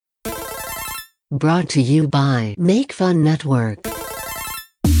Brought to you by Make Fun Network.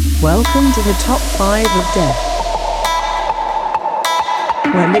 Welcome to the Top 5 of Death,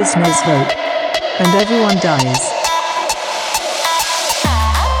 where listeners vote, and everyone dies.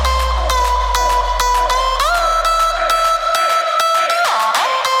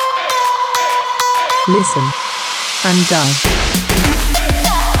 Listen and die.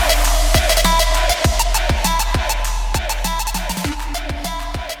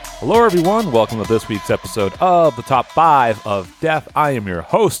 Hello, everyone. Welcome to this week's episode of the Top 5 of Death. I am your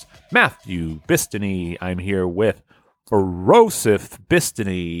host, Matthew Bistany. I'm here with Ferocif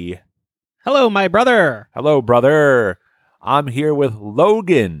Bistany. Hello, my brother. Hello, brother. I'm here with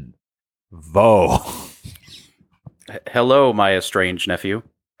Logan Vo. Hello, my estranged nephew.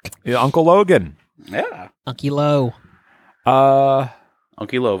 Yeah, Uncle Logan. Yeah. Unky Low.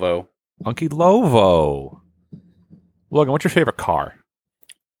 Unky Lovo. Unky Lovo. Logan, what's your favorite car?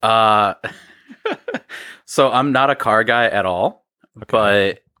 So I'm not a car guy at all,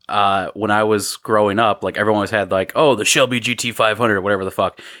 but when I was growing up, like everyone always had like, oh, the Shelby GT500 or whatever the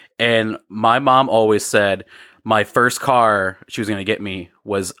fuck. And my mom always said my first car she was going to get me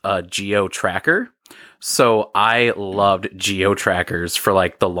was a Geo Tracker. So I loved Geo Trackers for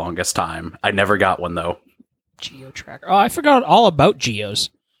like the longest time. I never got one though. Geo Tracker. Oh, I forgot all about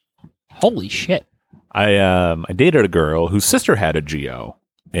Geos. Holy shit. I dated a girl whose sister had a Geo,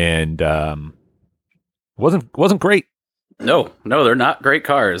 and wasn't great. No, they're not great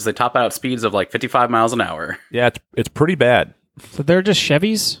cars. They top out speeds of like 55 miles an hour. Yeah, it's pretty bad. So they're just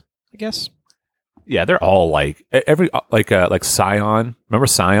Chevys, I guess? Yeah, they're all like every like Scion. Remember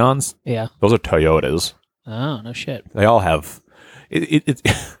Scions? Yeah. Those are Toyotas. Oh, no shit. They all have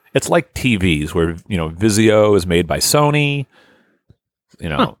it's like TVs where, you know, Vizio is made by Sony, you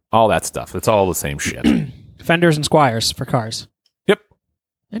know, all that stuff. It's all the same shit. Fenders and Squires for cars. Yep.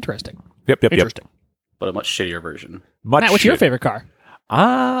 Interesting. Yep. Interesting. But a much shittier version. Much Matt, what's your shit. favorite car?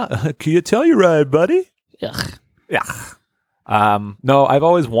 Can you tell you right, buddy? Ugh. Yeah. No, I've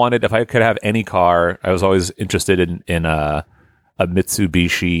always wanted, if I could have any car, I was always interested in a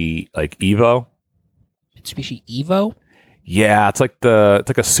Mitsubishi like Evo. Mitsubishi Evo? Yeah, it's like a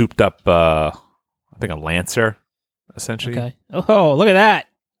souped up I think a Lancer, essentially. Okay. Oh, look at that.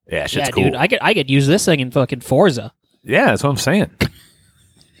 Yeah, shit's Yeah, cool. dude, I could use this thing in fucking Forza. Yeah, that's what I'm saying.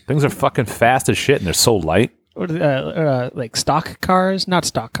 Things are fucking fast as shit, and they're so light. What like stock cars? Not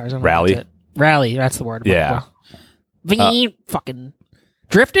stock cars. I don't know Rally. what's it. Rally, that's the word. Yeah. Fucking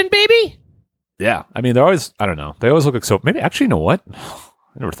drifting, baby. Yeah, I mean, they're always, I don't know, they always look like so. Maybe actually, you know what?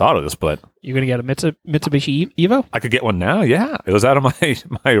 I never thought of this, but You're gonna get a Mitsubishi Evo? I could get one now. Yeah, it was out of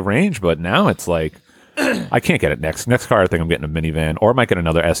my range, but now it's like I can't get it next car. I think I'm getting a minivan, or I might get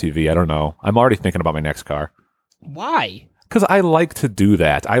another SUV. I don't know. I'm already thinking about my next car Why? because I like to do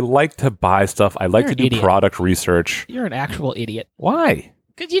that. I like to buy stuff. I like You're to an do idiot. product research. You're an actual idiot. Why?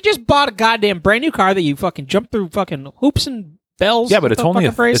 Because you just bought a goddamn brand new car that you fucking jumped through fucking hoops and bells. Yeah, but it's only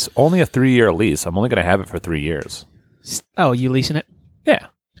a 3-year lease. I'm only going to have it for 3 years. Oh, you leasing it? Yeah.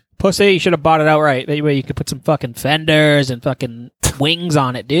 Pussy, you should have bought it outright. That way you could put some fucking fenders and fucking wings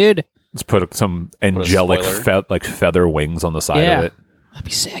on it, dude. Let's put some angelic spoiler. feather wings on the side Yeah. of it. That'd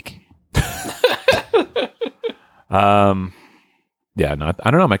be sick. Yeah, no, I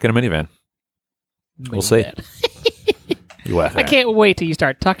don't know. I might get a minivan. We'll see. You laugh I at. can't wait till you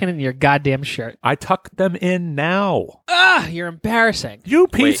start tucking in your goddamn shirt. I tuck them in now. Ah, you're embarrassing. You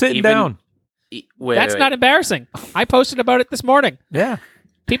Pete Wait, sitting even- down. Wait, That's not embarrassing. I posted about it this morning. Yeah.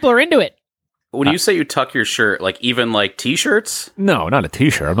 People are into it. When you say you tuck your shirt, like even like t-shirts? No, not a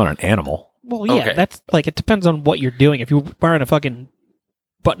t-shirt. I'm not an animal. Well, yeah, Okay. that's like, it depends on what you're doing. If you're wearing a fucking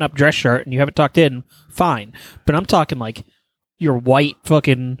button-up dress shirt and you have it tucked in, fine. But I'm talking like your white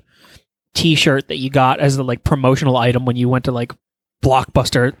fucking t-shirt that you got as the like promotional item when you went to like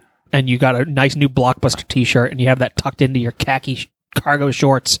Blockbuster and you got a nice new Blockbuster t-shirt and you have that tucked into your khaki cargo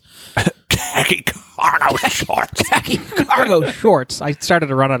shorts. Khaki cargo shorts. Khaki cargo shorts. I started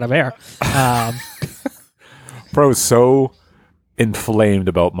to run out of air. Bro's so inflamed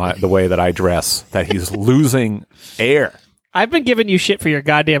about the way that I dress that he's losing air. I've been giving you shit for your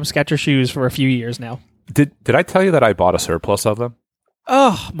goddamn Skechers shoes for a few years now. Did I tell you that I bought a surplus of them?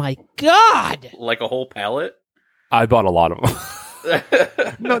 Oh my god! Like a whole pallet? I bought a lot of them.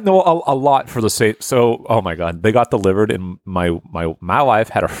 No, a lot for the same. So, oh my god, they got delivered, and my wife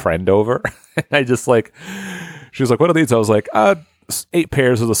had a friend over, and I just like, she was like, "What are these?" I was like, 8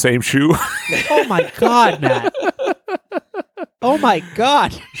 pairs of the same shoe." Oh my god, Matt! Oh my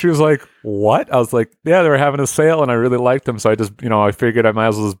god! She was like, "What?" I was like, "Yeah, they were having a sale, and I really liked them, so I just, I figured I might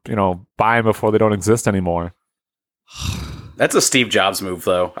as well, buy them before they don't exist anymore." That's a Steve Jobs move,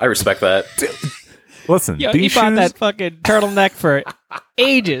 though. I respect that. Listen, Yo, these you bought shoes. that fucking turtleneck for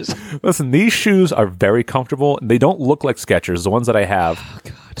ages. Listen, these shoes are very comfortable. And they don't look like Skechers, the ones that I have. Oh,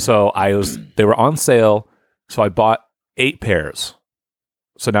 God. So they were on sale. So I bought 8 pairs.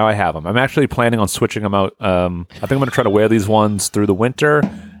 So now I have them. I'm actually planning on switching them out. I think I'm going to try to wear these ones through the winter,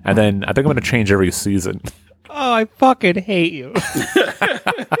 and then I think I'm going to change every season. Oh, I fucking hate you.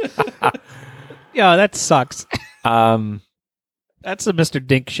 Yo, that sucks. That's the Mr.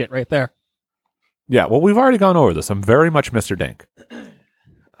 Dink shit right there. Yeah, well, we've already gone over this. I'm very much Mr. Dink.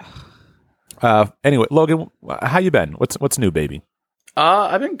 Anyway, Logan, how you been? What's new, baby?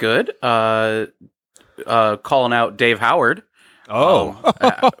 I've been good. Calling out Dave Howard.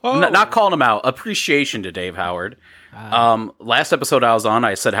 Not calling him out. Appreciation to Dave Howard. Last episode I was on,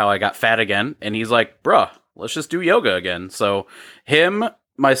 I said how I got fat again, and he's like, bruh, let's just do yoga again. So him,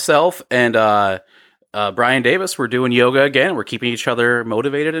 myself, and Brian Davis, we're doing yoga again. We're keeping each other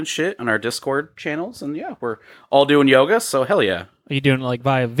motivated and shit on our Discord channels, and yeah, we're all doing yoga, so hell yeah. Are you doing it like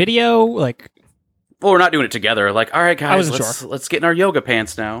via video? Like, well, we're not doing it together. Like, all right, guys, wasn't let's get in our yoga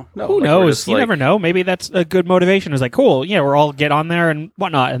pants now. No, who like, we're knows? just You never know. Maybe that's a good motivation. It's like, cool, yeah, we're all get on there and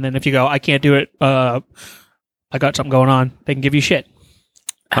whatnot. And then if you go, I can't do it, I got something going on, they can give you shit.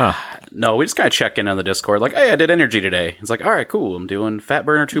 No, we just kind of check in on the Discord, like, hey, I did energy today. It's like, all right, cool, I'm doing Fat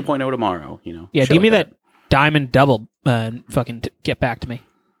Burner 2.0 tomorrow, you know. Yeah, shit give me like that diamond double and fucking get back to me.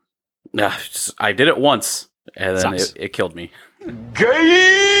 I did it once, and then Sucks. it killed me.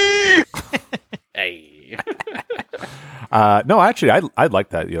 Gay! Hey. No, actually, I like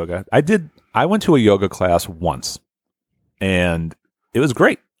that yoga. I went to a yoga class once, and it was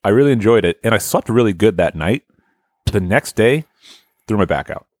great. I really enjoyed it, and I slept really good that night. The next day, threw my back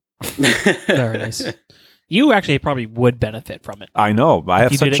out. Very nice. You actually probably would benefit from it. I know. I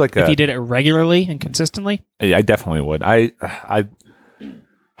have If you did such it- if you did it regularly and consistently. I definitely would. I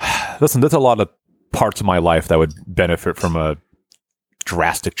listen. There's a lot of parts of my life that would benefit from a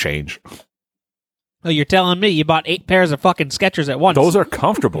drastic change. Oh, you're telling me you bought 8 pairs of fucking Skechers at once? Those are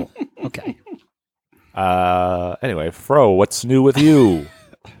comfortable. Okay. Anyway, Fro, what's new with you?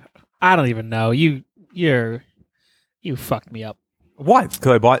 I don't even know. You fucked me up. What?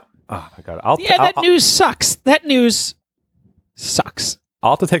 Because I bought. Oh my god! That news sucks. That news sucks.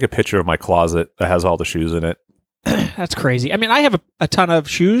 I'll have to take a picture of my closet that has all the shoes in it. That's crazy. I mean, I have a ton of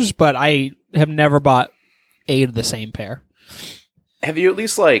shoes, but I have never bought 8 of the same pair. Have you at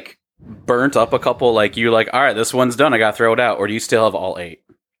least, like, burnt up a couple? Like, you're like, all right, this one's done, I gotta throw it out. Or do you still have all 8?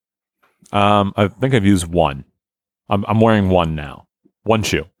 I think I've used one. I'm wearing one now. One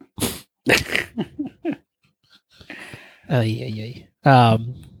shoe.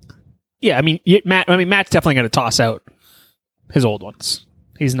 Yeah. I mean, Matt's definitely going to toss out his old ones.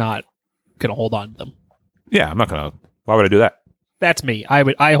 He's not going to hold on to them. Yeah, I'm not gonna. Why would I do that? That's me.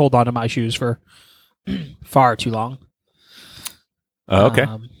 I hold on to my shoes for far too long. Okay.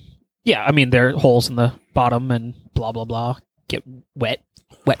 Yeah, I mean, there are holes in the bottom and blah, blah, blah. Get wet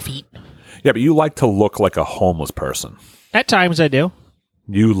feet. Yeah, but you like to look like a homeless person. At times I do.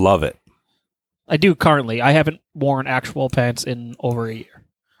 You love it. I do currently. I haven't worn actual pants in over a year.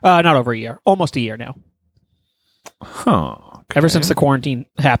 Not over a year. Almost a year now. Huh. Okay. Ever since the quarantine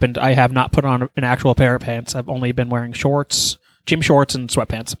happened, I have not put on an actual pair of pants. I've only been wearing shorts, gym shorts, and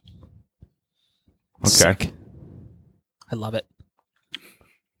sweatpants. Okay. Sick. I love it.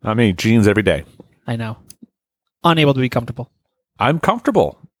 I mean, jeans every day. I know. Unable to be comfortable. I'm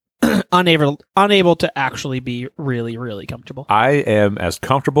comfortable. Unable to actually be really, really comfortable. I am as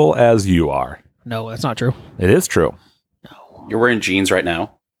comfortable as you are. No, that's not true. It is true. You're wearing jeans right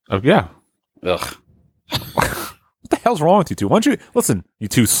now? Yeah. Ugh. What the hell's wrong with you two? Why don't you listen, you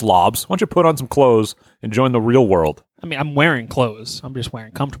two slobs? Why don't you put on some clothes and join the real world? I mean, I'm wearing clothes. I'm just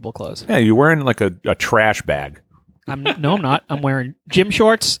wearing comfortable clothes. Yeah, you're wearing like a trash bag. No, I'm not. I'm wearing gym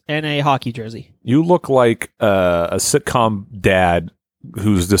shorts and a hockey jersey. You look like a sitcom dad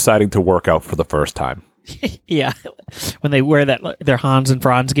who's deciding to work out for the first time. Yeah, when they wear their Hans and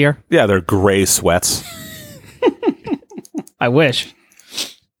Franz gear. Yeah, they're gray sweats. I wish,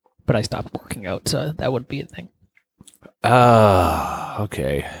 but I stopped working out, so that wouldn't be a thing.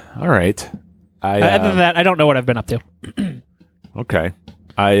 Okay. All right. Other than that, I don't know what I've been up to. Okay.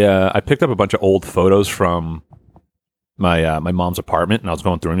 I picked up a bunch of old photos from my mom's apartment, and I was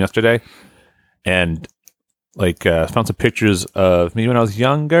going through them yesterday, and found some pictures of me when I was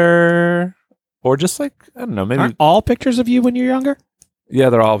younger, or just I don't know, maybe. Aren't all pictures of you when you're younger? Yeah,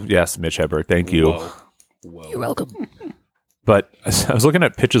 they're all yes, Mitch Hedberg. Thank you. Whoa. You're welcome. But I was looking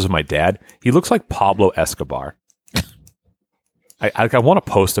at pictures of my dad. He looks like Pablo Escobar. I want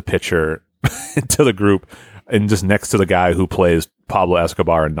to post a picture into the group and just next to the guy who plays Pablo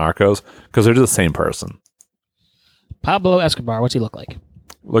Escobar in Narcos, because they're just the same person. Pablo Escobar. What's he look like?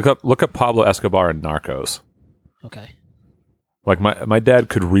 Look up Pablo Escobar in Narcos. Okay. Like my dad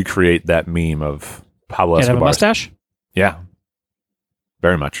could recreate that meme of Pablo Have a Escobar. mustache? Yeah,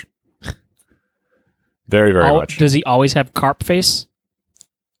 very much. Very much. Does he always have carp face?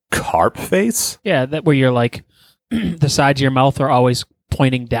 Carp face? Yeah, that where you're like the sides of your mouth are always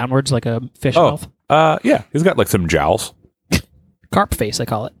pointing downwards like a fish mouth. Yeah, he's got like some jowls. Carp face, I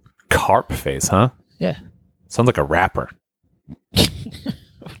call it. Carp face, huh? Yeah. Sounds like a rapper.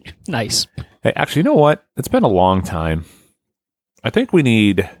 Nice. Hey, actually, you know what? It's been a long time. I think we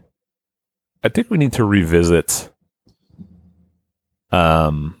need to revisit.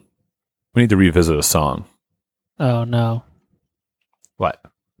 We need to revisit a song. Oh no. What?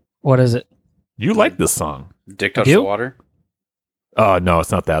 What is it? You like this song? Dick touch You? the water. Oh no,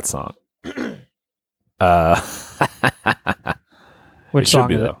 it's not that song. Which it should song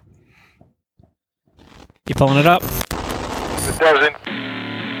be is it? though. You pulling it up? It doesn't.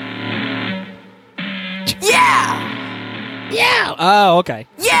 Yeah! Oh, okay.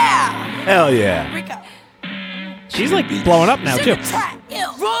 Yeah! Hell yeah! Rico. She's like blowing up now too.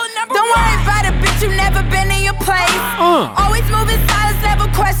 Don't worry about it, bitch, you never been in your place. Always moving silence, never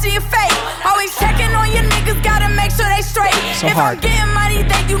question your fate. Always checking on your niggas, gotta make sure they straight. So if hard. I'm getting money,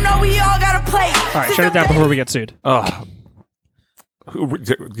 then you know we all gotta play. All right, shut it down before we get sued. Oh, do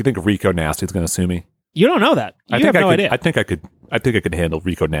you think Rico Nasty's going to sue me? You don't know that. You have no idea. I think I could handle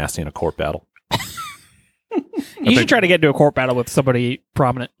Rico Nasty in a court battle. You should try to get into a court battle with somebody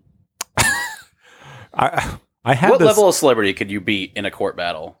prominent. I had What this, level of celebrity could you beat in a court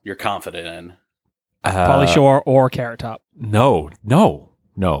battle? You're confident in? Pauly Shore or Carrot Top. No.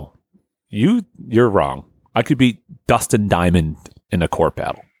 You're wrong. I could beat Dustin Diamond in a court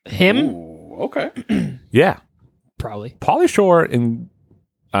battle. Him? Ooh, okay. Yeah. Probably. Pauly Shore and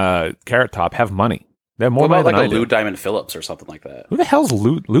Carrot Top have money. They have more What money about than like I a do. Lou Diamond Phillips or something like that? Who the hell's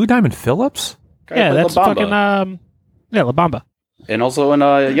Lou Diamond Phillips? Guy Yeah, who played that's La Bamba. fucking yeah, La Bamba. And also in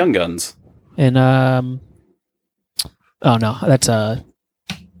Young Guns. And oh no, that's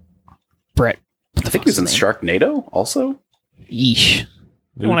Brett. I think he was in Sharknado also. Yeesh.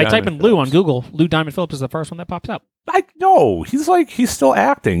 Lou When I type Diamond in Lou on Phillips. Google, Lou Diamond Phillips is the first one that pops up. I know. He's still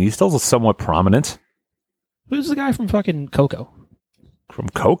acting. He's still somewhat prominent. Who's the guy from fucking Coco? From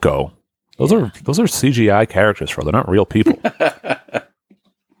Coco. Those are CGI characters, for they're not real people.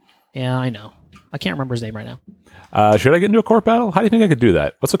 Yeah, I know. I can't remember his name right now. Should I get into a court battle? How do you think I could do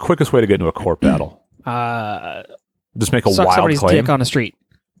that? What's the quickest way to get into a court battle? Just make a Suck wild somebody's claim. dick on the street.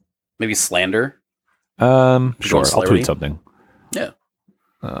 Maybe slander. Sure. I'll celebrity? tweet something. Yeah.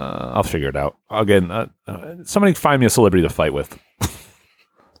 I'll figure it out. Again, somebody find me a celebrity to fight with.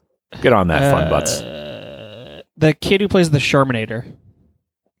 Get on that, fun butts. The kid who plays the Shermanator.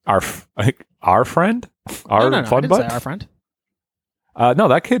 Our friend, our No, I fun didn't say butt. our friend. No,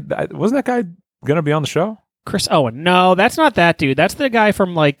 that kid wasn't that guy gonna be on the show? Chris Owen. No, that's not that dude. That's the guy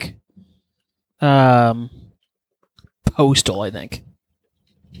from like Postal, I think.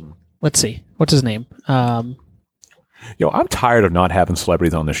 Let's see. What's his name? Yo, I'm tired of not having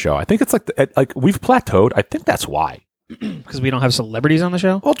celebrities on the show. I think it's like we've plateaued. I think that's why. Because we don't have celebrities on the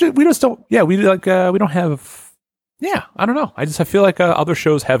show. Well, we just don't. Yeah, we don't have. Yeah, I don't know. I feel like other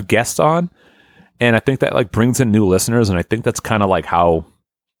shows have guests on, and I think that like brings in new listeners, and I think that's kind of like how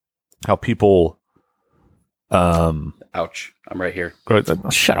people. Ouch. I'm right here.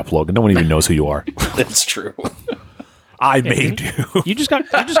 Shut up, Logan. No one even knows who you are. That's true. I made you. You just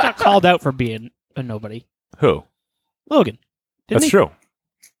got called out for being a nobody. Who? Logan. Didn't That's he? true.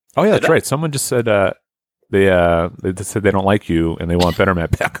 Oh yeah, that's right. Someone just said they just said they don't like you and they want Better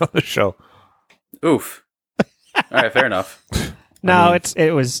Matt back on the show. Oof. All right, fair enough. No,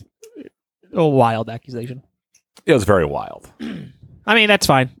 it was a wild accusation. It was very wild. I mean, that's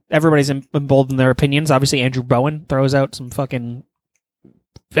fine. Everybody's emboldened their opinions. Obviously, Andrew Bowen throws out some fucking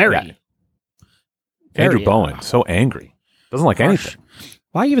very Andrew Bowen, so angry, doesn't like harsh. anything.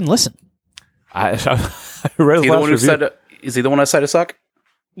 Why even listen? I read his Is he the last one who review. said? Is he the one that said to suck?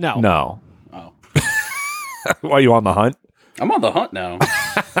 No. No. Oh, Why are you on the hunt? I'm on the hunt now.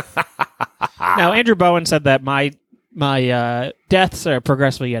 Now, Andrew Bowen said that my deaths are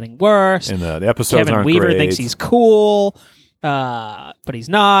progressively getting worse. And the episodes Kevin aren't Weaver great. thinks he's cool, but he's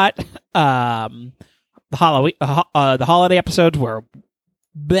not. The holiday episodes were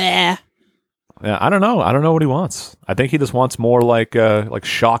bleh. Yeah, I don't know. I don't know what he wants. I think he just wants more like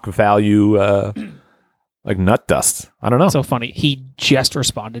shock value, like nut dust. I don't know. So funny. He just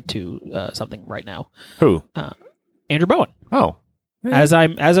responded to something right now. Who? Andrew Bowen. Oh, as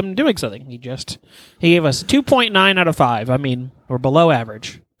I'm doing something. He gave us 2.9 out of 5. I mean, we're below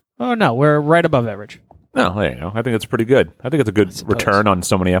average. Oh no, we're right above average. No, there you go. I think it's pretty good. I think it's a good return on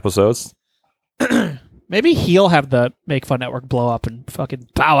so many episodes. Maybe he'll have the Make Fun Network blow up and fucking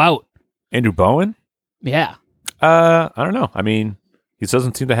bow out. Andrew Bowen? Yeah. I don't know. I mean, he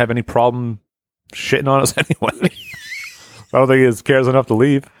doesn't seem to have any problem shitting on us anyway. I don't think he cares enough to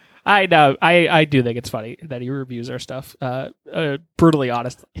leave. I know. I do think it's funny that he reviews our stuff. Brutally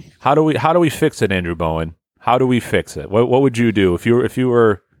honest. How do we fix it, Andrew Bowen? How do we fix it? What would you do if you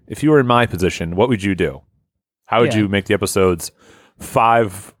were in my position? What would you do? How would you make the episodes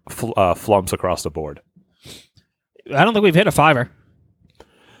 5 flumps across the board? I don't think we've hit a 5er.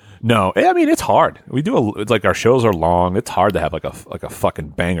 No, I mean it's hard. We do it's like our shows are long. It's hard to have like a fucking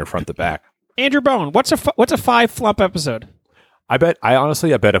banger front to back. Andrew Bowen, what's a 5 flump episode? I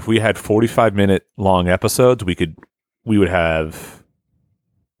honestly bet if we had 45-minute long episodes, we would have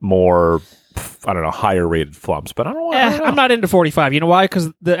more, I don't know, higher rated flumps. But I don't know. I'm not into 45. You know why?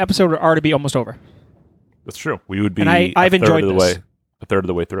 Because the episode would already be almost over. That's true. We would be. And I've enjoyed this. A third of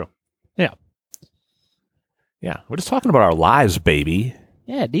the way through. Yeah. Yeah. We're just talking about our lives, baby.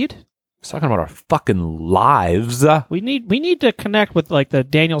 Yeah, dude. We're talking about our fucking lives. We need to connect with like the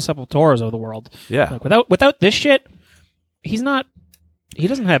Daniel Sepulturas of the world. Yeah. Like, without this shit, he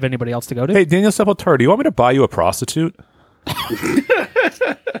doesn't have anybody else to go to. Hey, Daniel Sepultura, do you want me to buy you a prostitute?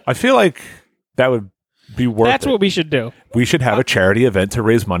 I feel like that would be worth it. That's what we should do. We should have a charity event to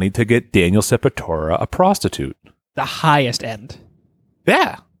raise money to get Daniel Sepultura a prostitute. The highest end.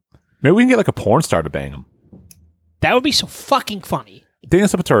 Yeah. Maybe we can get like a porn star to bang him. That would be so fucking funny. Daniel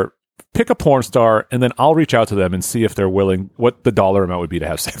Sepultura, pick a porn star, and then I'll reach out to them and see if they're willing, what the dollar amount would be to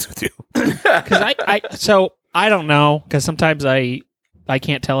have sex with you. Because I don't know, because sometimes I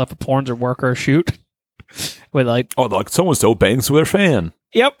can't tell if a porn's a work or a shoot. With like, oh, like so-and-so bangs with their fan.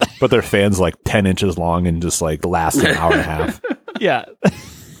 Yep. But their fan's like 10 inches long and just like lasts an hour and a half. Yeah.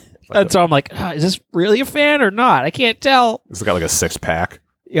 And so I'm like, is this really a fan or not? I can't tell. It's got like a 6-pack.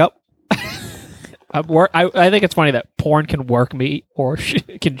 Yep. I think it's funny that porn can work me or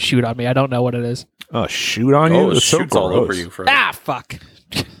can shoot on me. I don't know what it is. Oh, shoot on you? Oh, it It's so shoots all over gross. you. Fuck.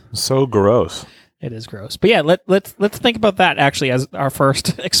 So gross. It is gross. But yeah, let's think about that actually as our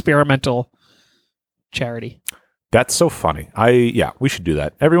first experimental charity. That's so funny. We should do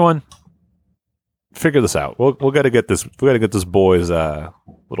that. Everyone, figure this out. We'll gotta get this. We gotta get this boy's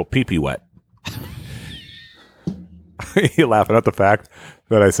little pee-pee wet. You laughing at the fact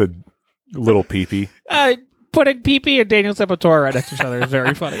that I said little pee-pee? Putting pee-pee and Daniel Sepultura right next to each other is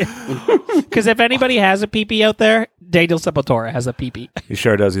very funny. Because if anybody has a pee-pee out there, Daniel Sepultura has a pee-pee. He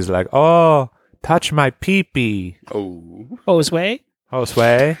sure does. He's like, oh, touch my pee-pee. Oh, sway. Oh,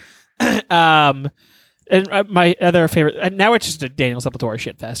 sway. And my other favorite, and now it's just a Daniel Sepultura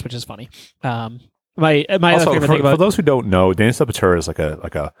shit fest, which is funny. My Also, other favorite thing about for those who don't know, Daniel Sepultura is like a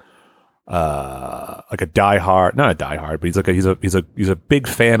diehard, not a diehard, but he's a big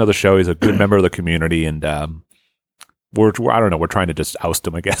fan of the show. He's a good member of the community, and we're trying to just oust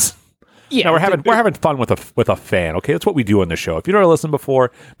him, I guess. Yeah, no, we're having fun with a fan. Okay, that's what we do on the show. If you never listened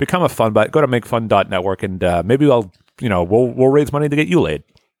before, become a fun. But go to makefun.network, and maybe we'll raise money to get you laid.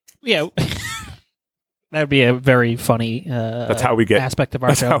 Yeah. That would be a very funny that's how we get aspect of our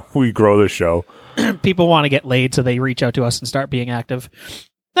that's show. How we grow the show. People want to get laid, so they reach out to us and start being active.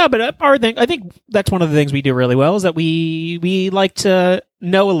 No, but our thing, I think that's one of the things we do really well is that we like to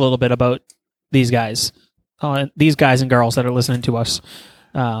know a little bit about these guys and girls that are listening to us.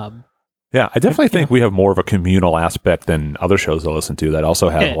 Yeah, I definitely think we have more of a communal aspect than other shows I listen to that also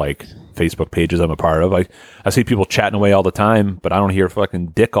have like Facebook pages I'm a part of. I see people chatting away all the time, but I don't hear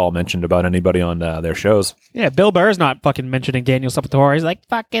fucking dick all mentioned about anybody on their shows. Yeah, Bill Burr's not fucking mentioning Daniel Sepultura. He's like,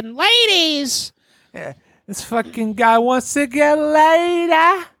 fucking ladies. Yeah, this fucking guy wants to get laid.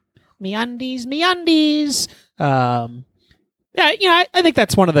 Me undies. Yeah, I think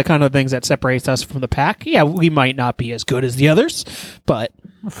that's one of the kind of things that separates us from the pack. Yeah, we might not be as good as the others, but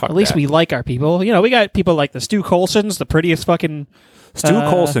at least we like our people. You know, we got people like the Stu Colsons, the prettiest fucking... Stu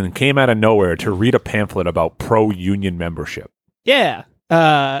Colson came out of nowhere to read a pamphlet about pro-union membership. Yeah.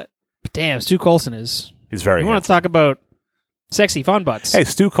 Damn, Stu Colson is... He's very You want to talk about sexy fun butts. Hey,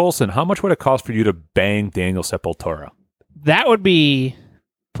 Stu Colson, how much would it cost for you to bang Daniel Sepultura? That would be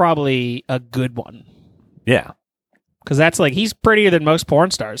probably a good one. Yeah. Because that's like, he's prettier than most porn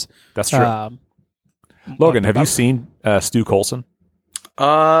stars. That's true. Logan, have you seen Stu Colson?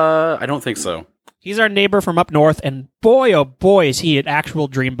 I don't think so. He's our neighbor from up north, and boy, oh boy, is he an actual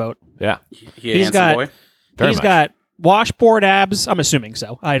dreamboat. Yeah. He's got got washboard abs. I'm assuming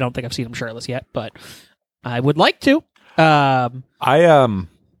so. I don't think I've seen him shirtless yet, but I would like to. I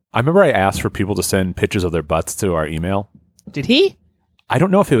remember I asked for people to send pictures of their butts to our email. Did he? I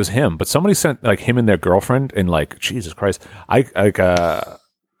don't know if it was him, but somebody sent like him and their girlfriend, and like Jesus Christ, I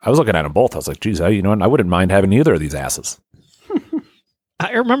was looking at them both. I was like, geez, you know, I wouldn't mind having either of these asses.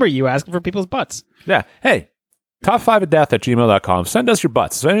 I remember you asking for people's butts. Yeah. Hey, top5ofdeath@gmail.com. Send us your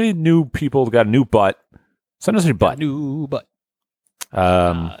butts. If any new people got a new butt, send us your butt. New butt.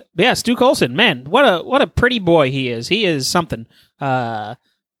 Yeah, Stu Colson, man, what a pretty boy he is. He is something. I'm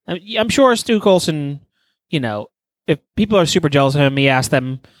sure Stu Colson, you know, if people are super jealous of him, he asked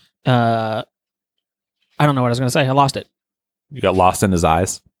them. I don't know what I was going to say. I lost it. You got lost in his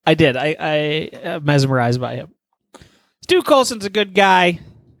eyes? I did. I am mesmerized by him. Stu Colson's a good guy.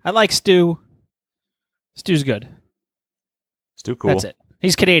 I like Stu. Stu's good. Stu cool. That's it.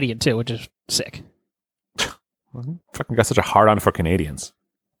 He's Canadian too, which is sick. Fucking got such a hard on for Canadians.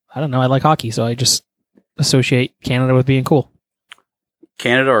 I don't know. I like hockey, so I just associate Canada with being cool.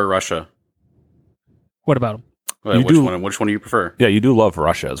 Canada or Russia? What about him? Which one do you prefer? Yeah, you do love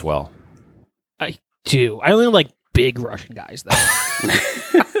Russia as well. I do. I only like big Russian guys, though.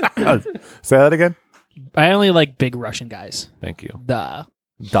 Say that again? I only like big Russian guys. Thank you. Duh.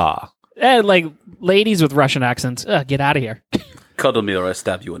 And like ladies with Russian accents. Get out of here. Cuddle me or I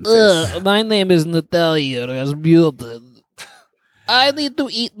stab you in the face. My name is Natalia Rasputin. I need to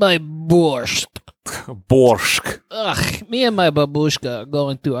eat my borscht. Borscht. Me and my babushka are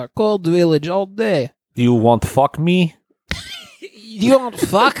going to our cold village all day. You want fuck me? You want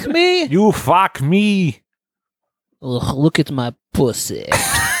fuck me? You fuck me. Ugh, look at my pussy.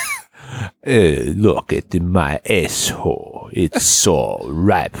 Look at my asshole. It's so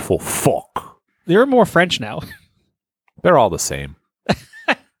ripe for fuck. They're more French now. They're all the same.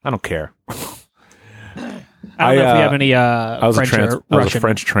 I don't care. I don't know if we have any I was French or I was Russian. a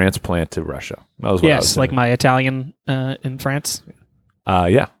French transplant to Russia. That was what I was Yes, doing. like my Italian in France.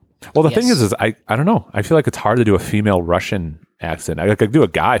 Yeah. Well, the thing Yes. is I don't know. I feel like it's hard to do a female Russian accent. I could do a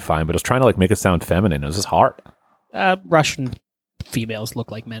guy fine, but I was trying to like make it sound feminine. It was just hard. Russian females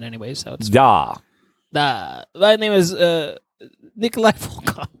look like men anyway, so it's Yeah. my name is Nikolai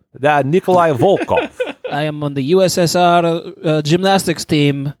Volkov. Nikolai Volkov. I am on the USSR gymnastics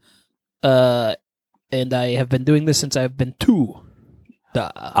team, and I have been doing this since I've been 2.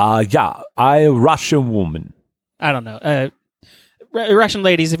 Yeah. I Russian woman. I don't know. Russian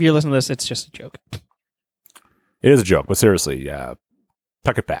ladies, if you're listening to this, it's just a joke. It is a joke, but seriously,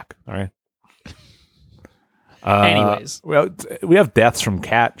 tuck it back. All right. Anyways. Well, we have deaths from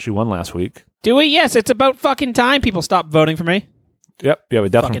Kat. She won last week. Do we? Yes, it's about fucking time people stop voting for me. Yep. We have a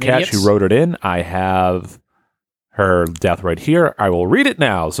death from Fucking Kat. idiots. She wrote it in. I have her death right here. I will read it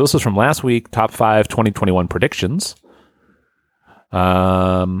now. So this is from last week, top 5 2021 predictions.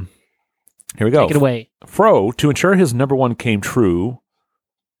 Here we go. Take it away. Fro, to ensure his number one came true,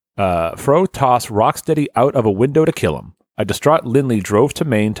 Fro tossed Rocksteady out of a window to kill him. A distraught Lindley drove to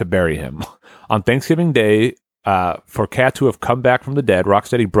Maine to bury him. On Thanksgiving Day, for Kat to have come back from the dead,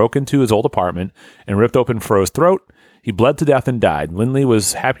 Rocksteady broke into his old apartment and ripped open Fro's throat. He bled to death and died. Lindley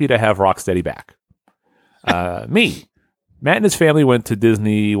was happy to have Rocksteady back. Me. Matt and his family went to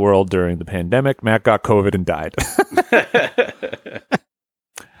Disney World during the pandemic. Matt got COVID and died.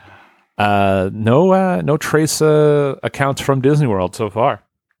 No trace accounts from Disney World so far.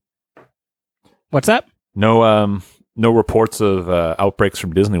 What's that? No reports of outbreaks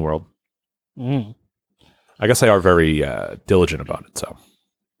from Disney World. I guess they are very diligent about it. So,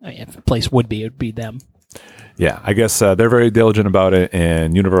 I mean, if a place would be, it would be them. yeah, I guess they're very diligent about it,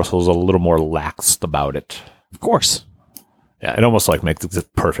 and Universal's a little more laxed about it. Of course. Yeah, it almost like makes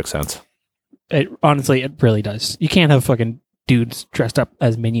perfect sense. Honestly, it really does. You can't have fucking dudes dressed up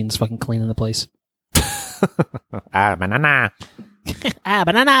as minions fucking cleaning the place. Banana.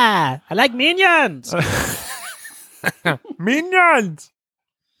 Banana! I like minions! Minions!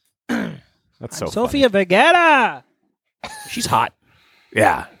 That's so Sofia Vergara! She's hot. funny.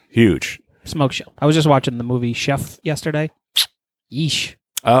 Yeah, huge. Smoke show. I was just watching the movie Chef yesterday. Yeesh.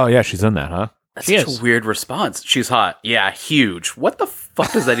 Oh, yeah, she's in that, huh? That's She such is. a weird response. She's hot. Yeah, huge. What the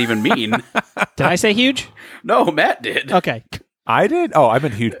fuck does that even mean? Did I say huge? No, Matt did. Okay. I did? Oh, I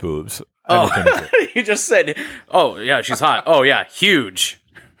meant huge boobs. I looked into it. You just said, oh, yeah, she's hot. Oh, yeah, huge.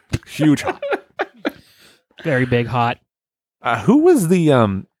 Huge hot. Very big hot. Who was the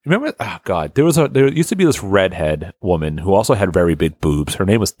remember? Oh God, there used to be this redhead woman who also had very big boobs. Her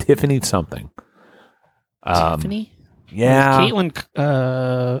name was Tiffany something. Tiffany? Yeah,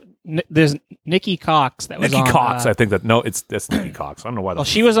 Caitlin, there's Nikki Cox that was Nikki on, Cox. I think that's Nikki Cox. I don't know why. well,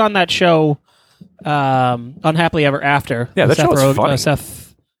 she was on that show, Unhappily Ever After. Yeah, with that show was Seth funny.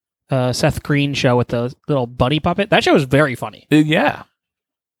 Seth Seth Green show with the little bunny puppet. That show was very funny. Yeah.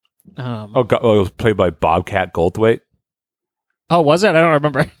 It was played by Bobcat Goldthwait. Oh, was it? I don't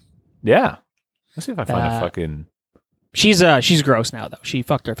remember. Yeah. Let's see if I find a fucking... She's gross now, though. She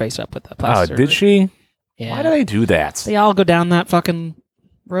fucked her face up with the plastic. Oh, did she? Yeah. Why do they do that? They all go down that fucking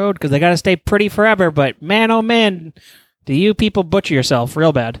road because they got to stay pretty forever. But man, oh man, do you people butcher yourself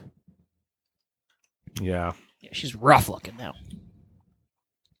real bad? Yeah. She's rough looking now.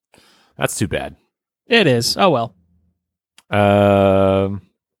 That's too bad. It is. Oh well.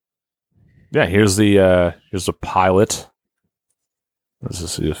 Yeah. Here's the pilot. Let's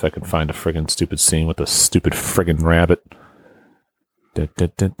just see if I can find a friggin' stupid scene with a stupid friggin' rabbit.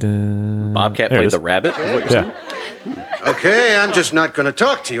 Bobcat played the rabbit? Is what you're saying? Okay, I'm just not going to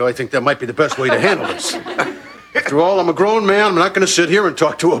talk to you. I think that might be the best way to handle this. After all, I'm a grown man. I'm not going to sit here and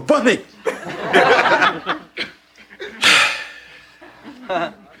talk to a bunny.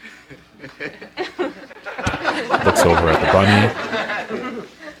 Looks over at the bunny.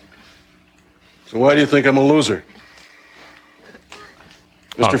 So why do you think I'm a loser?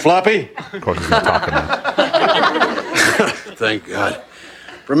 Mr. Floppy? Of course he's not talking now. Thank God.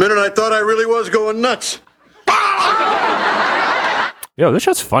 For a minute, I thought I really was going nuts. Yo, this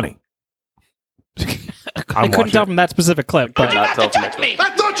show's funny. I couldn't tell from that specific clip, but Not tell from next week.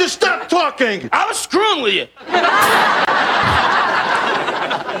 I thought you stopped talking. I was screwing with you.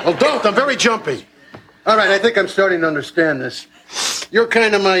 Well, don't. I'm very jumpy. All right, I think I'm starting to understand this. You're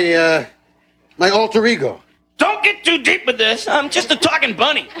kind of my alter ego. Don't get too deep with this. I'm just a talking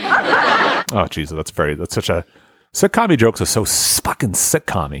bunny. Oh, Jesus, that's such a... Sitcom jokes are so fucking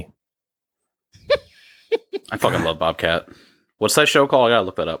sitcom-y. I fucking love Bobcat. What's that show called? I gotta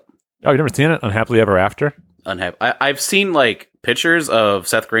look that up. Oh, you never seen it? Unhappily Ever After? I've seen like pictures of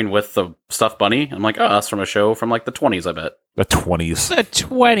Seth Green with the stuffed bunny. I'm like, oh, that's from a show from like the 20s, I bet. The 20s. the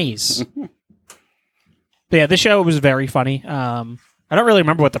 20s. But yeah, this show was very funny. I don't really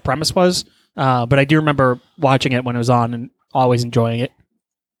remember what the premise was, but I do remember watching it when it was on and always enjoying it.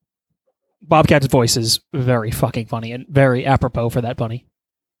 Bobcat's voice is very fucking funny and very apropos for that bunny.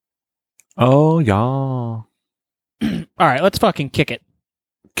 Oh, yeah. All right, let's fucking kick it.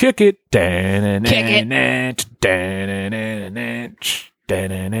 Kick it. Yeah.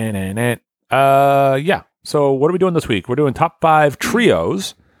 So what are we doing this week? We're doing top 5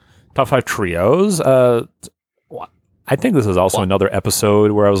 trios. Top 5 trios. I think this is also another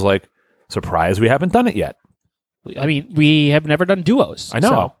episode where I was like, surprised we haven't done it yet. I mean, we have never done duos. I know.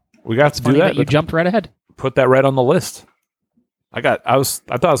 So We got to do funny that. that you jumped right ahead. Put that right on the list. I thought it was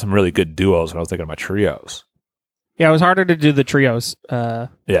some really good duos when I was thinking about trios. Yeah, it was harder to do the trios. I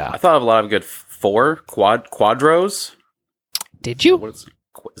Yeah. thought of a lot of good quadros. Did you? Is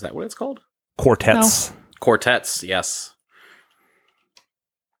that what it's called? Quartets. Quartets, yes.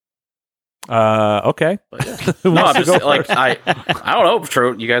 Okay. Who No, wants I'm to just go like first? I don't know.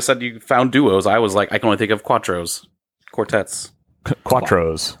 True. You guys said you found duos. I was like, I can only think of quattros, quartets.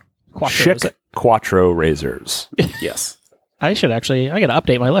 Quattros. Quattro, is Chic it? Quattro razors. Yes. I got to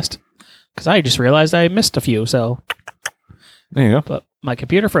update my list because I just realized I missed a few. So, There you go. but my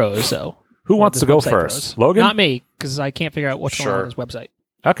computer froze. So, Who wants this to go website first? froze. Logan? Not me, because I can't figure out what's going on Sure. this website.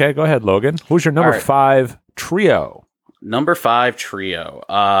 Okay, go ahead, Logan. Who's your number All right. 5 trio? Number 5 trio.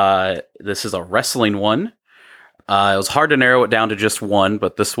 This is a wrestling one. It was hard to narrow it down to just one,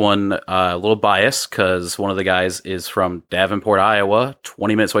 but this one a little biased because one of the guys is from Davenport, Iowa,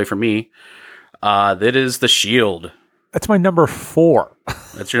 20 minutes away from me. That is the Shield. That's my number 4.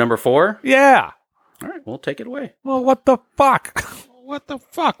 That's your number 4. Yeah. All right, we'll take it away. Well, what the fuck? What the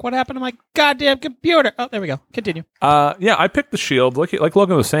fuck? What happened to my goddamn computer? Oh, there we go. Continue. Yeah, I picked the Shield. Like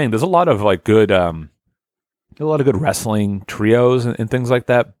Logan was saying, there's a lot of like good, wrestling trios and things like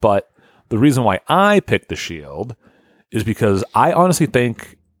that. But the reason why I picked the Shield is because I honestly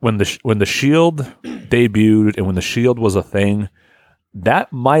think when the Shield debuted and when the Shield was a thing,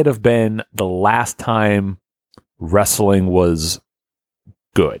 that might have been the last time wrestling was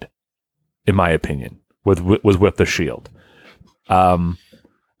good, in my opinion, was with the Shield.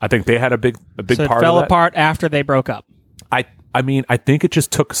 I think they had a big So it part fell of that. apart after they broke up. I mean, I think it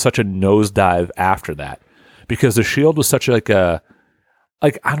just took such a nosedive after that because the Shield was such I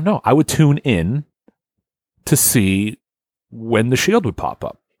don't know. I would tune in to see when the Shield would pop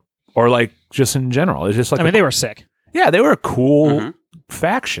up, or like just in general. It's just like they were sick. yeah, they were a cool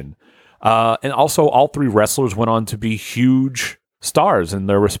faction, and also all 3 wrestlers went on to be huge stars in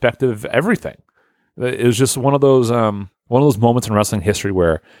their respective everything. It was just one of those moments in wrestling history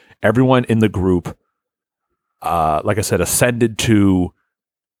where everyone in the group, like I said, ascended to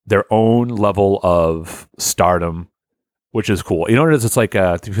their own level of stardom which is cool. You know what it is? It's like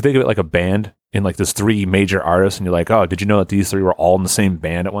if you think of it like a band in like this 3 major artists, and you're like, oh, did you know that these 3 were all in the same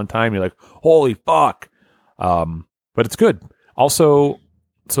band at one time? You're like, holy fuck! But it's good. Also,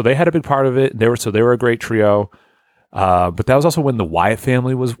 so they had a big part of it. They were a great trio. But that was also when the Wyatt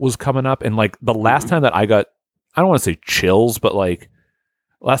family was coming up, and like the last time that I got, I don't want to say chills, but like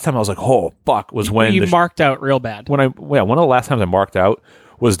last time I was like, oh fuck, was when you marked out real bad. One of the last times I marked out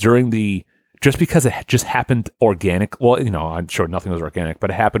was during just because it just happened organic. Well, you know, I'm sure nothing was organic, but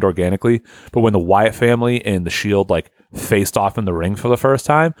it happened organically. But when the Wyatt family and the Shield like faced off in the ring for the first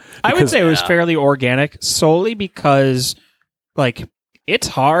time, I would say it was fairly organic, solely because like it's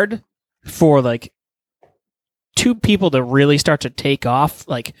hard for like 2 people to really start to take off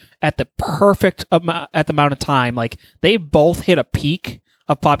like at the perfect amount of time. Like they both hit a peak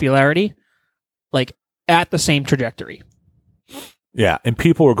of popularity, like at the same trajectory. Yeah, and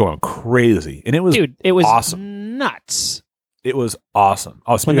people were going crazy, and it was awesome, nuts. It was awesome.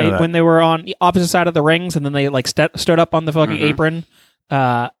 Oh, when they were on the opposite side of the rings, and then they like stood up on the fucking apron,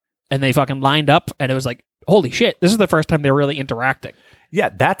 and they fucking lined up, and it was like, holy shit! This is the first time they're really interacting. Yeah,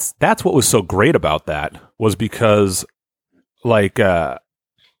 that's what was so great about that was because, like,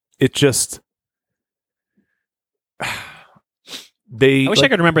 it just I wish I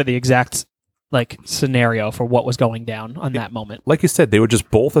could remember the exact like scenario for what was going down on that moment. Like you said, they were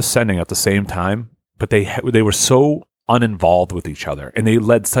just both ascending at the same time, but they were so uninvolved with each other, and they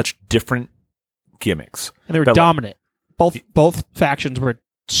led such different gimmicks. And they were dominant. Both factions were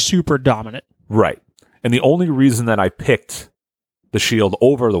super dominant. Right. And the only reason that I picked the Shield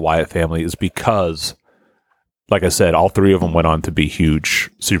over the Wyatt family is because, like I said, all 3 of them went on to be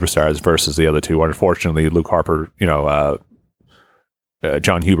huge superstars versus the other 2. Unfortunately, Luke Harper,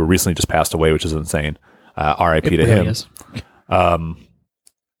 John Huber recently just passed away, which is insane. R.I.P. to him.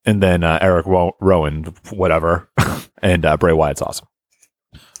 And then Eric Rowan, whatever, and Bray Wyatt's awesome.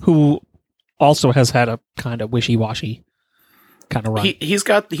 Who also has had a kind of wishy-washy kind of run. He's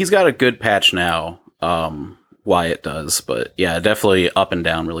got a good patch now. Wyatt does, but yeah, definitely up and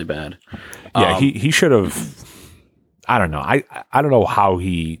down really bad. Yeah, he should have. I don't know. I don't know how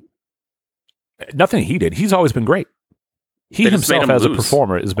nothing he did. He's always been great. He himself as a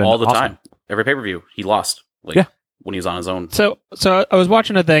performer has been all the awesome. time. Every pay-per-view he lost. When he's on his own. So I was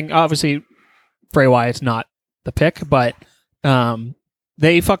watching a thing. Obviously, Bray Wyatt's not the pick, but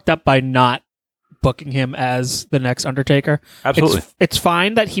they fucked up by not booking him as the next Undertaker. Absolutely. It's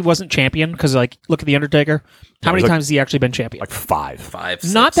fine that he wasn't champion because, like, look at the Undertaker. How many times has he actually been champion? Like 5.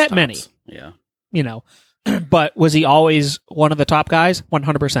 5, not that times. many. Yeah. You know, but was he always one of the top guys?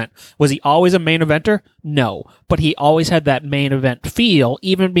 100%. Was he always a main eventer? No. But he always had that main event feel,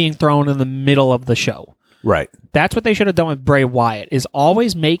 even being thrown in the middle of the show. Right. That's what they should have done with Bray Wyatt, is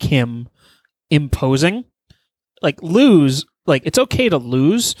always make him imposing. Like, lose. Like, it's okay to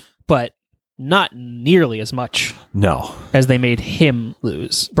lose, but not nearly as much. No. As they made him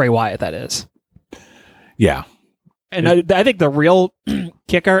lose. Bray Wyatt, that is. Yeah. And I think the real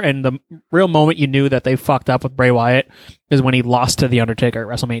kicker and the real moment you knew that they fucked up with Bray Wyatt is when he lost to The Undertaker at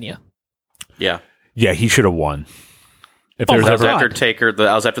WrestleMania. Yeah. Yeah, he should have won. If that was after Taker.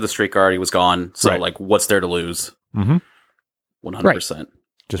 That was after the streak already was gone. So, like, what's there to lose? 100%.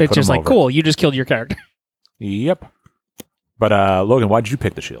 It's just like, cool, you just killed your character. Yep. But, Logan, why did you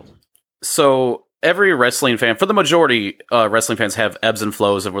pick the Shield? So, every wrestling fan, for the majority, wrestling fans have ebbs and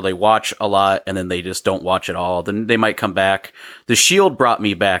flows of where they watch a lot and then they just don't watch at all. Then they might come back. The Shield brought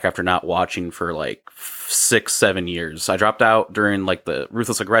me back after not watching for like 6-7 years. I dropped out during like the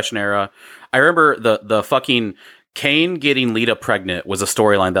Ruthless Aggression era. I remember the fucking Kane getting Lita pregnant was a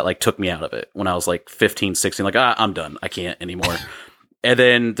storyline that like took me out of it when I was like 15, 16. Like, I'm done. I can't anymore. And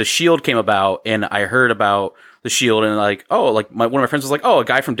then the Shield came about and I heard about the Shield and like, one of my friends was like, oh, a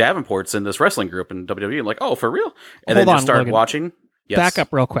guy from Davenport's in this wrestling group in WWE. I'm like, oh, for real? And then just started watching. Yes. Back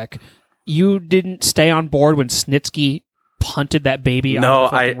up real quick. You didn't stay on board when Snitsky punted that baby out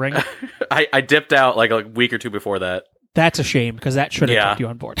of the ring? I dipped out like a week or 2 before that. That's a shame because that should have kept you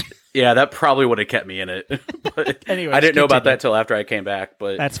on board. Yeah, that probably would have kept me in it. But anyways, I didn't know about that till after I came back.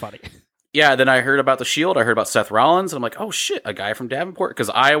 But that's funny. Yeah, then I heard about the Shield. I heard about Seth Rollins, and I'm like, oh shit, a guy from Davenport. Because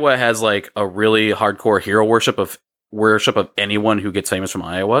Iowa has like a really hardcore hero worship of anyone who gets famous from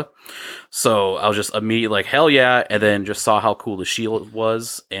Iowa. So I was just immediately like, hell yeah, and then just saw how cool the Shield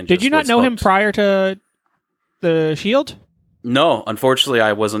was. And did you not know him prior to the Shield? No, unfortunately,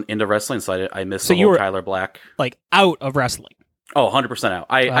 I wasn't into wrestling, so I missed the whole Tyler Black. Like out of wrestling. Oh, 100% out.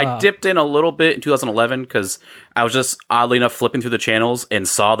 I dipped in a little bit in 2011 because I was just oddly enough flipping through the channels and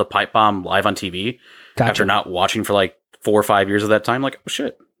saw the Pipe Bomb live on TV after not watching for like 4 or 5 years of that time. Like, oh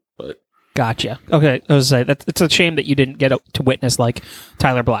shit. But Gotcha. Okay, I was say that it's a shame that you didn't get to witness like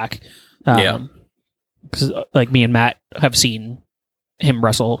Tyler Black. Yeah. Because like me and Matt have seen him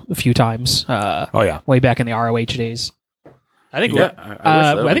wrestle a few times. Oh yeah, way back in the ROH days. I think Yeah,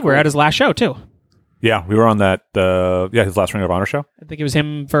 I think we're at his last show too. yeah. We were on that. His last Ring of Honor show. I think it was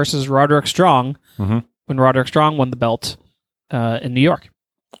him versus Roderick Strong when Roderick Strong won the belt in New York.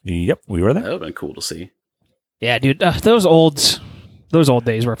 Yep, we were That there. would have been cool to see. Yeah, dude, those old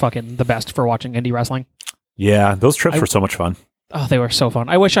days were fucking the best for watching indie wrestling. Yeah, those trips were so much fun. Oh, they were so fun.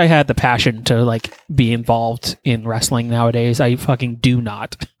 I wish I had the passion to like be involved in wrestling nowadays. I fucking do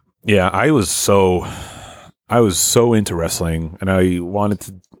not. Yeah, I was so into wrestling, and I wanted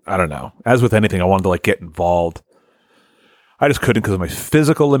to. I don't know. As with anything, I wanted to like get involved. I just couldn't because of my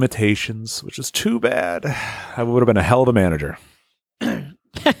physical limitations, which is too bad. I would have been a hell of a manager.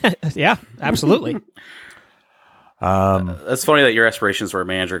 Yeah, absolutely. That's funny that your aspirations were a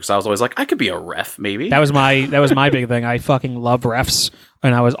manager because I was always like, I could be a ref, maybe. That was my big thing. I fucking love refs,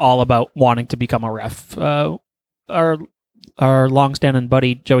 and I was all about wanting to become a ref. Our long-standing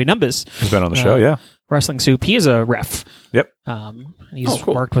buddy Joey Numbers, He's been on the show, yeah. Wrestling Soup, he is a ref. Yep. He's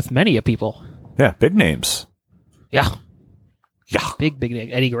cool. worked with many a people. Yeah, big names. Yeah, Yeah. big name.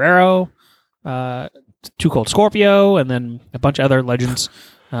 Eddie Guerrero, Too Cold Scorpio, and then a bunch of other legends.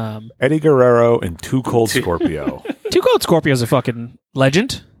 Eddie Guerrero and Too Cold Scorpio. Too Cold Scorpio's a fucking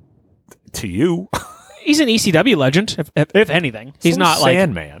legend. To you. He's an ECW legend, if anything. He's So not like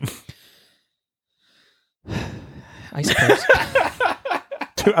Sandman. I suppose.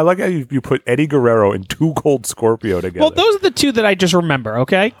 I like how you put Eddie Guerrero and Too Cold Scorpio together. Well, those are the two that I just remember.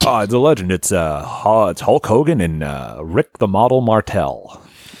 Okay. Oh, it's a legend. It's Hulk Hogan and Rick the Model Martel.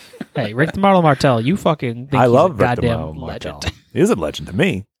 Hey, Rick the Model Martel, you fucking think I he's love a Rick the goddamn Model Martel. legend. He is a legend to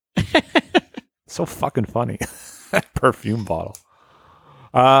me. So fucking funny. That perfume bottle.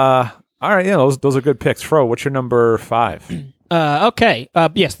 All right, yeah, those are good picks. Fro, what's your number 5? Okay.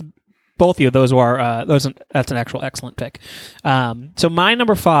 Yes, both of you. Those were that's an actual excellent pick. So my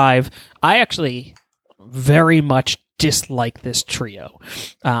number 5, I actually very much dislike this trio,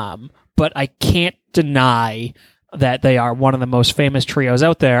 but I can't deny that they are one of the most famous trios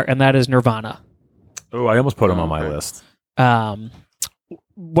out there, and that is Nirvana. Oh, I almost put him on my Okay. list.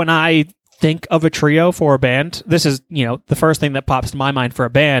 When I think of a trio for a band, this is, the first thing that pops to my mind for a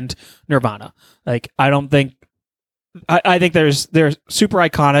band, Nirvana. Like, I think they're super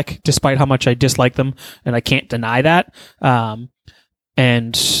iconic despite how much I dislike them, and I can't deny that. And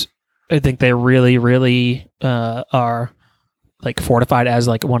I think they really, really are like fortified as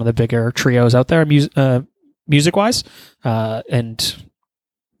like one of the bigger trios out there, music wise. And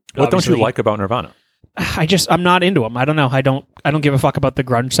What don't you obviously- like about Nirvana? I'm not into them. I don't know. I don't give a fuck about the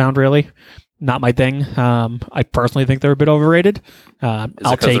grunge sound, really. Not my thing. I personally think they're a bit overrated. Is it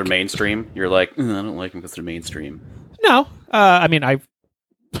because they're mainstream? You're like, I don't like them because they're mainstream. No. I mean, I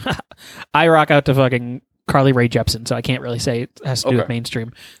rock out to fucking Carly Rae Jepsen, so I can't really say it has to do with Okay.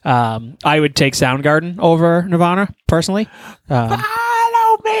 mainstream. I would take Soundgarden over Nirvana, personally.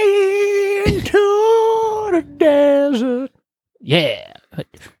 Follow me into the desert. Yeah.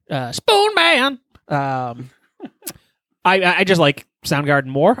 Spoon Man. I just like Soundgarden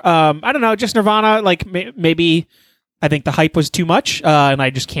more. I don't know, just Nirvana, like maybe I think the hype was too much, and I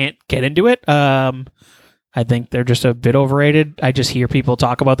just can't get into it. I think they're just a bit overrated. I just hear people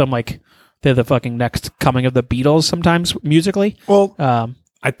talk about them like they're the fucking next coming of the Beatles sometimes musically. Well,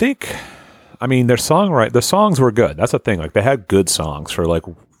 I think, their songs were good. That's the thing. Like, they had good songs for like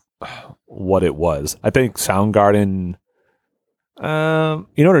what it was. I think Soundgarden, you know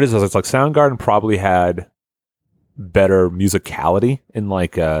what it is? It's like Soundgarden probably had better musicality and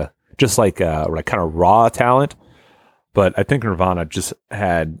like just like kind of raw talent, but I think Nirvana just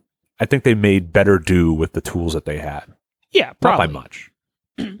had. I think they made better do with the tools that they had. Yeah, probably. Not by much.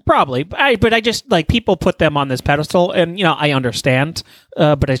 Probably, but I just like people put them on this pedestal, and I understand,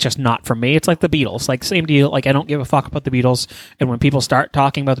 but it's just not for me. It's like the Beatles, like same deal. Like I don't give a fuck about the Beatles, and when people start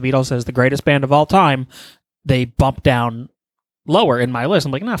talking about the Beatles as the greatest band of all time, they bump down lower in my list.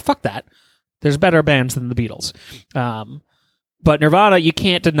 I'm like, nah, fuck that. There's better bands than the Beatles. But Nirvana, you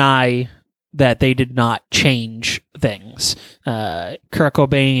can't deny that they did not change things. Kurt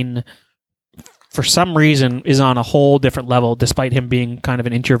Cobain, for some reason, is on a whole different level, despite him being kind of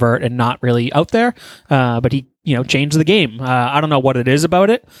an introvert and not really out there. But he, changed the game. I don't know what it is about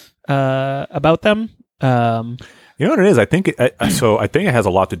it, about them. You know what it is? I think I think it has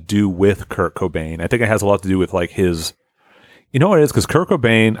a lot to do with Kurt Cobain. I think it has a lot to do with like his. You know what it is? Because Kurt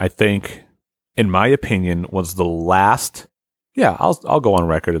Cobain, I think, in my opinion, was the last. Yeah, I'll go on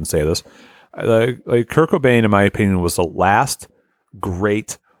record and say this. Like Kurt Cobain, in my opinion, was the last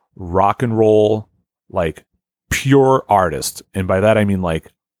great rock and roll, like pure artist. And by that, I mean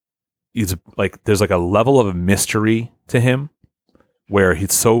like, he's like, there's like a level of mystery to him where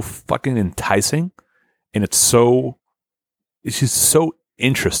he's so fucking enticing and it's just so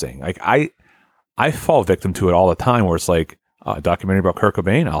interesting. Like I fall victim to it all the time where it's like a documentary about Kurt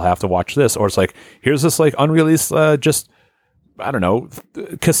Cobain. I'll have to watch this. Or it's like, here's this like unreleased, just, I don't know,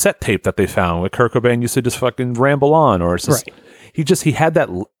 cassette tape that they found with Kurt Cobain used to just fucking ramble on. Or it's just, he had that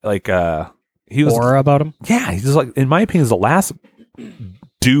like, he was aura about him. Yeah. He's just like, in my opinion, is the last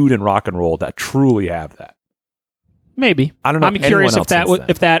dude in rock and roll that truly have that. Maybe. I don't know. I'm curious if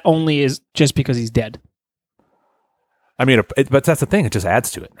if that only is just because he's dead. I mean, but that's the thing. It just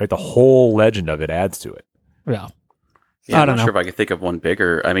adds to it, right? The whole legend of it adds to it. Yeah. Yeah, I don't I'm not know. sure if I could think of one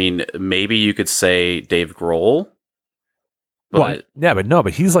bigger. I mean, maybe you could say Dave Grohl. But What? Yeah,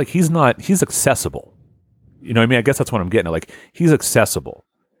 but he's accessible. You know what I mean? I guess that's what I'm getting at. Like, he's accessible.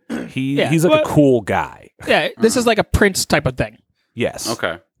 He's like a cool guy. Yeah, this is like a Prince type of thing. Yes.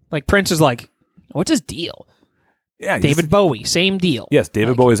 Okay. Like Prince is like, what's his deal? Yeah. David Bowie, same deal. Yes,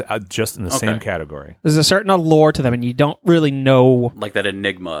 David Bowie is just in the same Okay. category. There's a certain allure to them, and you don't really know. Like that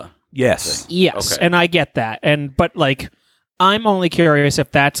enigma. Yes. Yes, Okay. and I get that, but like, I'm only curious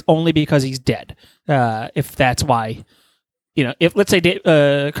if that's only because he's dead. If that's why, if let's say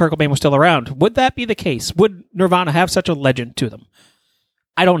Kurt Cobain was still around, would that be the case? Would Nirvana have such a legend to them?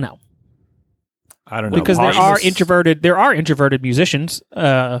 I don't know. I don't know. Because there are introverted musicians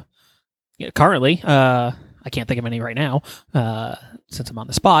currently. I can't think of any right now since I'm on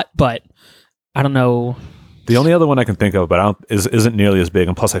the spot, but I don't know. The only other one I can think of, but isn't nearly as big,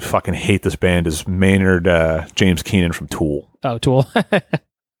 and plus I fucking hate this band, is Maynard James Keenan from Tool. Oh, Tool.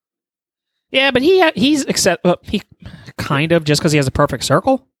 Yeah, but he kind of, just because he has a perfect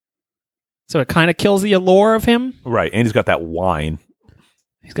circle, so it kind of kills the allure of him. Right, and he's got that wine.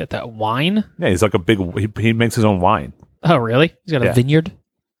 He's got that wine. Yeah, he's like he makes his own wine. Oh, really? He's got a vineyard.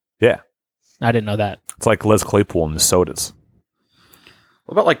 Yeah, I didn't know that. it's like Les Claypool and the sodas.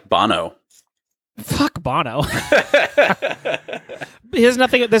 What about like Bono? Fuck Bono. There's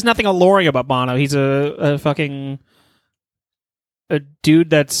nothing alluring about Bono. He's a fucking a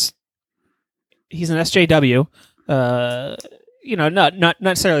dude he's an SJW. Not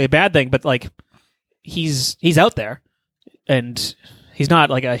necessarily a bad thing, but like he's out there, and he's not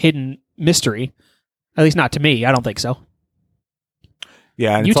like a hidden mystery. At least not to me. I don't think so.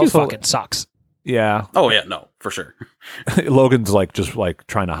 Yeah, and You it's two also, fucking sucks. Yeah, Oh yeah, no, for sure. Logan's like just like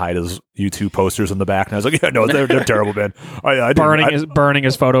trying to hide his U2 posters in the back, and I was like, yeah, no, they're terrible, man. I Burning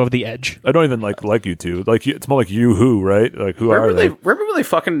his photo of the Edge. I don't even like U2. Like it's more like you who, right? Like who are they? Remember when they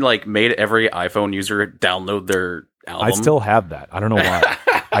fucking like made every iPhone user download their album? I still have that. I don't know why.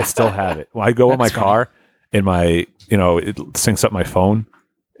 I still have it. When I go in my car and it syncs up my phone,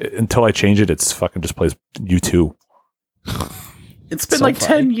 until I change it, it's fucking just plays U2. It's been So like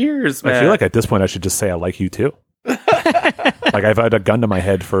funny. 10 years, man. I feel like at this point I should just say I like U2. Like I've had a gun to my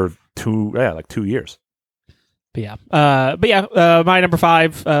head for 2 years. But yeah. My number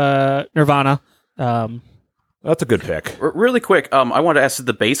 5, Nirvana. That's a good pick. Really quick, I wanted to ask, did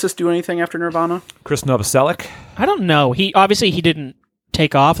the bassist do anything after Nirvana? Chris Novoselic. I don't know. He didn't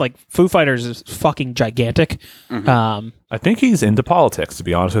take off. Like Foo Fighters is fucking gigantic. I think he's into politics, to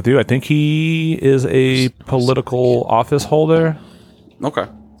be honest with you. I think he is a political office holder. Okay.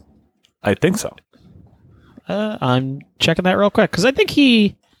 I think so. I'm checking that real quick because I think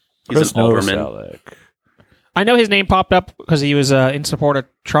He's Chris an alderman. Novoselic. I know his name popped up because he was in support of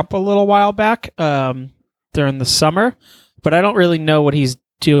Trump a little while back during the summer, but I don't really know what he's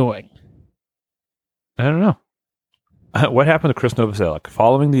doing. I don't know. What happened to Chris Novoselic?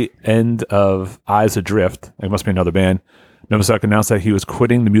 Following the end of Eyes Adrift, it must be another band, Novoselic announced that he was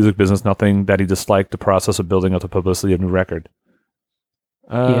quitting the music business, nothing that he disliked the process of building up the publicity of a new record.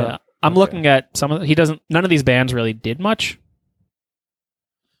 Yeah. I'm looking at some of none of these bands really did much.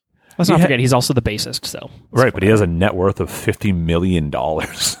 Let's not forget he's also the bassist, so. Right, but he has a net worth of $50 million.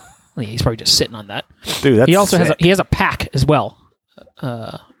 Yeah, he's probably just sitting on that. Dude, that's He also sick. has a pack as well.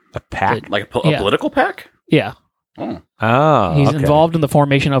 a pack. Like a Yeah. political pack? Yeah. Oh, He's okay. involved in the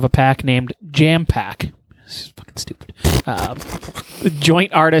formation of a pack named Jam Pack. This is fucking stupid. The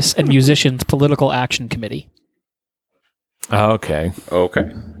Joint Artists and Musicians Political Action Committee. Okay.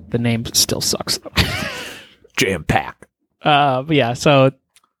 Okay. The name still sucks. Jam pack. But yeah, so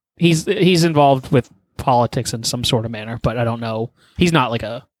he's involved with politics in some sort of manner, but I don't know. He's not like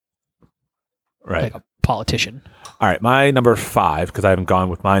a Right. politician. All right, my number 5, because I haven't gone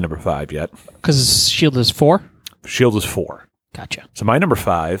with my number 5 yet. Because Shield is 4? Shield is 4. Gotcha. So my number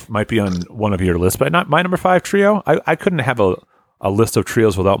 5 might be on one of your lists, but not my number 5 trio. I couldn't have a a list of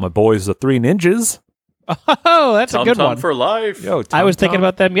trios without my boys, the Three Ninjas. Oh, that's a good Tum one. for life. Yo, I was thinking Tum-Tum,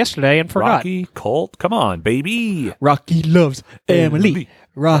 about them yesterday and forgot. Rocky, Colt. Come on, baby. Rocky loves Emily.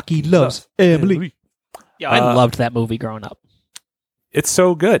 Rocky loves Emily. Yeah, I loved that movie growing up. It's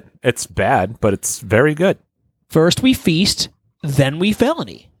so good. It's bad, but it's very good. First we feast, then we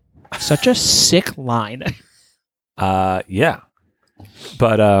felony. Such a sick line. Yeah.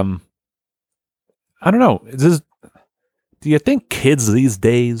 But I don't know. Do you think kids these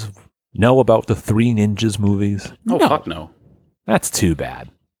days know about the Three Ninjas movies? Oh, No. fuck no. That's too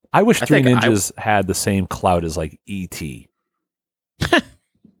bad. I wish I Three think Ninjas had the same clout as like E.T.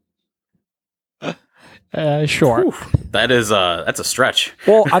 Sure. Oof. That's a stretch.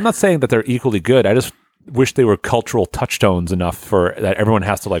 Well, I'm not saying that they're equally good. I just wish they were cultural touchstones enough for that everyone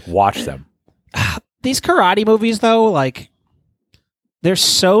has to like watch them. These karate movies, though, like, they're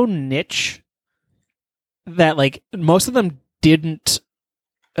so niche that, like, most of them didn't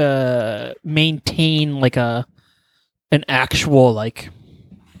maintain, like, an actual, like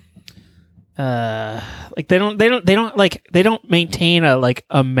they don't maintain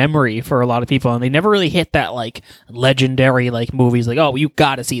a memory for a lot of people, and they never really hit that like legendary like movies like, oh, you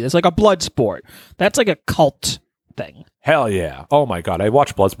gotta see this, like a Bloodsport. That's like a cult thing. Hell yeah. Oh my God. I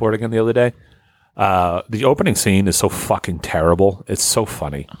watched Bloodsport again the other day. The opening scene is so fucking terrible. It's so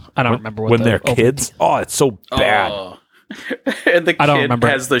funny. I don't remember what when the they're opening- kids. Oh, it's so bad. Oh. And the I don't kid remember.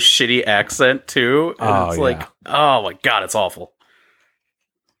 has the shitty accent too. And Oh, it's yeah. like, oh my God, it's awful.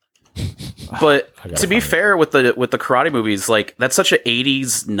 But I gotta to be find it. fair with the karate movies, like that's such an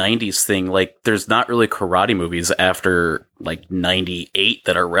 80s 90s thing. Like there's not really karate movies after like 98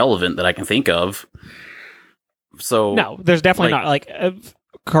 that are relevant that I can think of. So No, there's definitely like- not. Like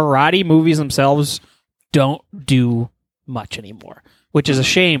karate movies themselves don't do much anymore, which is a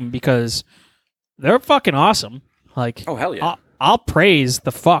shame because they're fucking awesome. Like, oh hell yeah. I'll praise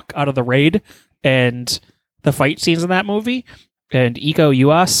the fuck out of the Raid and the fight scenes in that movie. And Iko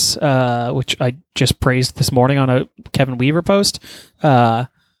Uas, which I just praised this morning on a Kevin Weaver post.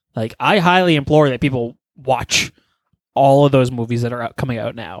 Like, I highly implore that people watch all of those movies that are coming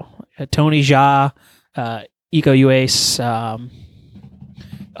out now. Tony Jaa, Iko Uas,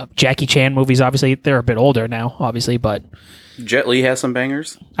 Jackie Chan movies. Obviously, they're a bit older now, obviously, but Jet Li has some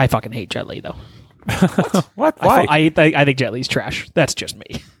bangers. I fucking hate Jet Li though. What? Why? I think Jet Li's trash. That's just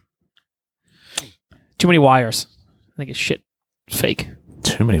me. Too many wires. I think it's shit. Fake.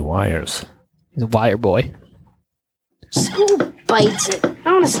 Too many wires. He's a wire boy. Who bites it?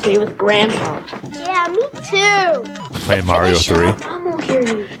 I want to stay with Grandpa. Yeah, me too. Playing Mario 3. Mom won't hear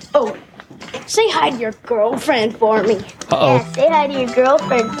you. Oh, say hi to your girlfriend for me. Uh-oh. Yeah, say hi to your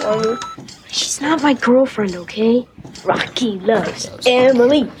girlfriend for me. She's not my girlfriend, okay? Rocky loves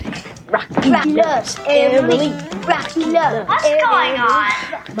Emily. Rocky loves Emily. Rocky loves What's going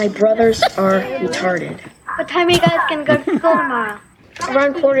on? My brothers are retarded. What time are you guys gonna go to school tomorrow?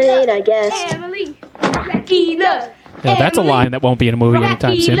 Around 8:15, I guess. Emily. Rocky loves. Yeah, that's a line that won't be in a movie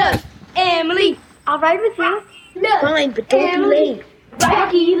anytime soon. Emily. I'll ride with you. Fine, but don't be late.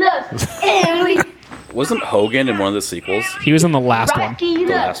 Rocky loves Emily. Wasn't Hogan in one of the sequels? He was in the last one. Rocky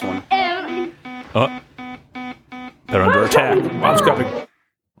The loves last one. Emily. Oh. They're under attack. Mom's coming.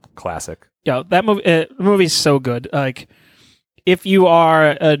 Classic. Yo, that movie, the movie's so good. Like, if you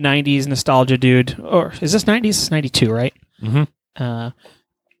are a 90s nostalgia dude, or is this 90s? It's 92, right? Mm-hmm.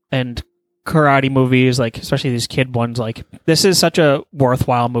 And karate movies, like, especially these kid ones, like, this is such a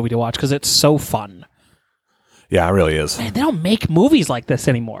worthwhile movie to watch because it's so fun. Yeah, it really is. Man, they don't make movies like this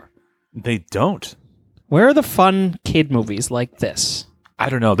anymore. They don't. Where are the fun kid movies like this? I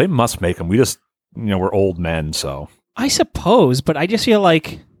don't know. They must make them. We just, we're old men, so. I suppose, but I just feel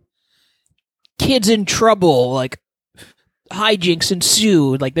like kids in trouble, like hijinks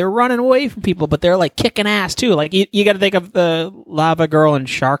ensue, like they're running away from people, but they're like kicking ass too. Like you got to think of the Lava Girl and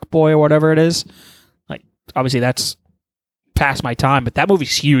Shark Boy or whatever it is. Like obviously that's past my time, but that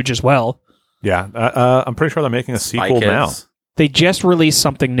movie's huge as well. Yeah, I'm pretty sure they're making a Spy sequel Kids. now. They just released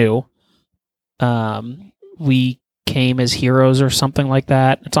something new. We Came as Heroes or something like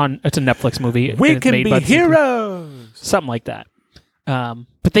that. It's a Netflix movie. We and it's can made be by the same people. heroes. Something like that.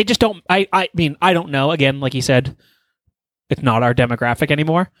 But they just don't. I mean, I don't know. Again, like you said, it's not our demographic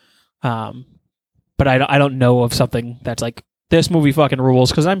anymore. But I don't know of something that's like this movie fucking rules,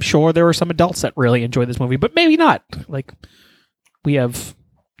 because I'm sure there were some adults that really enjoyed this movie, but maybe not. Like we have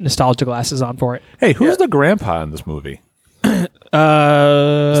nostalgia glasses on for it. Hey, who's the grandpa in this movie? I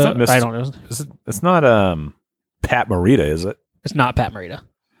Mr. don't know. It's not Pat Morita, is it? It's not Pat Morita.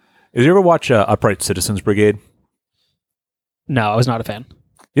 Did you ever watch Upright Citizens Brigade? No, I was not a fan.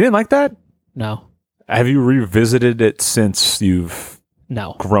 You didn't like that? No. Have you revisited it since you've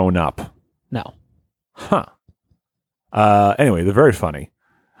No. grown up? No. Huh. Anyway, they're very funny.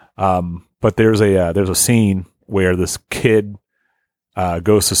 But there's a scene where this kid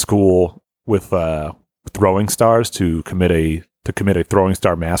goes to school with throwing stars to commit a throwing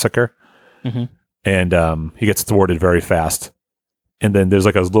star massacre, and he gets thwarted very fast. And then there's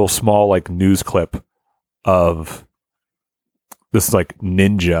like a little small like news clip of this like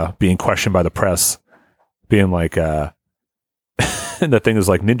ninja being questioned by the press, being like, and the thing is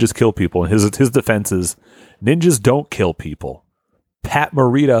like ninjas kill people, and his defense is ninjas don't kill people. Pat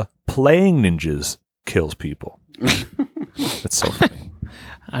Morita playing ninjas kills people. That's so funny.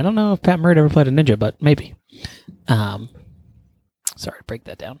 I don't know if Pat Morita ever played a ninja, but maybe. Sorry, break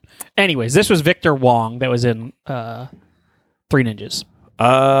that down. Anyways, this was Victor Wong that was in Three Ninjas.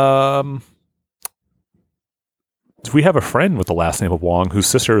 We have a friend with the last name of Wong whose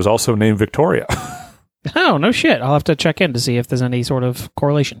sister is also named Victoria. Oh, no shit. I'll have to check in to see if there's any sort of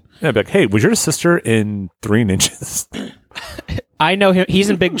correlation. Yeah, be like, hey, was your sister in Three Ninjas? I know him.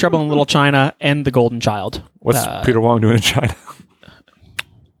 He's in Big Trouble in Little China and The Golden Child. What's Peter Wong doing in China?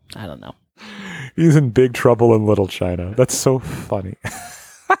 I don't know. He's in Big Trouble in Little China. That's so funny.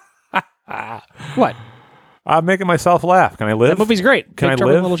 What? I'm making myself laugh. Can I live? That movie's great. Can Big I Trouble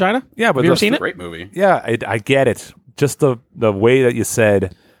in live? Little China? Yeah, but have you ever seen it? Great movie. Yeah, I get it. Just the way that you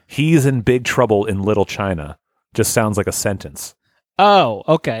said he's in big trouble in Little China just sounds like a sentence. Oh,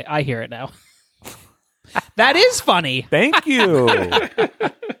 okay. I hear it now. That is funny. Thank you.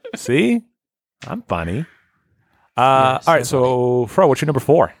 See? I'm funny. All right, so Fro, what's your number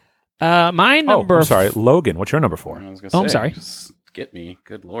 4? My number. Oh, I'm sorry, Logan. What's your number 4? I was gonna Oh, I'm say, sorry. just get me.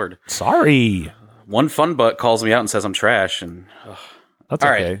 Good Lord. Sorry. One fun butt calls me out and says I'm trash, and That's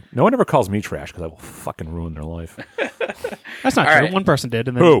All okay. right. No one ever calls me trash because I will fucking ruin their life. That's not All true. right. One person did,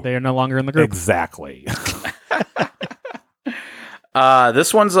 and then Who? they are no longer in the group. Exactly.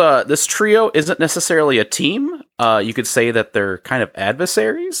 This trio isn't necessarily a team. You could say that they're kind of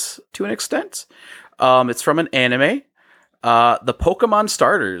adversaries to an extent. It's from an anime. The Pokemon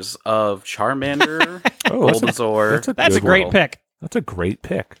starters of Charmander, Bulbasaur. That's a good great one. pick. That's a great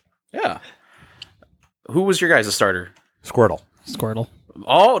pick. Yeah. Who was your guys' starter? Squirtle. Squirtle.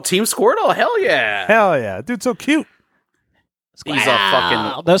 Oh, Team Squirtle. Hell yeah. Hell yeah. Dude's so cute. He's a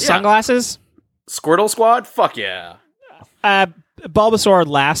fucking... Those yeah. sunglasses. Squirtle Squad? Fuck yeah. Bulbasaur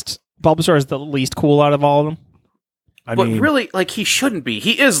last. Bulbasaur is the least cool out of all of them. But really, like, he shouldn't be.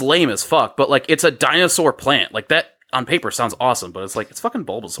 He is lame as fuck, but, like, it's a dinosaur plant. Like, that on paper sounds awesome, but it's like, it's fucking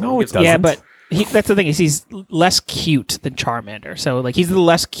Bulbasaur. No, Who it gives a doesn't. Yeah, but that's the thing is he's less cute than Charmander. So like he's the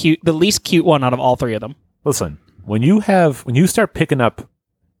least cute one out of all three of them. Listen, when you start picking up,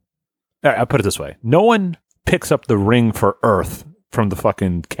 I'll put it this way: no one picks up the ring for Earth from the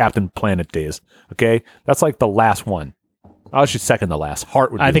fucking Captain Planet days. Okay, that's like the last one. I should second the last.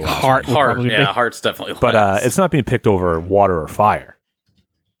 Heart would. Be I think the last Heart one. would Heart, probably yeah, be. Heart's definitely but last. it's not being picked over water or fire.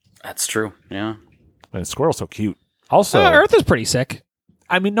 That's true, yeah. And Squirrel's so cute. Also, Earth is pretty sick.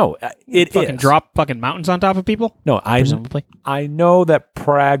 I mean, no, it Fucking is. drop fucking mountains on top of people. No, Presumably. I know that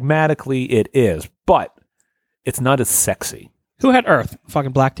pragmatically it is, but it's not as sexy. Who had Earth?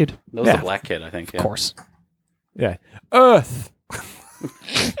 Fucking black dude. That was Yeah. the black kid, I think. Yeah. Of course. Yeah, Earth.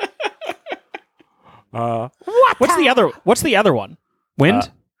 What's the other one?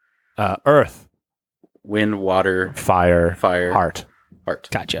 Wind. Earth, Wind, water, fire, Fire. heart. heart.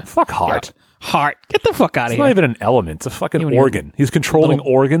 Gotcha. Fuck heart. Heart. Get the fuck out It's of not here. even an element. It's a fucking You and your organ. He's controlling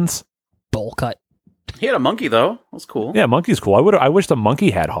little- organs. Bowl cut. He had a monkey, though. That was cool. Yeah, monkey's cool. I wish the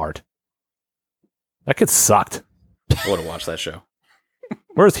monkey had heart. That kid sucked. I would have watched that show.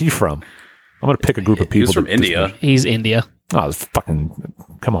 Where is he from? I'm gonna pick a group of people. He was from to- India. He's India. Oh, it's fucking.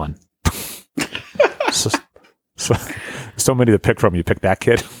 Come on. so many to pick from. You pick that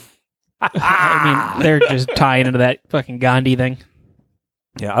kid. I mean, they're just tying into that fucking Gandhi thing.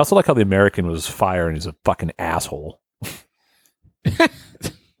 Yeah, I also like how the American was fire and he's a fucking asshole.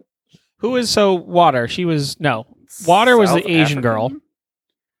 Who is Water? She was Water was South the Asian African? girl.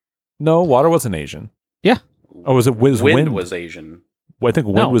 No, Water wasn't Asian. Yeah. Oh, was it Wind Wind? was Asian. Well, I think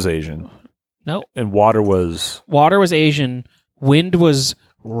Wind No. was Asian. No. And Water was. Water was Asian. Wind was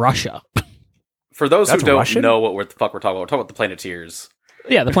Russia. For those That's who don't Russian? know what the fuck we're talking about the Planeteers.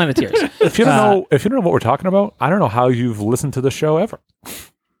 Yeah, the Planeteers. If you don't know what we're talking about, I don't know how you've listened to the show ever.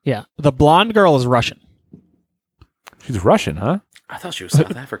 Yeah. The blonde girl is Russian. She's Russian, huh? I thought she was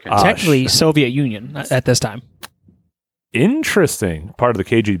South African. Technically Soviet Union at this time. Interesting. Part of the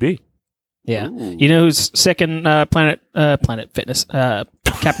KGB. Yeah. Ooh. You know who's sick in Planet Fitness?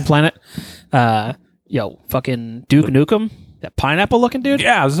 Captain Planet? Fucking Duke Nukem? That pineapple looking dude?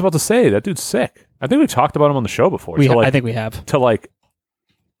 Yeah, I was just about to say that dude's sick. I think we talked about them on the show before. I think we have. To like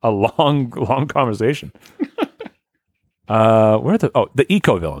a long conversation. Where are the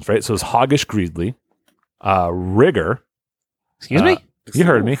eco villains, right? So it's Hoggish Greedley, Rigger. Excuse me? You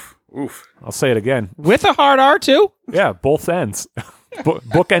heard me. Oof. I'll say it again. With a hard R too? Yeah, both ends.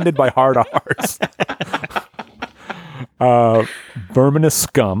 Book ended by hard R's. Verminous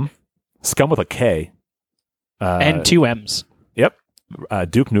Scum. Scum with a K. And 2 M's. Yep.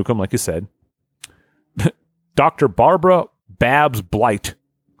 Duke Nukem, like you said. Dr. Barbara Babs Blight.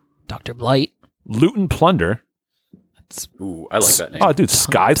 Dr. Blight. Loot and Plunder. Ooh, I like that name. Oh, dude,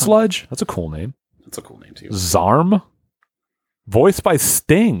 Sky Sludge. That's a cool name. That's a cool name too. Zarm. Voiced by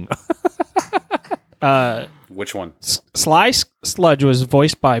Sting. Which one? Sly Sludge was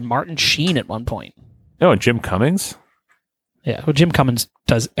voiced by Martin Sheen at one point. Oh, and Jim Cummings? Yeah, well, Jim Cummings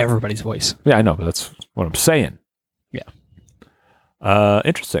does everybody's voice. Yeah, I know, but that's what I'm saying. Yeah.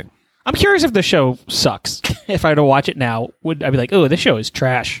 Interesting. I'm curious if the show sucks. If I were to watch it now, would I be like, oh, this show is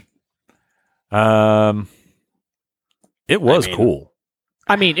trash? It was cool.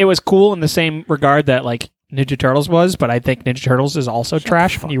 I mean, it was cool in the same regard that like Ninja Turtles was, but I think Ninja Turtles is also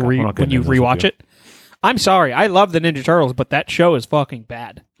trash when you rewatch it. I'm sorry, I love the Ninja Turtles, but that show is fucking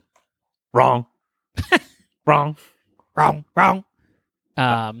bad. Wrong. Wrong.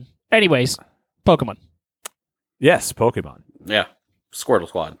 Anyways, Pokemon. Yes, Pokemon. Yeah. Squirtle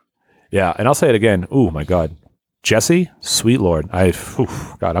Squad. Yeah, and I'll say it again. Ooh, my God. Jessie, sweet Lord.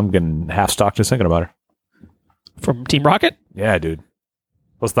 God, I'm getting half stocked just thinking about her. From Team Rocket? Yeah, dude.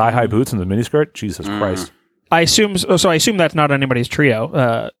 Those thigh-high boots and the miniskirt? Jesus Christ. I assume that's not anybody's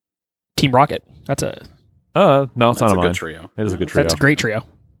trio. Team Rocket. That's a... No, it's not That's a mine. good trio. It is a good trio. That's a great trio.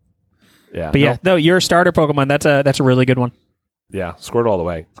 Yeah. But no, your starter Pokemon, that's a really good one. Yeah, Squirtle all the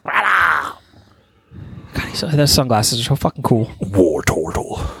way. God, those sunglasses are so fucking cool. War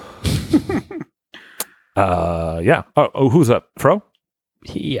Turtle. Yeah. Oh, who's up? Fro?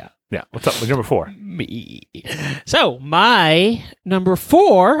 Yeah. Yeah. What's up with number 4? Me. So my number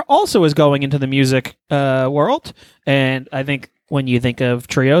 4 also is going into the music world, and I think when you think of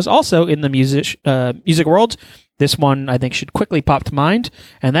trios, also in the music world, this one I think should quickly pop to mind,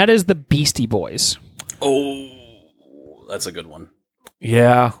 and that is the Beastie Boys. Oh, that's a good one.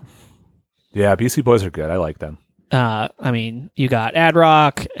 Yeah. Yeah, Beastie Boys are good. I like them. I mean, you got Ad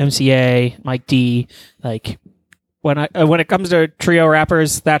Rock, MCA, Mike D. Like when it comes to trio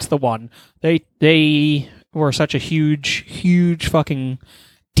rappers, that's the one. They were such a huge fucking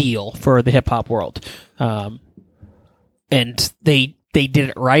deal for the hip hop world, and they did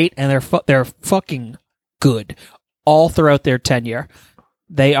it right, and they're fucking good all throughout their tenure.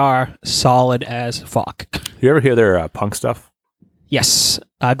 They are solid as fuck. You ever hear their punk stuff? Yes,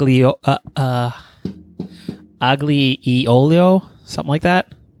 Ugly Eolio, something like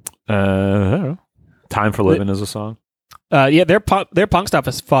that. I don't know. Time for Living is a song. Yeah, their punk stuff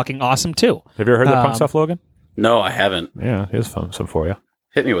is fucking awesome too. Have you ever heard their punk stuff, Logan? No, I haven't. Yeah, here's some for you.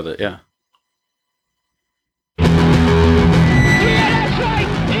 Hit me with it, yeah.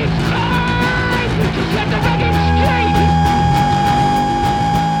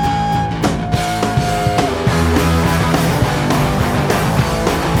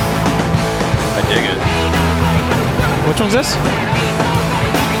 I dig it. Which one's this?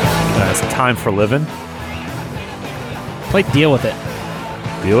 It's Time for Living. Play Deal With It.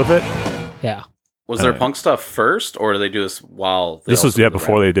 Deal with it? Yeah. Was there punk stuff first, or did they do this while... This was,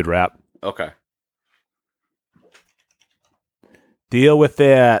 before they did rap. Okay. Deal with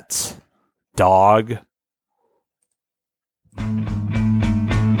it, dog.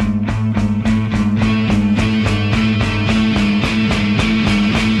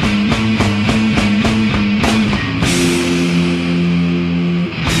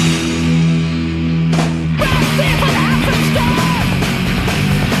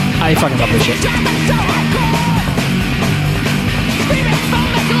 I fucking love this shit.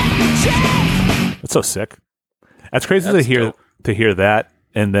 That's so sick. That's crazy That's to hear that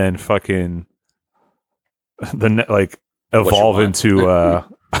and then fucking evolve into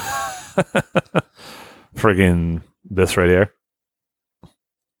friggin' this right here.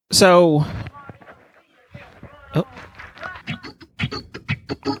 So,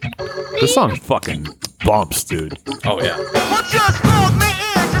 This song fucking bumps, dude. Oh yeah.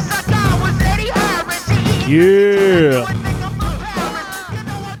 Yeah.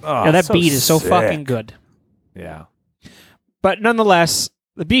 Oh, yeah, that so beat is so sick. fucking good. Yeah. But nonetheless,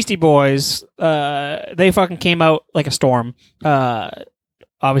 the Beastie Boys, they fucking came out like a storm.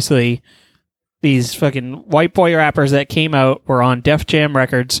 Obviously, these fucking white boy rappers that came out were on Def Jam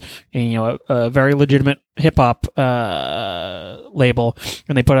Records, and, a very legitimate hip hop label,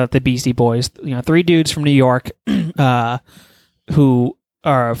 and they put out the Beastie Boys. 3 dudes from New York who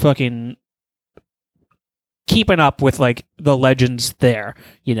are fucking keeping up with like the legends there,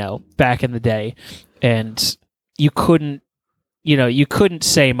 back in the day, and you couldn't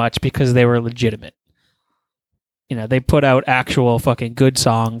say much because they were legitimate. They put out actual fucking good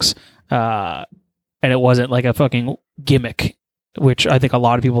songs. And it wasn't like a fucking gimmick, which I think a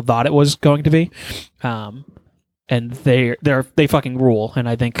lot of people thought it was going to be. And they fucking rule. And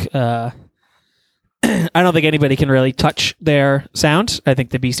I think I don't think anybody can really touch their sound. I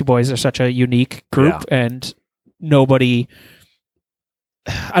think the Beastie Boys are such a unique group, and I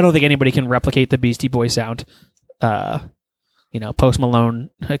don't think anybody can replicate the Beastie Boys sound. Post Malone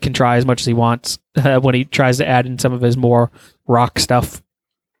can try as much as he wants when he tries to add in some of his more rock stuff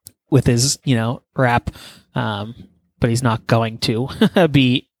with his, rap, but he's not going to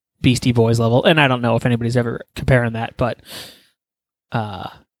be Beastie Boys level. And I don't know if anybody's ever comparing that, but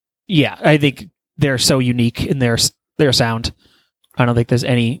I think they're so unique in their sound. I don't think there's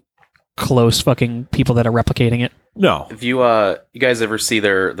any close fucking people that are replicating it. No. If you guys ever see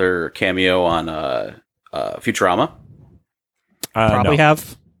their cameo on Futurama? Probably no.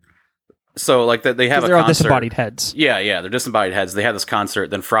 have. So, like, they have a they're all concert. disembodied heads. Yeah, they're disembodied heads. They have this concert,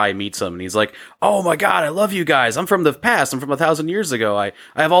 then Fry meets him, and he's like, "Oh my god, I love you guys. I'm from the past. I'm from 1,000 years ago. I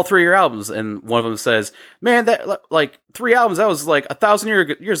have all 3 of your albums." And one of them says, "Man, that, like, 3 albums, that was, like, 1,000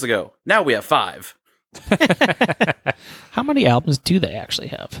 years ago. Now we have 5. How many albums do they actually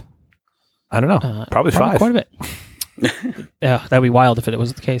have? I don't know. Probably 5. Quite a bit. Yeah, that'd be wild if it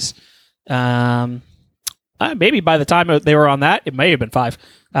was the case. Maybe by the time they were on that, it may have been 5.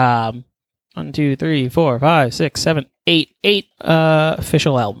 1, 2, 3, 4, 5, 6, 7, 8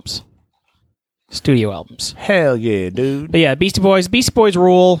 official albums, studio albums. Hell yeah, dude! But yeah, Beastie Boys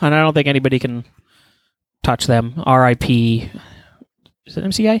rule, and I don't think anybody can touch them. R.I.P. Is it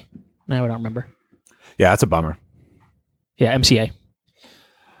MCA? No, I don't remember. Yeah, that's a bummer. Yeah, MCA.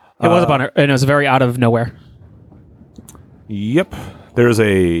 It was a bummer, and it was very out of nowhere. Yep. There's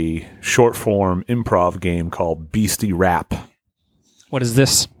a short form improv game called Beastie Rap. What is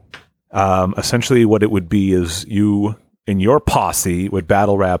this? Essentially, what it would be is you and your posse would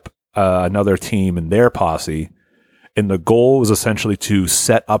battle rap another team and their posse, and the goal was essentially to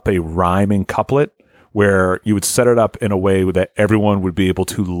set up a rhyming couplet where you would set it up in a way that everyone would be able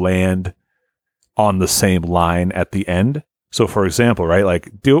to land on the same line at the end. So, for example, right,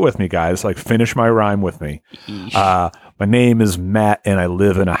 like, do it with me, guys. Like, finish my rhyme with me. My name is Matt, and I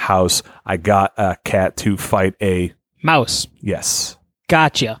live in a house. I got a cat to fight a mouse. Yes.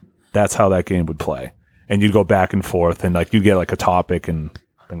 Gotcha. That's how that game would play. And you'd go back and forth, and like you get like a topic and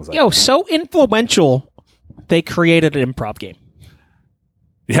things like that. So influential, they created an improv game.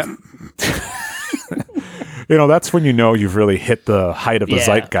 Yeah. That's when you've really hit the height of the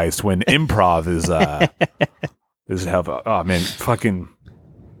zeitgeist, when improv is fucking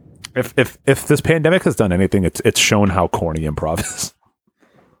if this pandemic has done anything, it's shown how corny improv is.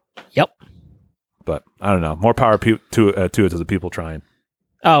 Yep. But I don't know. More power to it to the people trying.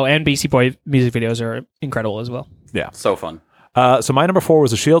 Oh, and Beastie Boy music videos are incredible as well. Yeah. So fun. So my number 4 was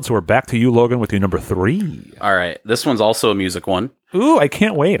The Shield, so we're back to you, Logan, with your number 3. All right. This one's also a music one. Ooh, I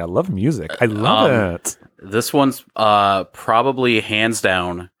can't wait. I love music. I love it. This one's probably hands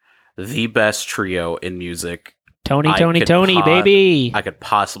down the best trio in music. Tony, baby. I could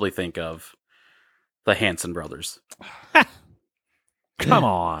possibly think of the Hanson brothers. Come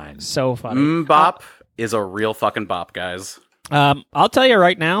on. So funny. Bop is a real fucking bop, guys. I'll tell you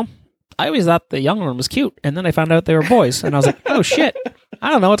right now, I always thought the young one was cute, and then I found out they were boys, and I was like, oh shit, I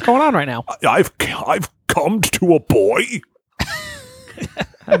don't know what's going on right now. I've cummed to a boy.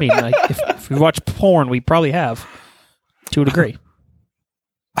 I mean, like, if we watch porn, we probably have, to a degree.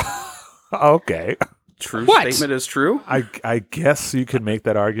 Okay. True What? statement is true. I guess you could make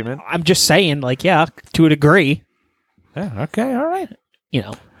that argument. I'm just saying, like, yeah, to a degree. Yeah, okay, all right.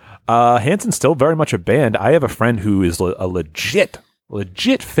 Hanson's still very much a band. I have a friend who is a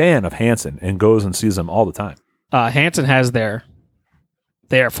legit fan of Hanson and goes and sees them all the time. Hanson has their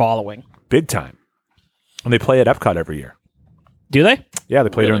following. Big time. And they play at Epcot every year. Do they? Yeah, they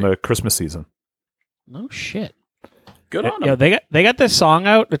play during the Christmas season. No shit. Good on them. They got this song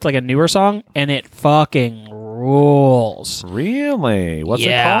out. It's like a newer song, and it fucking rules. Really? What's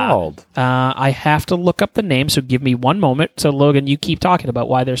it called? I have to look up the name, so give me one moment. So, Logan, you keep talking about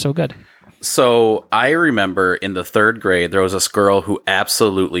why they're so good. So I remember in the 3rd grade, there was this girl who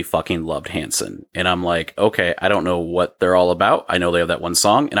absolutely fucking loved Hanson. And I'm like, okay, I don't know what they're all about. I know they have that one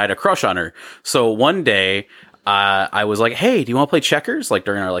song, and I had a crush on her. So one day, I was like, hey, do you want to play checkers? Like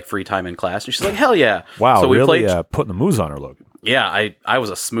during our like free time in class. And she's like, hell yeah. Wow, so we really played. putting the moves on her, Logan. Yeah, I was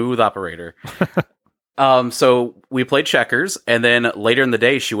a smooth operator. So we played checkers, and then later in the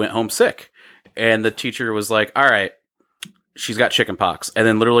day, she went home sick. And the teacher was like, all right, she's got chicken pox. And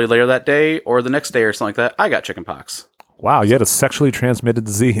then literally later that day or the next day or something like that, I got chicken pox. Wow, you had a sexually transmitted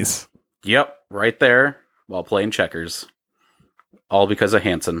disease. Yep, right there while playing checkers. All because of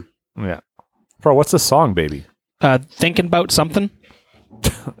Hanson. Yeah. Bro, what's this song, baby? Thinking about something.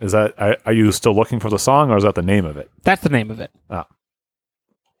 Is that are you still looking for the song, or is that the name of it? That's the name of it. Oh.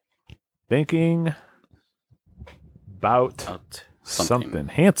 Thinking about something.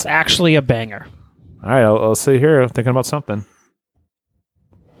 It's Hanson. actually a banger. All right, I'll see here. Thinking about something.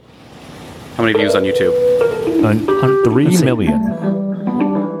 How many views on YouTube? 3 million.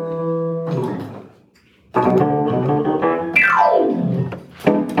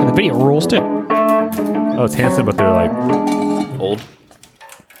 And the video rules too. Oh, it's Hanson, but they're like old.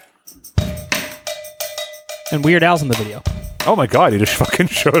 And Weird Al's in the video. Oh my god, he just fucking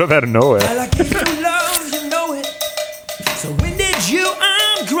showed up out of nowhere. I like you from love, you know it. So when did you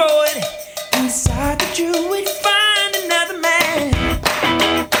grow it and decide that you would find another man?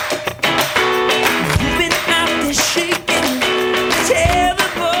 You've been out there shaking, tell the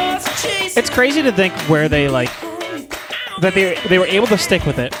boys to chase. It's crazy to think where they like that they were able to stick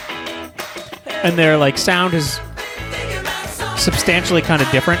with it, and their like sound is substantially kind of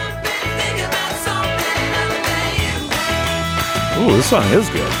different. Ooh, this song is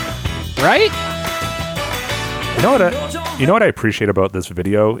good. Right? You know what I appreciate about this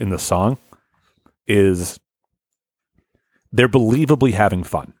video in the song is they're believably having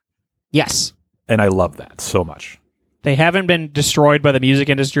fun. Yes. And I love that so much. They haven't been destroyed by the music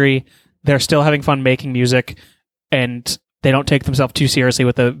industry. They're still having fun making music, and they don't take themselves too seriously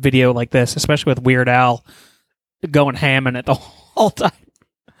with a video like this, especially with Weird Al going ham in it the whole time.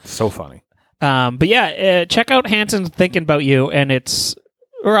 So funny. But yeah, check out Hanson's Thinking About You, and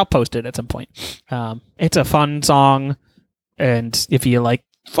or I'll post it at some point. It's a fun song, and if you like,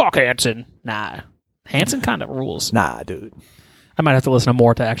 fuck Hanson, nah. Hanson kind of rules. Nah, dude. I might have to listen to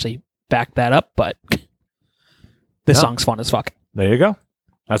more to actually back that up, but this song's fun as fuck. There you go.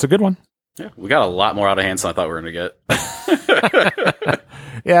 That's a good one. Yeah, we got a lot more out of Hanson than I thought we were going to get.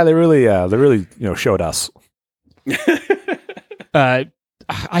 Yeah, they really showed us. I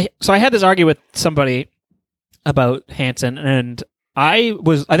had this argument with somebody about Hanson, and I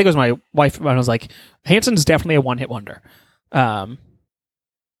think it was my wife, and I was like, Hanson's definitely a one-hit wonder.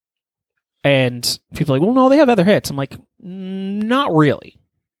 And people are like, well, no, they have other hits. I'm like, not really.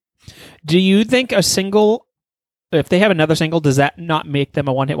 Do you think a single, if they have another single, does that not make them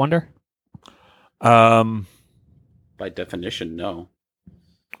a one-hit wonder? By definition, no.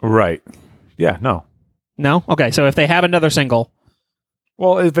 Right. Yeah, no. No? Okay, so if they have another single.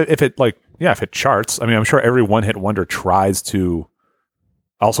 Well, if it charts, I mean, I'm sure every one-hit wonder tries to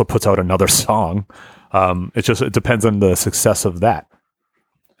also puts out another song. It depends on the success of that.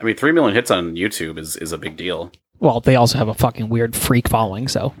 I mean, 3 million hits on YouTube is a big deal. Well, they also have a fucking weird freak following,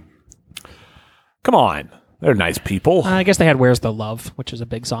 so. Come on. They're nice people. I guess they had Where's the Love, which is a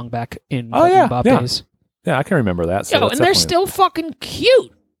big song back in Bop days. days. Yeah, I can remember that. So and they're still fucking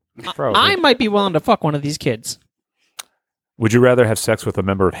cute. I might be willing to fuck one of these kids. Would you rather have sex with a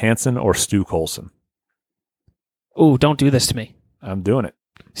member of Hanson or Stu Colson? Ooh, don't do this to me. I'm doing it.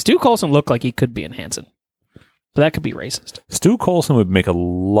 Stu Colson looked like he could be in Hanson. But that could be racist. Stu Colson would make a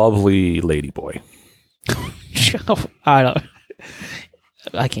lovely ladyboy.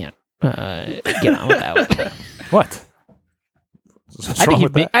 I can't get on with that one. What?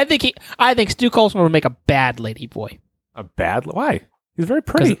 I think Stu Colson would make a bad ladyboy. A bad? Why? He's very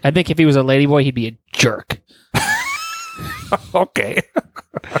pretty. I think if he was a ladyboy, he'd be a jerk. Okay.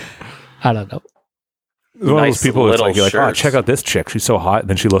 I don't know. One of those people that's like, you're like, oh, check out this chick. She's so hot. And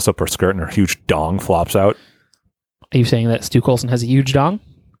then she lifts up her skirt and her huge dong flops out. Are you saying that Stu Colson has a huge dong?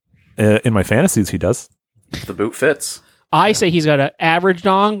 In my fantasies, he does. The boot fits. I say he's got an average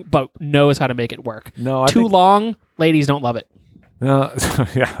dong, but knows how to make it work. No, Too long, ladies don't love it. No,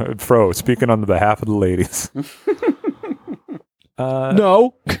 yeah, Fro, speaking on the behalf of the ladies.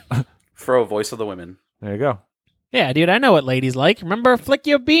 No. Fro, voice of the women. There you go. Yeah, dude, I know what ladies like. Remember, flick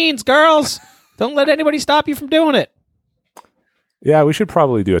your beans, girls. Don't let anybody stop you from doing it. Yeah, we should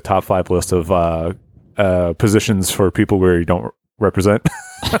probably do a top 5 list of positions for people where you don't represent.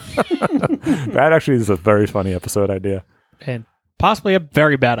 That actually is a very funny episode idea. And possibly a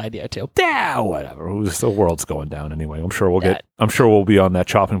very bad idea too. Yeah, whatever. The world's going down anyway. I'm sure we'll be on that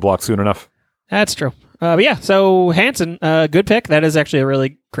chopping block soon enough. That's true. But yeah, so Hanson, good pick. That is actually a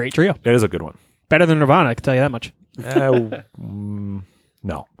really great trio. It is a good one. Better than Nirvana, I can tell you that much.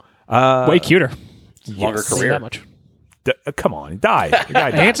 No. Way cuter. Longer Say career. that much. Come on, he died. The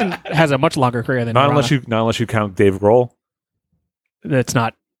guy died. Hanson has a much longer career than Not Nirvana. unless you count Dave Grohl. That's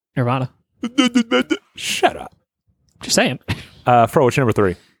not Nirvana. Shut up. Just saying. Fro, what's your number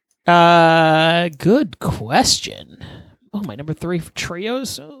 3? Good question. Oh, my number 3 for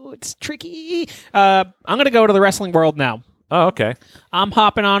trios. Oh, it's tricky. I'm going to go to the wrestling world now. Oh, okay. I'm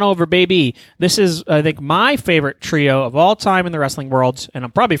hopping on over, baby. This is, I think, my favorite trio of all time in the wrestling world, and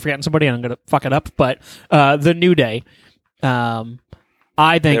I'm probably forgetting somebody, and I'm going to fuck it up, but the New Day. I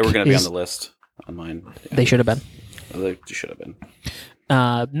think They were going to be on the list on mine. Yeah. They should have been. They should have been.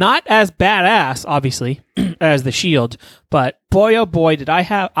 Not as badass, obviously, as the Shield, but boy, oh boy, did I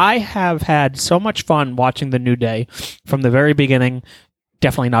have had so much fun watching the New Day from the very beginning.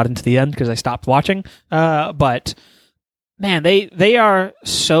 Definitely not into the end because I stopped watching. But man, they are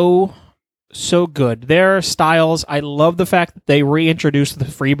so good. Their styles, I love the fact that they reintroduced the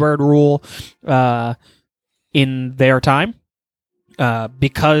Freebird rule in their time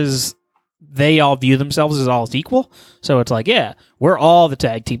because they all view themselves as all equal. So it's like, yeah, we're all the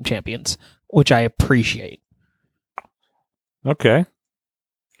tag team champions, which I appreciate. Okay.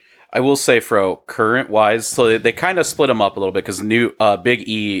 I will say, Fro, current-wise, so they kind of split them up a little bit because Big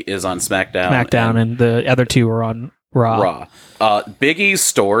E is on SmackDown. And the other two are on Raw. Big E's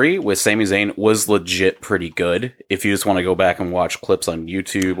story with Sami Zayn was legit pretty good. If you just want to go back and watch clips on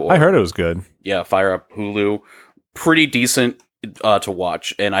YouTube. Or, I heard it was good. Yeah, fire up Hulu. Pretty decent to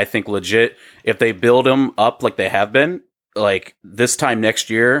watch. And I think legit, if they build them up like they have been, like this time next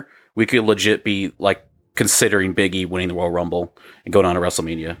year, we could legit be like considering Big E winning the Royal Rumble and going on to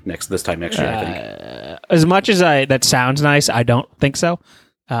WrestleMania this time next year, I think. As much as that sounds nice, I don't think so.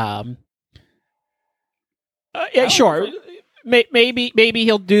 Yeah, sure. Maybe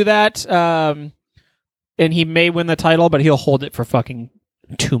he'll do that, and he may win the title, but he'll hold it for fucking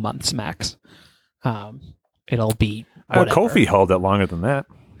 2 months max. It'll be whatever. Kofi held it longer than that.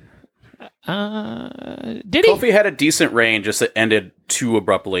 Did he? Kofi had a decent reign, just it ended too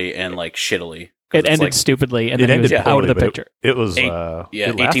abruptly and like shittily. It ended stupidly, and then he was out of the picture. It was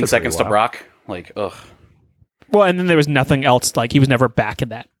 18 seconds to Brock. Like, ugh. Well, and then there was nothing else. Like he was never back in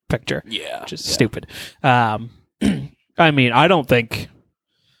that picture. Yeah, which is stupid. I mean, I don't think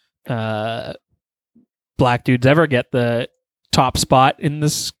black dudes ever get the top spot in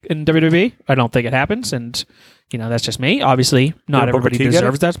WWE. I don't think it happens, and that's just me. Obviously, not everybody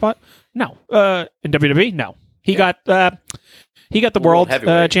deserves that spot. No, in WWE, no. He got the World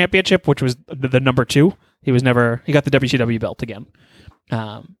Championship, which was the number 2. He got the WCW belt again.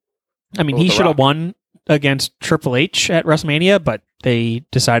 I mean, he should have won against Triple H at WrestleMania, but they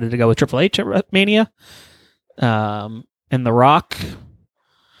decided to go with Triple H at Mania. And The Rock,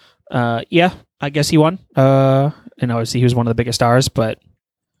 I guess he won. And obviously he was one of the biggest stars, but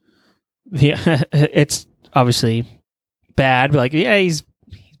yeah, it's obviously bad. But like, yeah, he's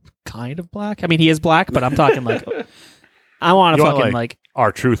kind of black. I mean, he is black, but I'm talking like, I want to fucking like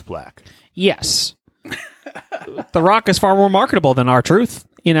R-Truth black. Yes. The Rock is far more marketable than R-Truth,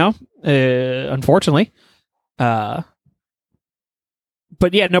 unfortunately. But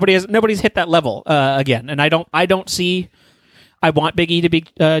yeah, nobody's hit that level again, and I don't see. I want Big E to be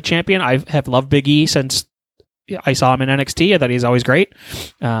champion. I have loved Big E since I saw him in NXT. I thought he's always great.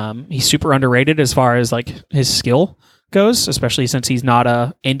 He's super underrated as far as like his skill goes, especially since he's not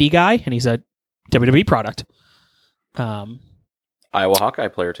a indie guy and he's a WWE product. Iowa Hawkeye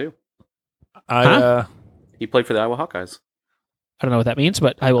player too. He played for the Iowa Hawkeyes. I don't know what that means,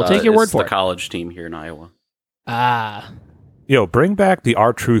 but I will take your word for it. The college team here in Iowa. Yo, bring back the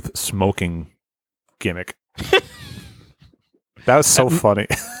R-Truth smoking gimmick. That was so funny.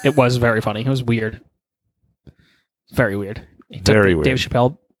 It was very funny. It was weird. Very weird. Very weird. Dave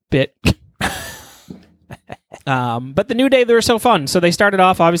Chappelle bit. But the New Day, they were so fun. So they started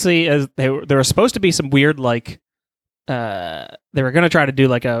off, obviously, as there were supposed to be some weird, like, they were going to try to do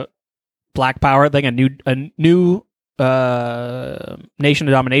like a Black Power thing, a new Nation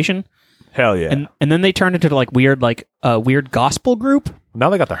of Domination. Hell yeah. And then they turned into like weird gospel group.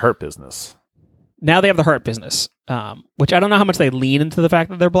 Now they got the Hurt Business. Now they have the Hurt Business, which I don't know how much they lean into the fact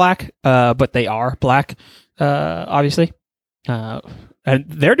that they're black, but they are black, obviously. And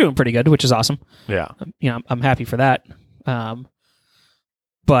they're doing pretty good, which is awesome. Yeah. I'm happy for that.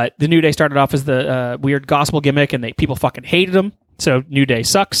 But the New Day started off as the weird gospel gimmick, and people fucking hated them. So New Day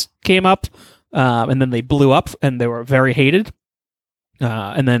Sucks came up, and then they blew up, and they were very hated.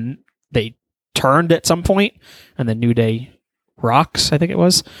 and then they turned at some point, and then New Day Rocks, I think it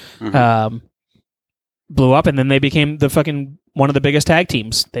was, blew up, and then they became the fucking one of the biggest tag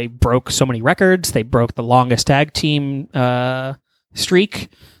teams. They broke so many records. They broke the longest tag team streak.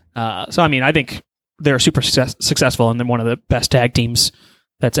 So I mean, I think they're super successful, and they're one of the best tag teams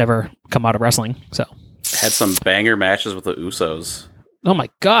that's ever come out of wrestling. So Had some banger matches with the Usos. oh my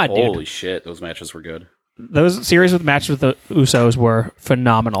god, dude. Holy shit, those matches were good. Those series with matches with the Usos were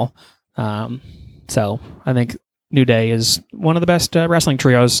phenomenal. So I think New Day is one of the best wrestling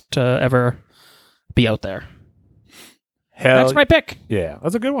trios to ever be out there. That's my pick. Yeah,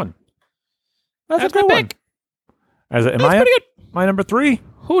 that's a good one. That's That's a good my one. pick. Am That's I pretty good. my number 3?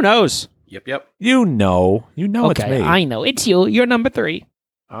 Who knows? Yep. You know it's Okay, me. I know. It's you. You're number 3.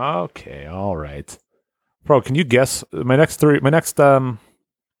 Okay, all right. Bro, can you guess my next 3?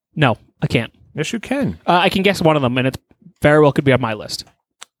 No, I can't. Yes, you can. I can guess one of them, and it very well could be on my list.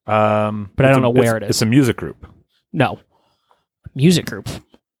 But I don't know where it is. It's a music group. No. Music group.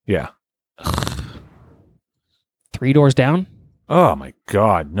 Yeah. 3 Doors Down? Oh my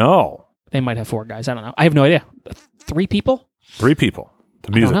God, no. They might have 4 guys. I don't know. I have no idea. 3 people? 3 people.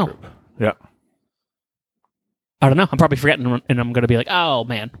 The music know. group. Yeah. I don't know. I'm probably forgetting, and I'm going to be like, oh,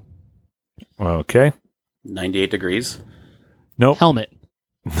 man. Okay. 98 Degrees. Nope. Helmet.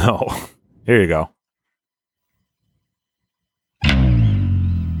 No. Here you go.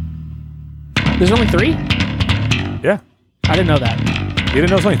 There's only 3? Yeah. I didn't know that. You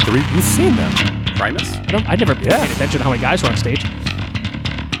didn't know there's only 3? You've seen them. Primus? I never paid attention to how many guys were on stage.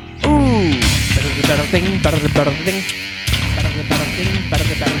 Ooh. Better thing, better thing, better thing, better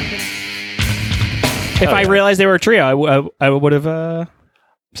thing. If I realized they were a trio, I would have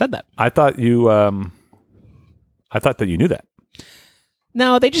said that. I thought that you knew that.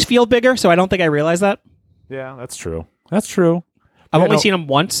 No, they just feel bigger, so I don't think I realized that. Yeah, that's true. That's true. I've only seen them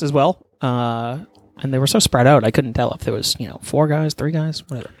once as well, and they were so spread out, I couldn't tell if there was 4 guys, 3 guys,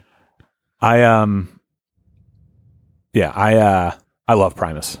 whatever. I love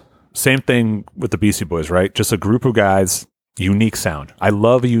Primus. Same thing with the Beastie Boys, right? Just a group of guys, unique sound. I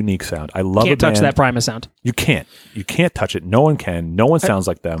love a unique sound. I love Can't touch band. that Primus sound. You can't touch it. No one can. No one sounds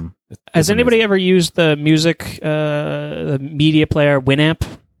like them. Has anybody ever used the music, the media player Winamp?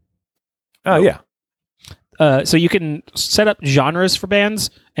 Oh, yeah. So you can set up genres for bands,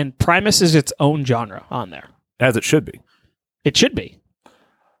 and Primus is its own genre on there. As it should be. It should be.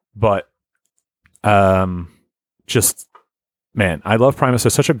 But, just, man, I love Primus. They're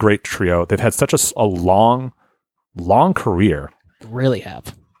such a great trio. They've had such a long career. They really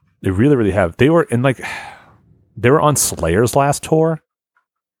have. They really, really have. They were on Slayer's last tour.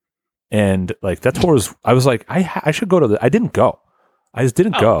 And that tour I was like, I should go to I didn't go. I just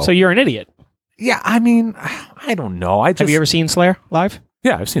didn't go. So you're an idiot. Yeah, I mean, I don't know. Have you ever seen Slayer live?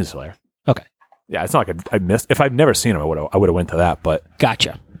 Yeah, I've seen Slayer. Okay. Yeah, it's not like I missed. If I've never seen him, I would have went to that. But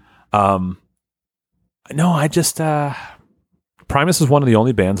gotcha. No, I just Primus is one of the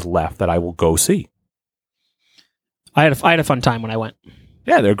only bands left that I will go see. I had a fun time when I went.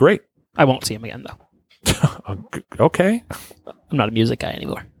 Yeah, they're great. I won't see them again though. Okay. I'm not a music guy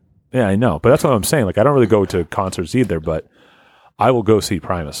anymore. Yeah, I know, but that's what I'm saying. I don't really go to concerts either, but I will go see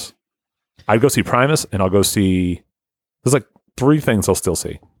Primus. I'd go see Primus, and I'll go see. There's 3 things I'll still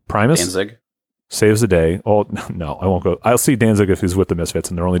see. Primus, Danzig. Saves the Day. Oh no, I won't go. I'll see Danzig if he's with the Misfits,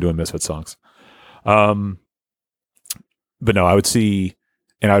 and they're only doing Misfits songs. But no, I would see,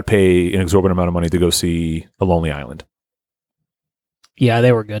 and I would pay an exorbitant amount of money to go see The Lonely Island. Yeah,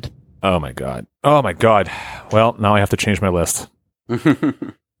 they were good. Oh my god. Well, now I have to change my list.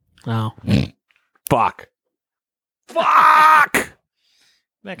 Oh, Fuck.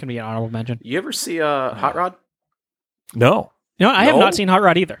 that can be an honorable mention. You ever see Hot Rod? No, I have not seen Hot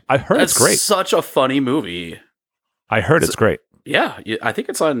Rod either. I heard That's it's great. Such a funny movie. I heard it's great. Yeah, I think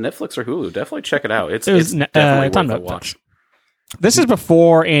it's on Netflix or Hulu. Definitely check it out. It's It's definitely time worth a to watch. This is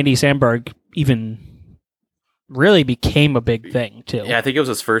before Andy Samberg even really became a big thing too. Yeah, I think it was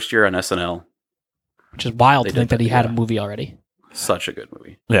his first year on SNL. Which is wild They to think did that he that, had yeah. a movie already. Such a good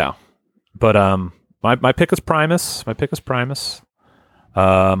movie. Yeah, but my pick is Primus. The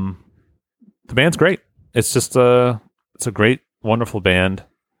band's great. It's just it's a great, wonderful band.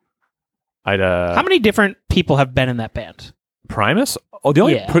 How many different people have been in that band? Primus? Oh, the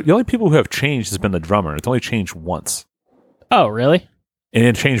only people who have changed has been the drummer. It's only changed once, Oh, really? and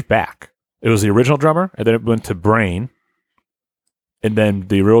it changed back. It was the original drummer, and then it went to Brain, and then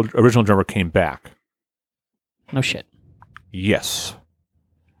the original drummer came back. No shit. Yes.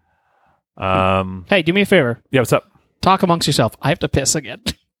 Hey, do me a favor. Yeah, what's up? Talk amongst yourself. I have to piss again.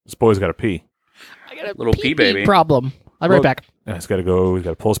 This boy's got to pee. I got a Little pee baby. problem. I'll be right back. He's got to go. He's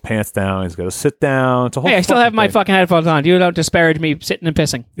got to pull his pants down. He's got to sit down. It's a whole. Hey, I still have my thing. fucking headphones on. You don't disparage me sitting and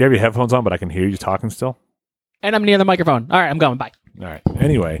pissing. You have your headphones on, but I can hear you talking still. And I'm near the microphone. All right, I'm going. Bye. All right.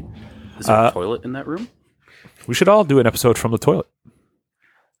 Anyway, Is there a toilet in that room? we should all do an episode from the toilet.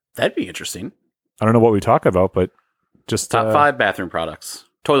 That'd be interesting. I don't know what we talk about, but just Top 5 bathroom products.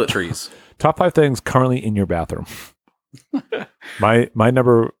 Toiletries. top 5 things currently in your bathroom. my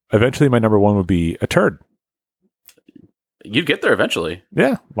number one would be a turd. You'd get there eventually.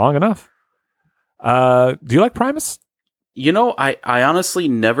 Yeah, long enough. Do you like Primus? You know, I honestly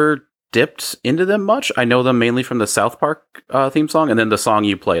never dipped into them much. I know them mainly from the South Park theme song, and then the song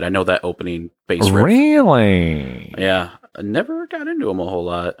you played. I know that opening bass riff. Really? Yeah. I never got into them a whole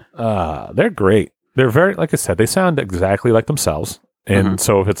lot. They're great. They're very, like I said, they sound exactly like themselves. And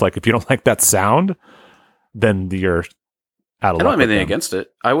so if it's like, if you don't like that sound, then you're out of luck. I don't have anything against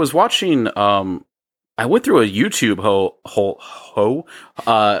it. I was watching, I went through a YouTube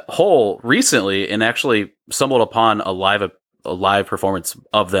hole recently and actually stumbled upon a live performance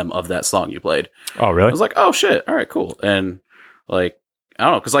of that song you played. Oh, really? I was like, oh shit. All right, cool. And like, I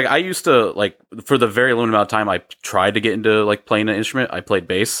don't know. Cause like I used to like for the very limited amount of time I tried to get into like playing an instrument. I played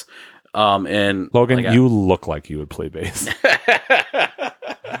bass. And Logan, like, you look like you would play bass.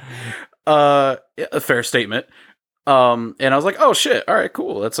 A fair statement. And I was like, oh shit. All right,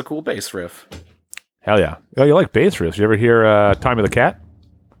 cool. That's a cool bass riff. Hell yeah. Oh, you like bass riffs. You ever hear Time of the Cat?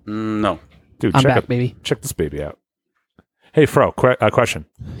 No. Dude, I'm back, baby. Check this baby out. Hey, Fro, question.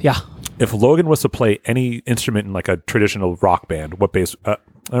 Yeah. If Logan was to play any instrument in like a traditional rock band, what bass?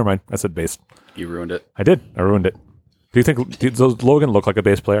 Never mind. I said bass. You ruined it. I did. I ruined it. Does Logan look like a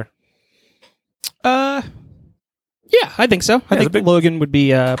bass player? Yeah, I think so. I think Logan would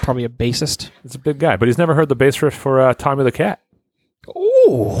be probably a bassist. He's a big guy, but he's never heard the bass riff for Time of the Cat.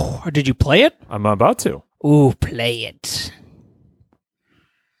 Ooh, did you play it? I'm about to. Ooh, play it.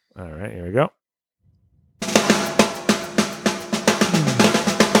 All right, here we go.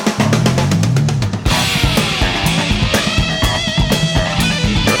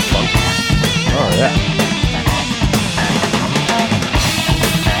 Oh, yeah.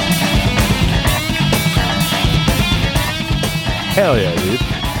 Hell yeah, dude.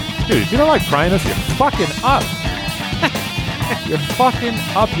 Dude, if you don't like Primus, you're fucking up. You're fucking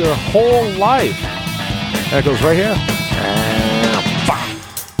up your whole life. That goes right here.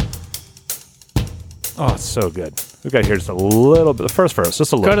 Oh, it's so good. We got here just a little bit. The first verse,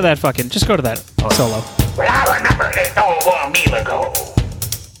 just a little. Go to that solo. Well, I remember it all a meal ago.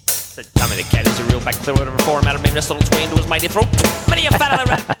 Said Tommy the Cat is a real back throw whatever form out of me nestled between to his mighty throat. Many a fat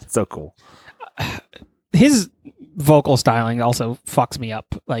other So cool. His vocal styling also fucks me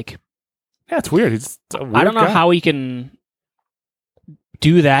up. Like, yeah, it's weird. He's a weird I don't know guy. how he can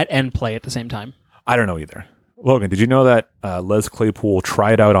do that and play at the same time. I don't know either. Logan, did you know that Les Claypool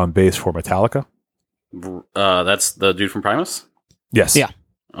tried out on bass for Metallica? That's the dude from Primus? Yes. Yeah.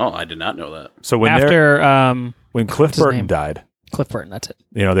 Oh, I did not know that. So when Cliff Burton died, Cliff Burton, that's it.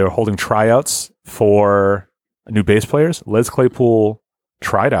 You know, they were holding tryouts for new bass players. Les Claypool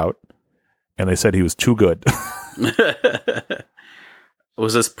tried out, and they said he was too good.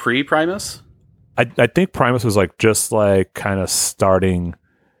 Was this pre-Primus? I think Primus was like just like kind of starting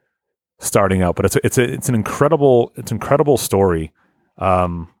out, but it's an incredible story.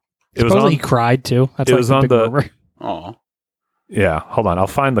 Supposedly he cried too. That's it like was the on big the. rumor. Oh, yeah. Hold on, I'll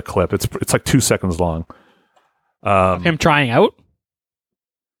find the clip. It's like 2 seconds long. Him trying out?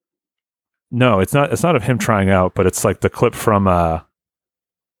 No, it's not. It's not of him trying out, but it's like the clip from. Oh,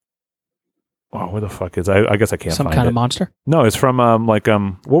 where the fuck is? I guess I can't Some find kind it. of monster. No, it's from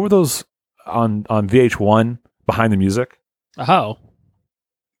what were those on VH1 behind the music? Oh,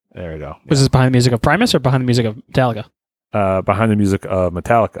 there we go. was this behind the music of Primus or behind the music of Metallica? Behind the music of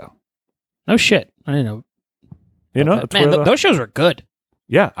Metallica. No shit. I didn't know. You know, that's Man, where those shows were good.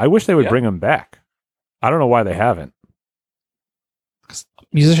 yeah. I wish they would Yeah. bring them back. I don't know why they haven't.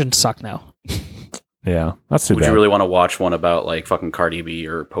 Musicians suck now. Yeah, that's too would bad. you really want to watch one about like fucking Cardi B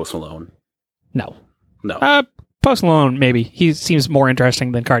or Post Malone? No. No. Post Malone, maybe. He seems more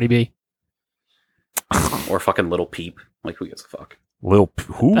interesting than Cardi B. Or fucking Little Peep. Like, who gives a fuck? Who?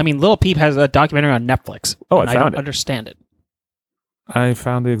 I mean, Lil Peep has a documentary on Netflix. Oh, and I I found don't it. understand it. I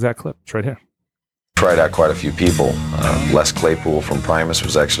found the exact clip. It's right here. Tried out quite a few people. Les Claypool from Primus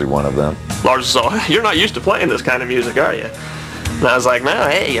was actually one of them. Lars, so you're not used to playing this kind of music, are you? And I was like, no,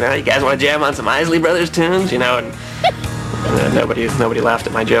 hey, you guys want to jam on some Isley Brothers tunes, and nobody laughed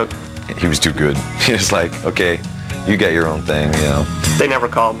at my joke. He was too good. He was like, okay, you got your own thing, They never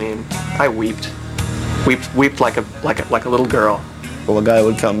called me, and I wept like a little girl. Well, a guy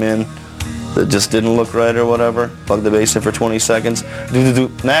would come in that just didn't look right or whatever. Plug the bass in for 20 seconds.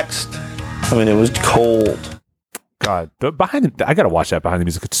 Next. I mean, it was cold. God, I gotta watch that behind the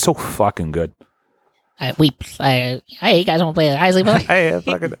music. It's so fucking good. Hey, you guys want to play the Isley Boy? Hey,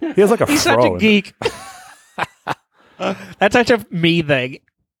 he has like a He's fro. such a geek. That's such a me thing.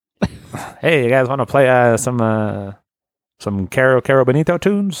 Hey, you guys want to play some Caro Benito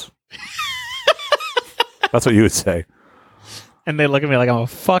tunes? That's what you would say. And they look at me like I'm a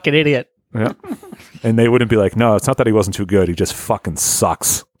fucking idiot. Yeah. And they wouldn't be like, no, it's not that he wasn't too good. He just fucking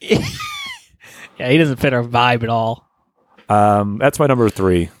sucks. Yeah, he doesn't fit our vibe at all. That's my number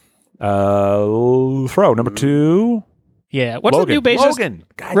 3. Fro, number 2. Yeah. What's Logan. the new bassist? Logan.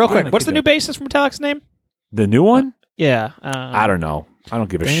 God, Real quick, what's the new bassist from Metallica's name? The new one? Yeah. I don't know. I don't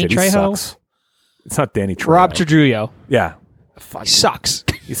give a Danny shit. Trejo? He sucks. It's not Danny Trejo. Rob Trujillo. Yeah. He sucks.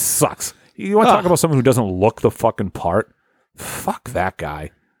 He sucks. You want to talk about someone who doesn't look the fucking part? Fuck that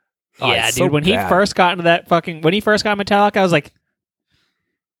guy. Oh, Yeah, it's dude. so When bad. he first got into that when he first got Metallica, I was like,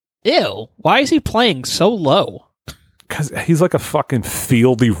 ew, why is he playing so low? Because he's like a fucking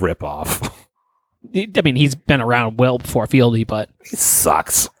Fieldy ripoff. I mean, he's been around well before Fieldy, but he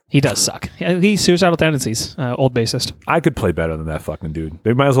sucks. He does suck. Yeah, he's suicidal tendencies, old bassist. I could play better than that fucking dude.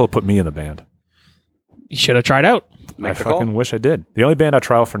 They might as well put me in the band. You should have tried out. I fucking wish I did. The only band I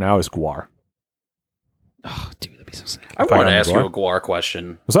try out for now is Guar. Oh, dude, that'd be so sick. I wanted to ask you a Guar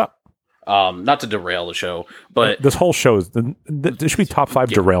question. What's up? Not to derail the show, but this whole show is there should be top 5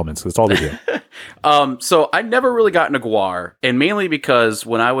 derailments. That's all they do. So I never really got into Guar, and mainly because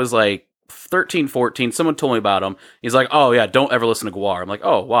when I was like 13, 14, someone told me about him. He's like, oh yeah, don't ever listen to Guar. I'm like,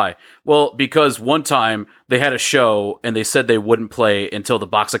 oh, why? Well, because one time they had a show and they said they wouldn't play until the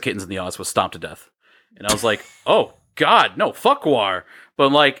box of kittens in the audience was stomped to death. And I was like, oh God, no, fuck Guar. But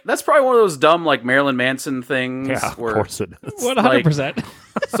I'm like, that's probably one of those dumb like Marilyn Manson things. Yeah, of course it is. 100%.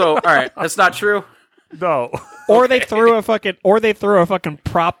 So, all right, that's not true. No. Or they threw a fucking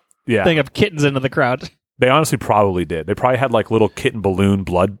prop Yeah. thing of kittens into the crowd. They honestly probably did. They probably had like little kitten balloon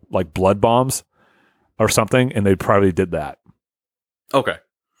blood bombs or something, and they probably did that. Okay.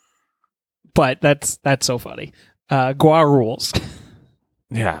 But that's so funny. Guar rules.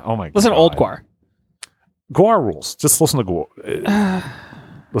 Yeah. Oh my god. Listen to old Guar. Guar rules. Just listen to Guar.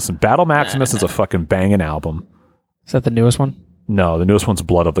 Listen, Battle Maximus is a fucking banging album. Is that the newest one? No, the newest one's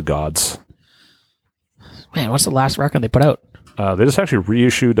Blood of the Gods. Man, what's the last record they put out? They just actually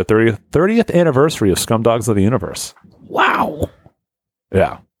reissued the 30th anniversary of Scumdogs of the Universe. Wow.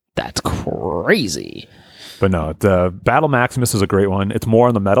 Yeah. That's crazy. But no, the Battle Maximus is a great one. It's more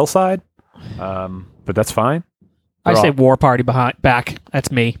on the metal side, but that's fine. I say War Party back.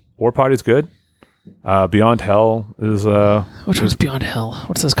 That's me. War Party's good. Beyond Hell is... Which one's Beyond Hell?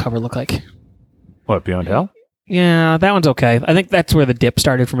 What's this cover look like? What, Beyond Hell? Yeah, that one's okay. I think that's where the dip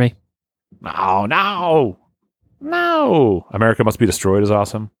started for me. No. America Must Be Destroyed is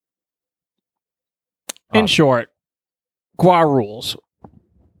awesome. In short, Guar rules.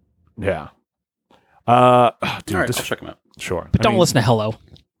 Yeah. Dude, all right, I'll check them out. Sure. But don't listen to Hello.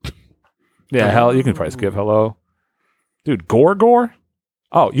 Yeah, hell, you can probably skip Hello. Dude, Gore?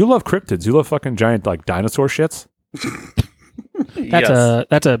 Oh, you love cryptids. You love fucking giant like dinosaur shits?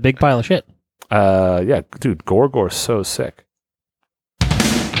 That's a big pile of shit. Yeah, dude, Gore is so sick.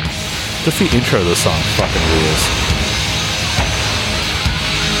 Just the intro of the song fucking rules.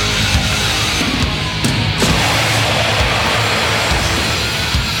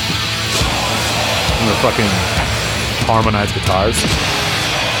 And the fucking harmonized guitars.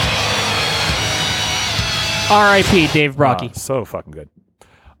 R.I.P. Dave Brocky. So fucking good.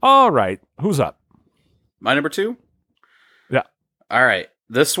 All right, who's up? My number 2? Yeah. All right.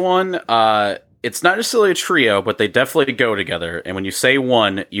 This one, it's not necessarily a trio, but they definitely go together. And when you say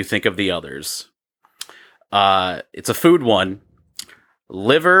one, you think of the others. It's a food one.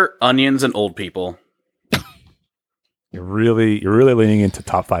 Liver, onions, and old people. You're really leaning into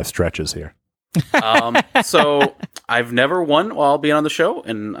top 5 stretches here. So I've never won while being on the show,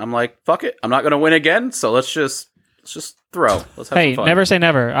 and I'm like, fuck it, I'm not going to win again. So let's just throw. Let's have some fun. Never say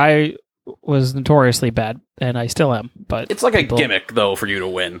never. I was notoriously bad, and I still am. But it's like a gimmick though for you to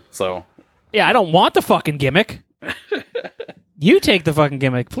win. So yeah, I don't want the fucking gimmick. You take the fucking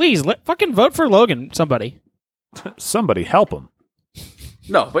gimmick, please. Fucking vote for Logan. Somebody help him.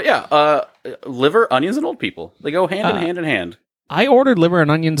 No, but yeah, liver, onions, and old people. They go hand in hand. I ordered liver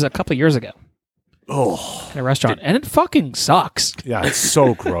and onions a couple of years ago. Oh, at a restaurant, and it fucking sucks. Yeah, it's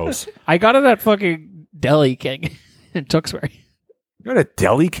so gross. I got it at fucking Deli King in Tewksbury. You're at a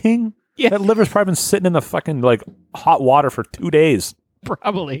Deli King? Yeah, that liver's probably been sitting in the fucking like hot water for 2 days.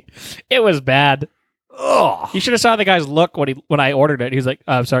 Probably. It was bad. Oh, You should have saw the guy's look when I ordered it. He was like,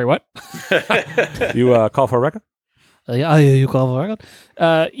 "I'm sorry, what?" you call for a record? Yeah, you call for a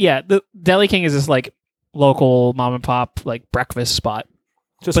record? Yeah, the Deli King is this like local mom and pop like breakfast spot.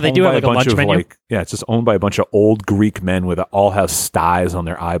 Just But they owned do by have, like, a bunch lunch of menu? it's just owned by a bunch of old Greek men with all have styes on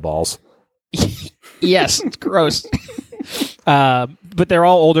their eyeballs. Yes, it's gross. But they're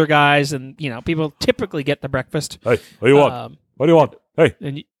all older guys, and people typically get the breakfast. Hey, what do you want? What do you want? Hey,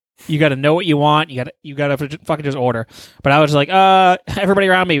 And you got to know what you want. You got to fucking just order. But I was like, everybody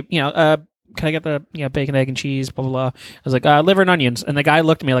around me, can I get the bacon, egg, and cheese? Blah blah blah. I was like, liver and onions, and the guy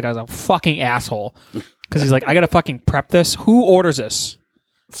looked at me like I was a fucking asshole because he's like, I got to fucking prep this. Who orders this?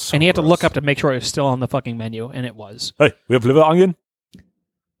 so And he had to gross. look up to make sure it was still on the fucking menu, and it was. Hey, we have liver onion.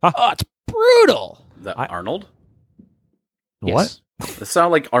 Oh, it's brutal. That Arnold? What? It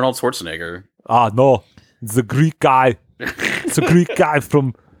sounded like Arnold Schwarzenegger. No, it's a Greek guy. It's a Greek guy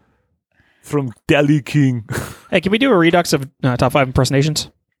from Deli King. Hey, can we do a redux of top 5 impersonations?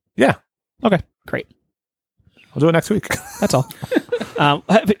 Yeah, Okay, great. I'll do it next week. That's all.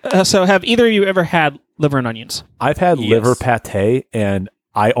 So, have either of you ever had liver and onions? I've had Yes. liver pate, and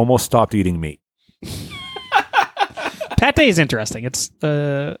I almost stopped eating meat. Pate is interesting. It's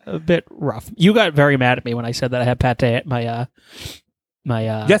a bit rough. You got very mad at me when I said that I had pate at my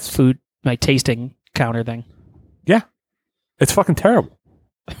Yes. food, my tasting counter thing. Yeah, it's fucking terrible.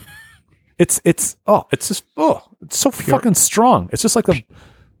 It's so fucking strong. It's just like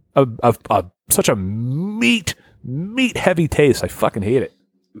such a meat heavy taste. I fucking hate it.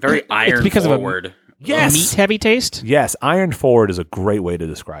 Very iron because of a- forward. Yes. Meat heavy taste? Yes, iron forward is a great way to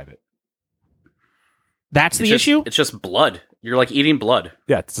describe it. That's the It's just- issue? It's just blood. You're like eating blood.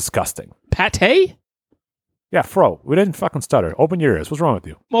 Yeah, it's disgusting. Pate? Yeah, Fro, we didn't fucking stutter. Open your ears. What's wrong with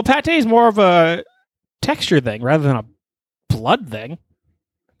you? Well, pate is more of a texture thing rather than a blood thing.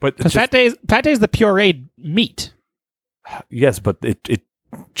 But Because pate is the pureed meat. yes, but it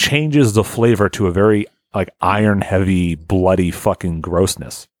changes the flavor to a very like iron heavy, bloody fucking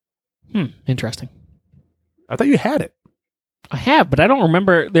grossness. Interesting. I thought you had it. I have, but I don't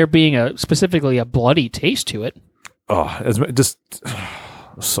remember there being specifically a bloody taste to it. Oh, it's just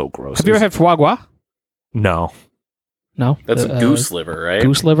so gross. Have you ever had foie gras? No. No? That's goose liver, right?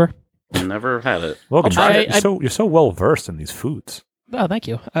 Goose liver? Never had it. Logan, try it. you're so well versed in these foods. Oh, thank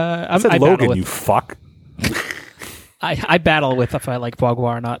you. I said Logan, you fuck. I battle with if I like foie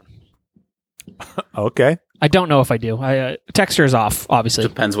gras or not. Okay. I don't know if I do. Texture is off, obviously.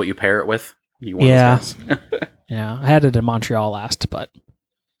 Depends what you pair it with. You want Yeah. those guys. Yeah, I had it in Montreal last, but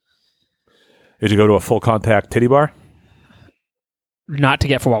Did you go to a full contact titty bar? not to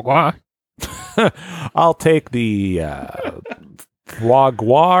get foie gras. I'll take the foie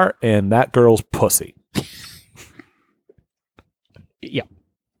gras and that girl's pussy. Yeah.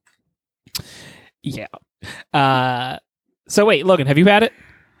 Yeah. So wait, Logan, have you had it?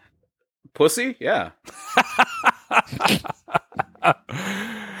 Pussy? Yeah.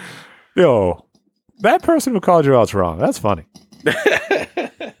 Yo, that person who called you out's wrong. That's funny. What's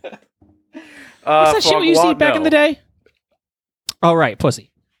that shit we used to eat back in the day? Oh, right,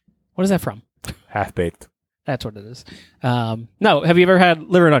 pussy. What is that from? Half baked. That's what it is. No, have you ever had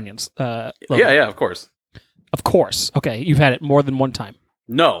liver and onions? Logan? Yeah, of course. Of course. Okay, you've had it more than one time.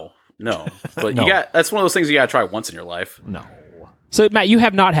 No. But No. that's one of those things you gotta try once in your life. No. So, Matt, you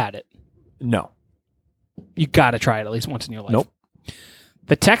have not had it. No. You got to try it at least once in your life. Nope.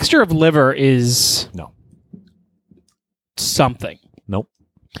 The texture of liver is No. something. Nope.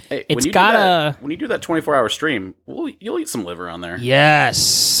 Hey, It's when you gotta- when you do that 24-hour stream, you'll eat some liver on there.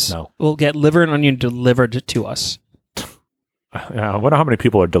 Yes. No. We'll get liver and onion delivered to us. I wonder how many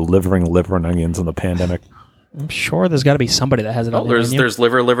people are delivering liver and onions in the pandemic. I'm sure there's got to be somebody that has it. Oh, on their menu. there's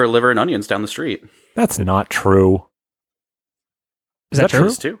liver, and onions down the street. That's not true. Is that true?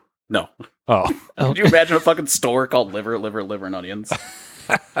 Those too? No. Oh. Could you imagine a fucking store called liver, and onions?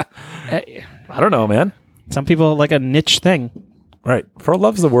 Hey, I don't know, man. some people like a niche thing. Right. Fro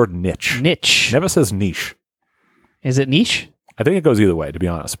loves the word niche. Niche. Never says niche. Is it niche? I think it goes either way, to be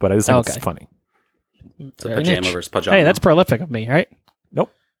honest, but I just think Okay. it's funny. It's a Very pajama niche. versus pajama. Hey, that's prolific of me, right?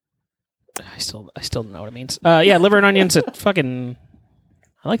 Nope. I still don't know what it means. Yeah, liver and onions. It fucking.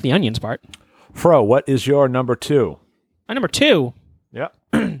 I like the onions part. Fro, what is your number 2? My number 2. Yeah.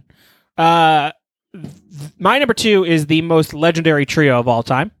 My number 2 is the most legendary trio of all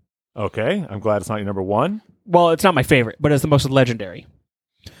time. Okay. I'm glad it's not your number 1. Well, it's not my favorite, but it's the most legendary.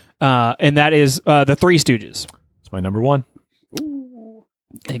 And that is the Three Stooges. It's my number 1.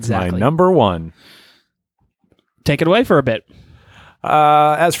 Exactly. My number 1. Take it away for a bit.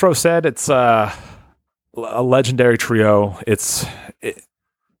 As Fro said, it's a legendary trio.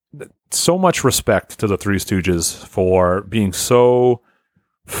 so much respect to the Three Stooges for being so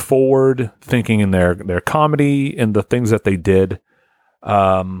forward thinking in their comedy and the things that they did.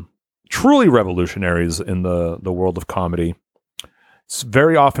 Truly revolutionaries in the world of comedy. It's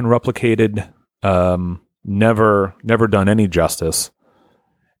very often replicated, never done any justice.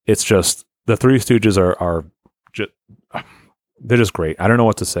 It's just the Three Stooges are just, they're just great. I don't know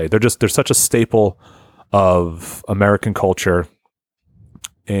what to say. They're such a staple of American culture.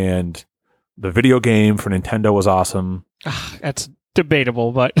 And the video game for Nintendo was awesome. That's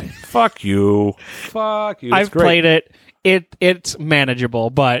debatable, but fuck you. Fuck you. I've played it. It's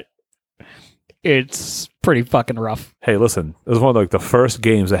manageable, but it's pretty fucking rough. Hey, listen, it was one of like the first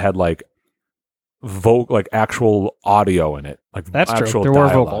games that had like actual audio in it. Like that's actual true. There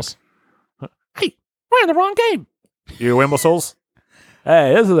dialogue. were vocals. Hey, we're in the wrong game. You imbeciles.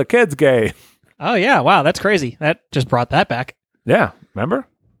 Hey, this is a kid's game. Oh yeah, wow, that's crazy. That just brought that back. Yeah, remember?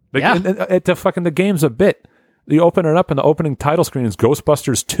 Yeah. The game's a bit. You open it up and the opening title screen is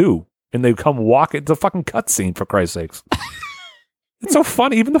Ghostbusters 2. And they come walk. It's a fucking cutscene, for Christ's sakes. It's so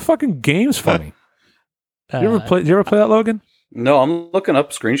funny. Even the fucking game's funny. Did you ever play that, Logan? No, I'm looking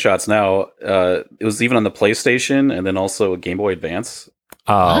up screenshots now. It was even on the PlayStation and then also a Game Boy Advance.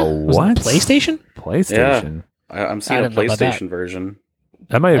 Oh, what? PlayStation? PlayStation? Yeah. I'm seeing a PlayStation version.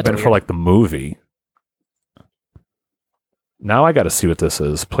 That might have been for like the movie. Now I got to see what this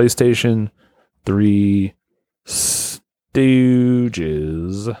is. PlayStation 3 Stooges.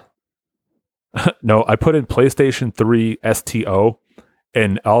 No, I put in PlayStation 3 STO,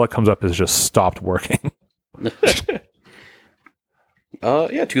 and all that comes up is just stopped working.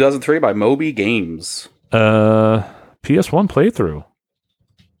 Yeah, 2003 by Moby Games. PS1 playthrough.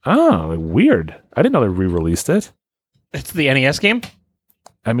 Oh, weird. I didn't know they re-released it. It's the NES game?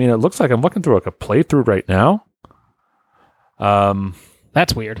 I mean, it looks like I'm looking through like a playthrough right now.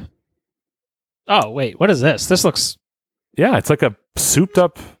 That's weird. Oh, wait, what is this? This looks... Yeah, it's like a souped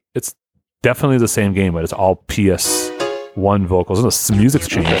up... It's definitely the same game, but it's all PS1 vocals. And the music's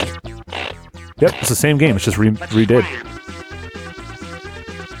changed. Yep, it's the same game. It's just redid.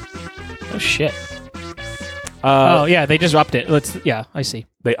 Oh, shit. Oh, yeah, they just upped it. Yeah, I see.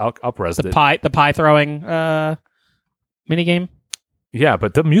 They up-resed it. The pie throwing minigame? Yeah,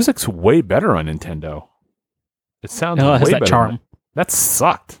 but the music's way better on Nintendo. It sounds it has way that better. charm. That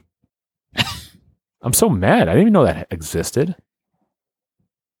sucked. I'm so mad. I didn't even know that existed.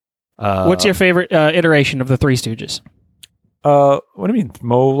 What's your favorite iteration of the Three Stooges? What do you mean?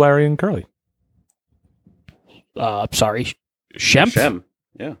 Mo, Larry, and Curly. Sorry. Shemp? Shem.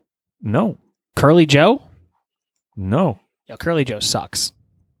 Yeah. No. Curly Joe? No. Yeah, Curly Joe sucks.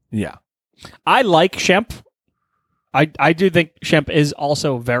 Yeah. I like Shemp. I do think Shemp is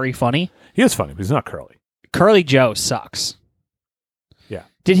also very funny. He is funny, but he's not Curly. Curly Joe sucks. Yeah.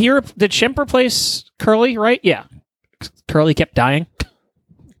 Did Shemp replace Curly, right? Yeah. Curly kept dying.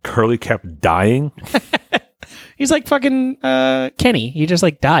 Curly kept dying? He's like fucking Kenny. He just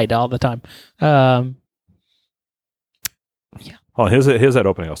like died all the time. Yeah. Oh, here's that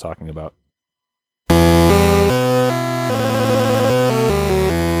opening I was talking about.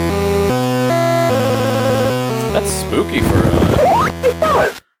 That's spooky for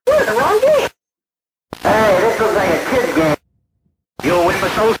We're in the wrong game. Hey, this looks like a kid's game. You'll win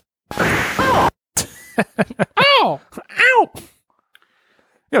with those. Ow! Ow!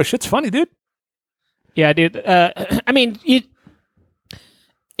 Yo, shit's funny, dude. Yeah, dude. I mean,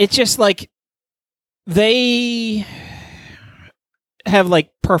 it's just like they have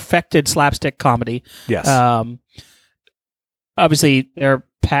like perfected slapstick comedy. Yes. Obviously, they're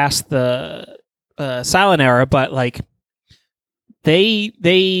past the silent era, but like they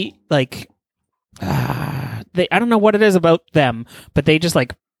like I don't know what it is about them, but they just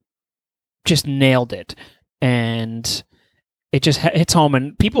nailed it, and it just hits home,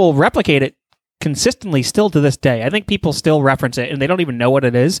 and people replicate it consistently still to this day. I think people still reference it, and they don't even know what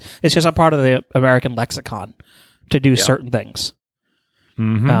it is. It's just a part of the American lexicon to do certain things.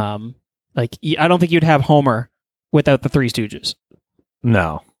 Mm-hmm. Like I don't think you'd have Homer without the Three Stooges.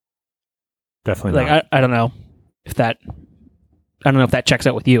 No, definitely not. I don't know if that checks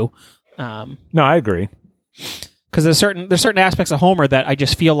out with you. No, I agree. Because there's certain aspects of Homer that I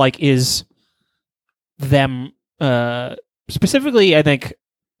just feel like is them. Specifically, I think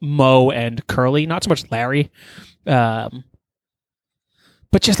Mo and Curly, not so much Larry. But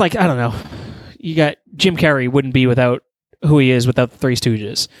just like, I don't know. You got Jim Carrey wouldn't be without who he is without the Three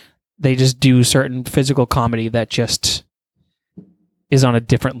Stooges. They just do certain physical comedy that just is on a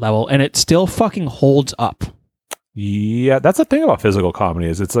different level, and it still fucking holds up. Yeah, that's the thing about physical comedy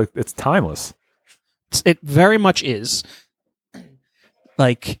is it's timeless. It very much is.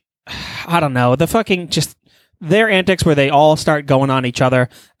 Like, I don't know, the fucking just their antics where they all start going on each other.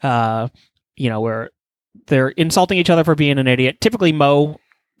 Where they're insulting each other for being an idiot. Typically, Mo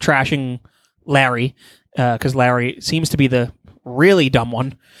trashing Larry because Larry seems to be the really dumb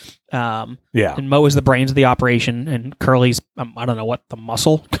one. And Mo is the brains of the operation, and Curly's I don't know what, the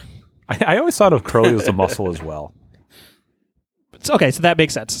muscle. I always thought of Curly as the muscle as well. Okay, so that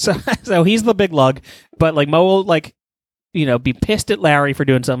makes sense. So he's the big lug, but like Mo will be pissed at Larry for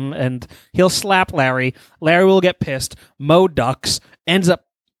doing something, and he'll slap Larry. Larry will get pissed. Mo ducks, ends up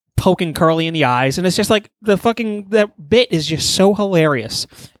poking Curly in the eyes, and it's just like that bit is just so hilarious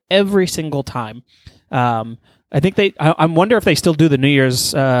every single time. I think I wonder if they still do the New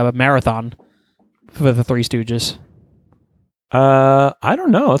Year's marathon for the Three Stooges. I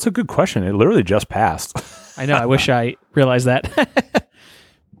don't know. That's a good question. It literally just passed. I know. I wish I realized that.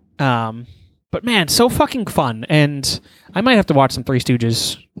 But man, so fucking fun. And I might have to watch some Three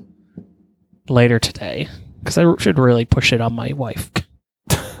Stooges later today because I should really push it on my wife.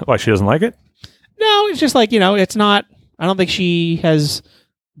 Why, she doesn't like it? No, it's just like, it's not, I don't think she has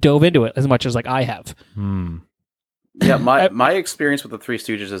dove into it as much as like I have. Yeah, my experience with the Three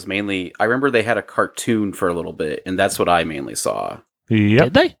Stooges is mainly, I remember they had a cartoon for a little bit, and that's what I mainly saw. Yep.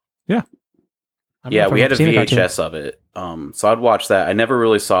 Did they? Yeah. Yeah, we had a VHS of it. So I'd watch that. I never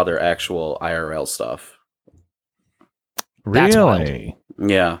really saw their actual IRL stuff. Really?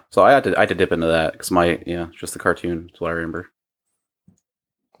 Yeah. So I had to dip into that because just the cartoon is what I remember.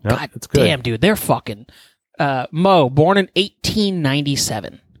 Yep, God that's good. damn, dude, they're fucking Mo, born in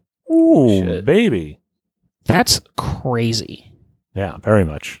 1897. Ooh, Shit. baby. That's crazy. Yeah, very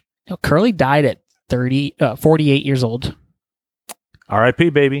much. Curly died at 48 years old.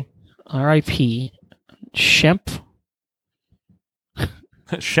 R.I.P., baby. R.I.P. Shemp.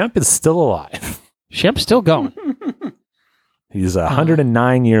 Shemp is still alive. Shemp's still going. He's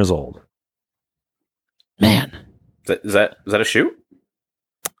 109 years old. Man. Is that a shoot?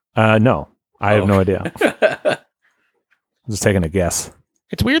 No. I have no idea. I'm just taking a guess.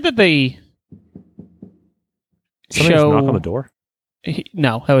 It's weird that they Somebody just knock on the door?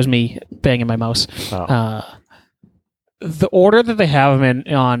 No, that was me banging my mouse. Oh. The order that they have him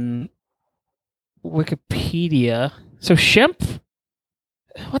in on Wikipedia. So Shemp,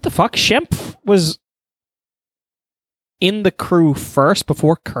 what the fuck? Shemp was in the crew first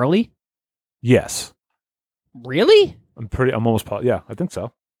before Curly? Yes. Really? I'm almost positive. Yeah, I think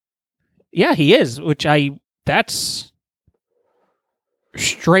so. Yeah, he is, that's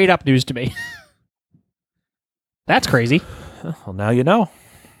straight up news to me. That's crazy. Well, now you know.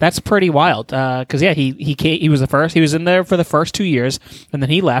 That's pretty wild. Because he was the first. He was in there for the first 2 years, and then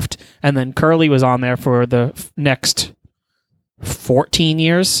he left, and then Curly was on there for the next 14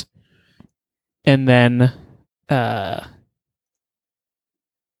 years, and then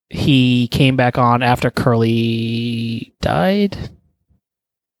he came back on after Curly died.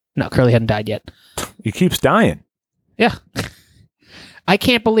 No, Curly hadn't died yet. He keeps dying. Yeah. I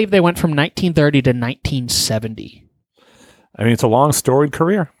can't believe they went from 1930 to 1970. I mean, it's a long, storied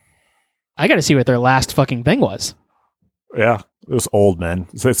career. I got to see what their last fucking thing was. Yeah, it was old, man.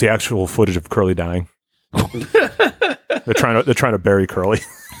 So it's the actual footage of Curly dying. They're trying to bury Curly.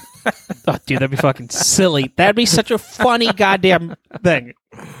 Oh, dude, that'd be fucking silly. That'd be such a funny goddamn thing.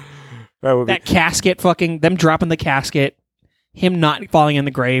 That casket, fucking them dropping the casket, him not falling in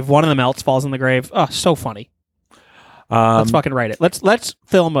the grave. One of them else falls in the grave. Oh, so funny. Let's fucking write it. Let's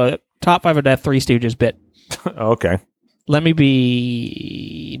film a top 5 of Death Three Stooges bit. Okay. Let me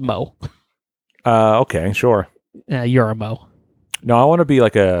be Mo. Okay, sure. You're a Mo. No, I want to be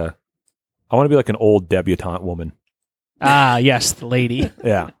like an old debutante woman. Ah, yes, the lady.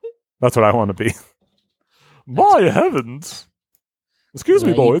 Yeah, that's what I want to be. My heavens! Excuse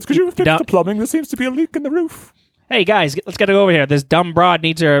me, boys. Could you fix the plumbing? There seems to be a leak in the roof. Hey guys, let's get over here. This dumb broad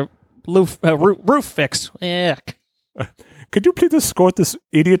needs her roof fixed. Yeah. Could you please escort this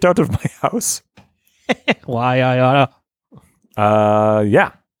idiot out of my house? Why I oughta?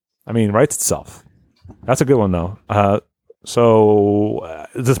 Yeah. I mean, writes itself. That's a good one, though. So,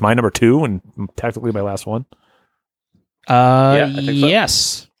 is this my number 2 and technically my last one? Yeah, I think so.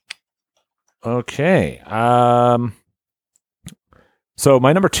 Yes. Okay. So,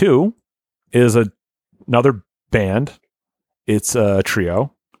 my number 2 is another band. It's a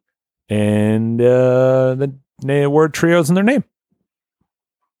trio. And the word trio is in their name.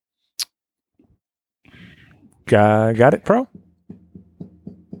 Got it, Pro?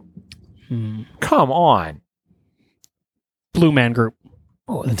 Come on. Blue Man Group.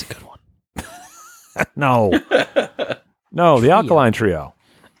 Oh, that's a good one. No. No, the Alkaline Trio.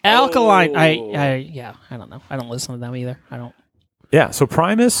 Alkaline. I don't know. I don't listen to them either. I don't. Yeah, so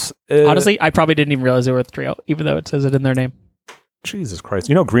Primus... Honestly, I probably didn't even realize they were a trio, even though it says it in their name. Jesus Christ.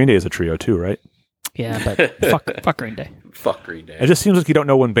 You know Green Day is a trio too, right? Yeah, but fuck Green Day. Fuck Green Day. It just seems like you don't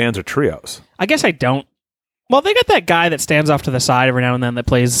know when bands are trios. I guess I don't. Well, they got that guy that stands off to the side every now and then that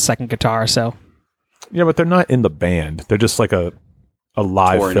plays second guitar, so... Yeah, but they're not in the band. They're just like a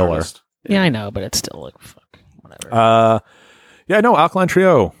live Touring filler. artist. Yeah, I know, but it's still like, fuck, whatever. Alkaline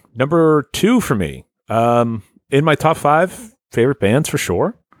Trio, number 2 for me. In my top 5 favorite bands for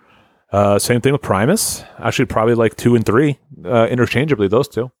sure. Same thing with Primus. Actually, probably like 2 and 3 interchangeably, those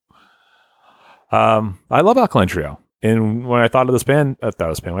two. I love Alkaline Trio. And when I thought of this band, when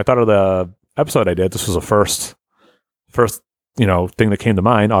I thought of the episode I did, this was the first thing that came to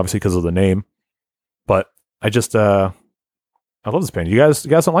mind, obviously because of the name. But I just, I love this band. You guys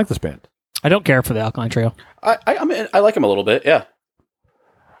don't like this band? I don't care for the Alkaline Trio. I mean, I like him a little bit, yeah.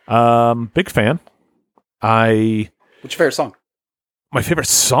 Big fan. What's your favorite song? My favorite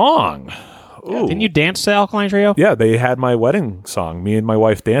song? Yeah, didn't you dance to Alkaline Trio? Yeah, they had my wedding song. Me and my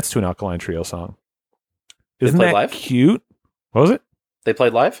wife danced to an Alkaline Trio song. Isn't that live? Cute? What was it? They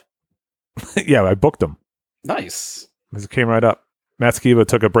played live? Yeah, I booked them. Nice. It came right up. Matt Skiba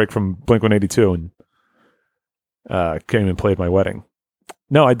took a break from Blink-182 and came and played my wedding.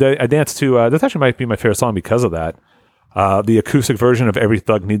 No, I danced to, this actually might be my favorite song because of that. The acoustic version of Every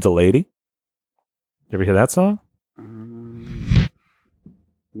Thug Needs a Lady. You ever hear that song?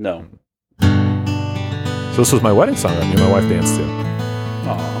 No. So this was my wedding song that me and my wife danced to.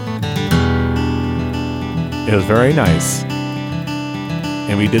 Aww. It was very nice.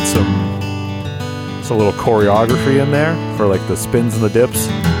 And we did some a little choreography in there for like the spins and the dips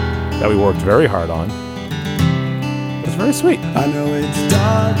that we worked very hard on. It was very sweet. I know it's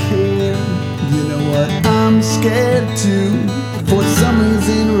dark here. You know what I'm scared to. For some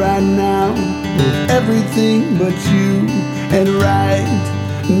reason right now, with everything but you. And right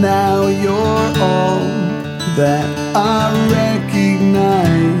now you're all that I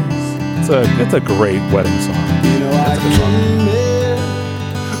recognize. It's a great wedding song. You know I came here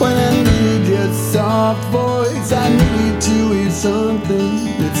when I needed your soft voice. I needed to hear something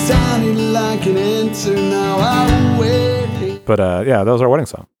that sounded like an answer. Now I'm waiting. But yeah, that was our wedding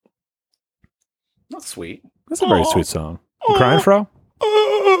song. That's sweet. That's a very sweet song. You crying, Fro?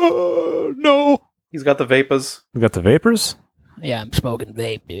 No. He's got the vapors. We got the vapors? Yeah, I'm smoking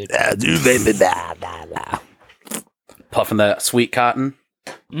vape, dude. Dude, baby, blah, blah, blah. Puffing that sweet cotton.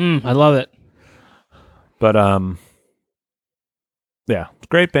 I love it. But yeah,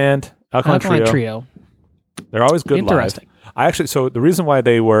 great band. Alkaline Trio. They're always good Interesting. live. So the reason why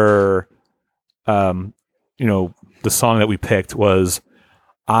they were, the song that we picked was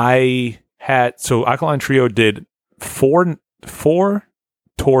Alkaline Trio did four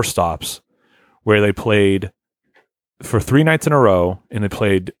tour stops where they played for 3 nights in a row, and they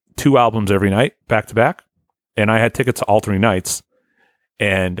played 2 albums every night back to back. And I had tickets to all 3 nights,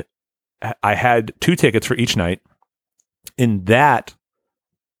 and I had 2 tickets for each night. And that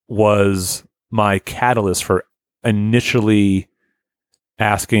was my catalyst for initially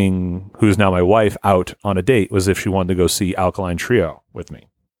asking who's now my wife out on a date, was if she wanted to go see Alkaline Trio with me.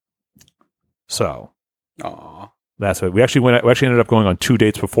 So that's what we actually ended up going on 2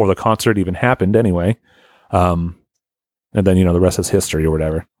 dates before the concert even happened anyway. And then, the rest is history or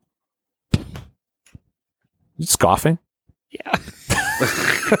whatever. You scoffing? Yeah.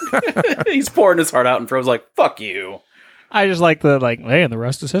 He's pouring his heart out, and Fro's like, fuck you. I just like hey, and the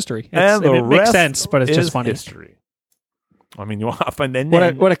rest is history. It makes sense, but it's just funny. History. I mean, you often then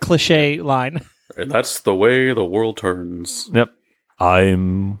what a cliche line. And that's the way the world turns. Yep.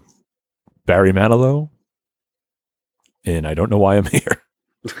 I'm Barry Manilow, and I don't know why I'm here.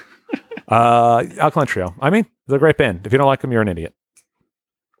 Alkaline Trio. I mean, they're a great band. If you don't like them, you're an idiot.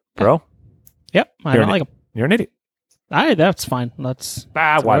 Bro? Yep, I don't like them. You're an idiot. That's fine. That's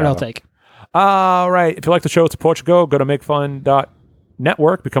what I'll take. All right. If you like the show, it's Portugal. Go to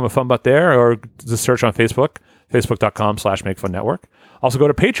makefun.network. Become a fun butt there, or just search on Facebook. Facebook.com/makefunnetwork. Also go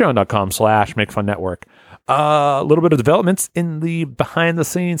to patreon.com/makefunnetwork. A little bit of developments in the behind the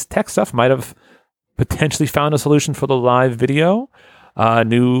scenes tech stuff. Might have potentially found a solution for the live video.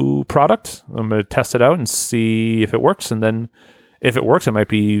 New product. I'm going to test it out and see if it works. And then if it works, it might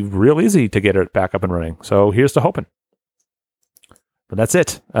be real easy to get it back up and running. So here's to hoping. But that's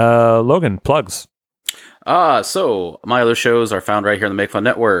it. Logan, plugs. So my other shows are found right here on the Make Fun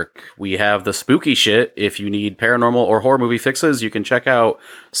Network. We have the spooky shit. If you need paranormal or horror movie fixes, you can check out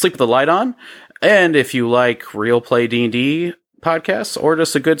Sleep with the Light On. And if you like real play D&D podcasts or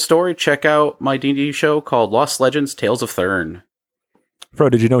just a good story, check out my D&D show called Lost Legends Tales of Thurn. Fro,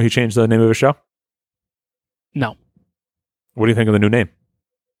 did you know he changed the name of his show? No. What do you think of the new name?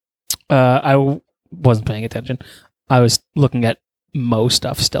 Wasn't paying attention. I was looking at Mo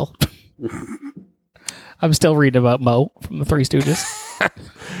stuff still. I'm still reading about Mo from the Three Stooges.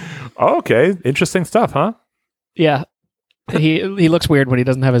 Okay, interesting stuff, huh? Yeah, he looks weird when he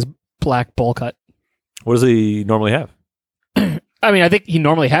doesn't have his black bowl cut. What does he normally have? I mean, I think he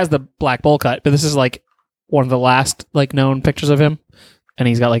normally has the black bowl cut, but this is like one of the last like known pictures of him, and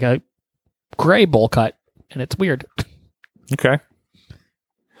he's got like a gray bowl cut, and it's weird. Okay.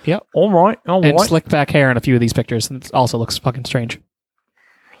 Yep. All right. And slicked back hair in a few of these pictures, and it also looks fucking strange.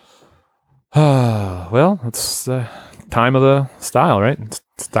 Well, it's time of the style, right? It's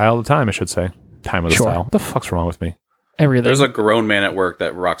style of the time, I should say. Time of the style. What the fuck's wrong with me? Everything. There's a grown man at work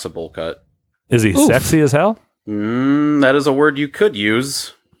that rocks a bowl cut. Is he sexy as hell? That is a word you could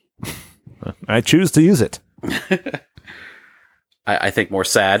use. I choose to use it. I think more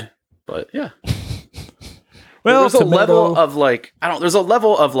sad, but yeah. Well, there's a level of like, there's a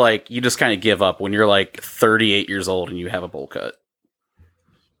level of like, you just kind of give up when you're like 38 years old and you have a bowl cut.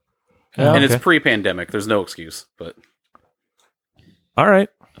 And it's pre-pandemic. There's no excuse, but. All right.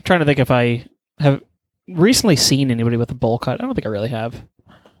 I'm trying to think if I have recently seen anybody with a bowl cut. I don't think I really have.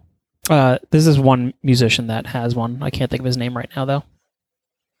 This is one musician that has one. I can't think of his name right now, though.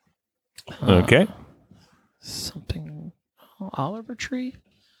 Okay. Something. Oliver Tree?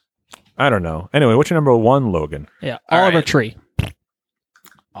 I don't know. Anyway, what's your number one, Logan? Yeah, Oliver Tree.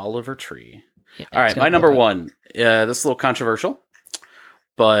 Oliver Tree. Yeah, all right, my number one. This is a little controversial,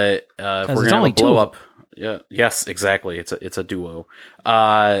 but if we're gonna have a blow up, yes, exactly. It's a duo.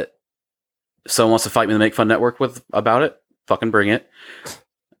 Someone wants to fight me in the Make Fun Network about it. Fucking bring it.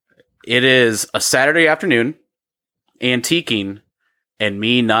 It is a Saturday afternoon, antiquing, and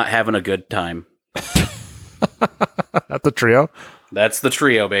me not having a good time. That's the trio? That's the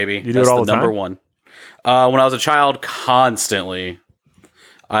trio, baby. You do That's it all the number time? one. When I was a child, constantly.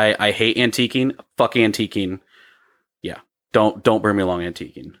 I hate antiquing. Fuck antiquing. Yeah. Don't bring me along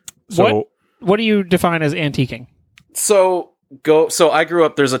antiquing. So, what do you define as antiquing? So I grew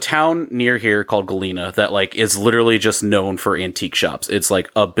up, there's a town near here called Galena that like is literally just known for antique shops. It's like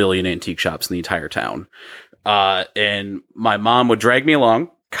 1 billion antique shops in the entire town. And my mom would drag me along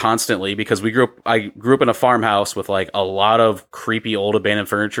constantly because I grew up in a farmhouse with like a lot of creepy old abandoned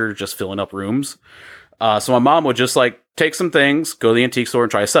furniture just filling up rooms. So my mom would just like take some things, go to the antique store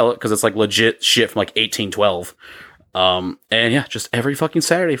and try to sell it because it's like legit shit from like 1812. And yeah, just every fucking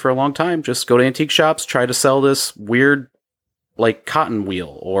Saturday for a long time, just go to antique shops, try to sell this weird like cotton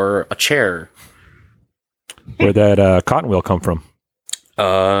wheel or a chair. Where'd that cotton wheel come from?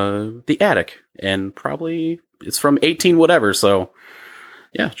 The attic, and probably it's from 18 whatever. So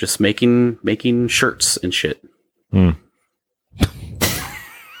yeah, just making shirts and shit. Hmm.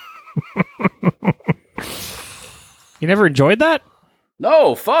 You never enjoyed that?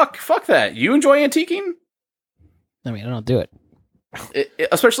 No, fuck that. You enjoy antiquing? I mean, I don't do it.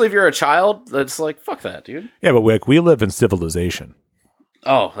 Especially if you're a child, that's like, fuck that, dude. Yeah, but we live in civilization.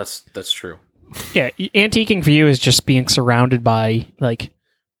 Oh, that's true. Yeah, antiquing for you is just being surrounded by like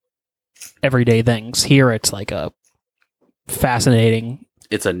everyday things. Here, it's like a fascinating.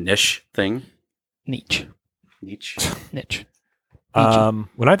 It's a niche thing. Niche. When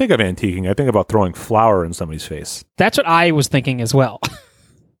I think of antiquing, I think about throwing flour in somebody's face. That's what I was thinking as well.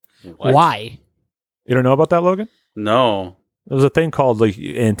 What? Why? You don't know about that, Logan? No. There was a thing called like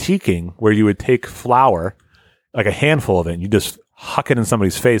antiquing where you would take flour, like a handful of it, and you just huck it in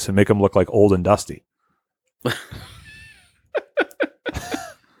somebody's face and make them look like old and dusty.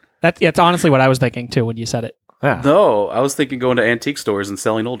 That's honestly what I was thinking too when you said it. Yeah. No, I was thinking going to antique stores and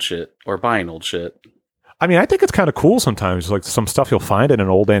selling old shit or buying old shit. I mean, I think it's kind of cool sometimes, like some stuff you'll find in an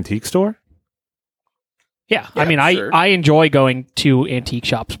old antique store. Yeah, I mean, sure. I enjoy going to antique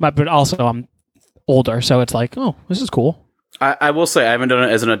shops, but also I'm older, so it's like, oh, this is cool. I will say I haven't done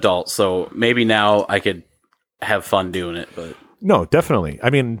it as an adult, so maybe now I could have fun doing it. But No, definitely. I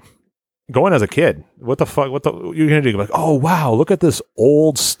mean, going as a kid, what the fuck? You're gonna do? Like, oh wow, look at this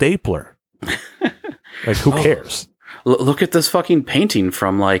old stapler. Like, who cares? Look at this fucking painting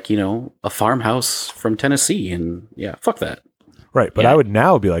from like, a farmhouse from Tennessee, and yeah, fuck that. Right, but I would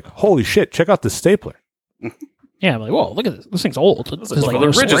now be like, holy shit, check out this stapler. Yeah, I'm like, whoa, look at this. This thing's old. There's like the no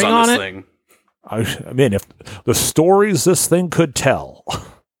ridges spring on this it. thing. I mean, if the stories this thing could tell.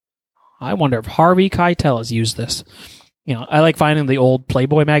 I wonder if Harvey Keitel has used this. I like finding the old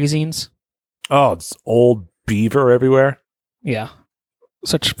Playboy magazines. Oh, it's old beaver everywhere. Yeah.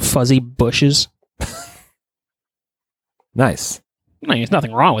 Such fuzzy bushes. Nice. No, there's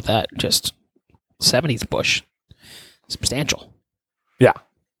nothing wrong with that. Just 70s bush. Substantial. Yeah.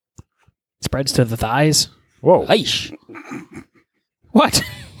 Spreads to the thighs. Whoa. Aish. What?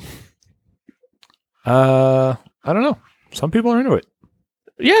 I don't know. Some people are into it.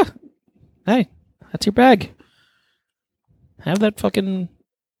 Yeah. Hey, that's your bag. Have that fucking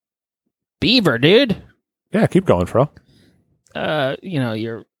beaver, dude. Yeah, keep going, Fro.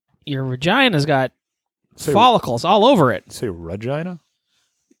 Your vagina's got follicles all over it. Say Regina?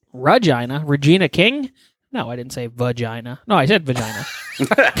 Regina? Regina King? No, I didn't say vagina. No, I said vagina.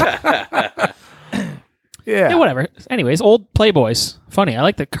 Yeah, whatever. Anyways, old Playboys. Funny, I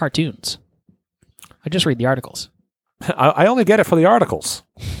like the cartoons. I just read the articles. I only get it for the articles.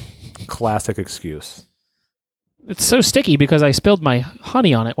 Classic excuse. It's so sticky because I spilled my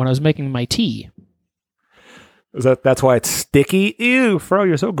honey on it when I was making my tea. That's why it's sticky? Ew, Fro,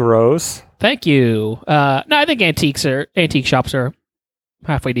 you're so gross. Thank you. No, I think antique shops are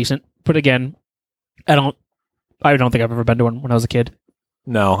halfway decent. But again, I don't think I've ever been to one when I was a kid.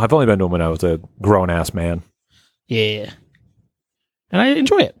 No, I've only been to one when I was a grown-ass man. Yeah. And I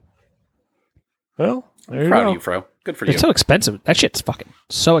enjoy it. Well, there you Proud go. of you, Fro. Good for you. It's so expensive. That shit's fucking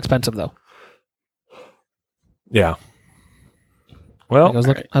so expensive, though. Yeah. Well, I was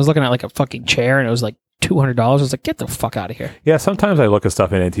looking at like a fucking chair, and it was like $200. I was like, get the fuck out of here. yeah, sometimes I look at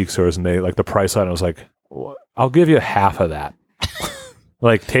stuff in antique stores and they like the price on it. I was like, I'll give you half of that.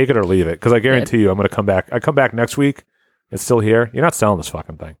 Like, take it or leave it. Because I guarantee you, I'm going to come back. I come back next week. It's still here. You're not selling this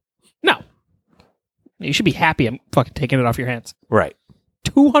fucking thing. No. You should be happy I'm fucking taking it off your hands. Right.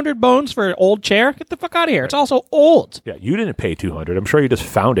 200 bones for an old chair? Get the fuck out of here. It's also old. Yeah, you didn't pay $200. I'm sure you just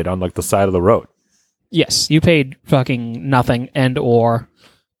found it on like the side of the road. Yes, you paid fucking nothing and or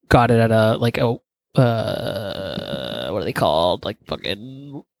got it at a like a what are they called? Like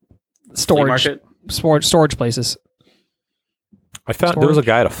fucking storage places. I found there was a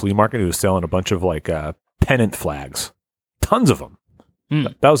guy at a flea market who was selling a bunch of like pennant flags. Tons of them.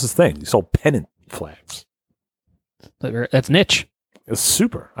 That was his thing. He sold pennant flags. That's niche. It's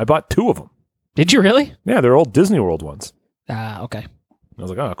super. I bought 2 of them. Did you really? Yeah, they're old Disney World ones. Ah, okay. I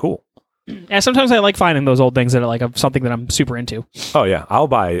was like, oh, cool. Yeah, sometimes I like finding those old things that are like something that I'm super into. Oh yeah, I'll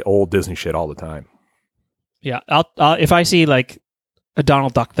buy old Disney shit all the time. Yeah, I'll if I see like a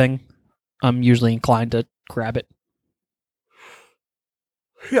Donald Duck thing, I'm usually inclined to grab it.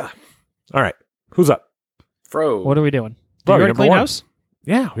 Yeah. All right. Who's up? Fro. What are we doing? Bro, Did you you're already clean number 1. house?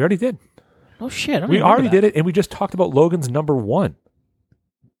 Yeah, we already did. Oh shit! I don't We even remember already that. did it, and we just talked about Logan's number 1.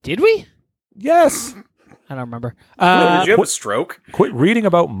 Did we? Yes. I don't remember. Did you have a stroke? Quit reading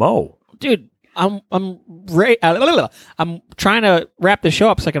about Mo. Dude, I'm trying to wrap this show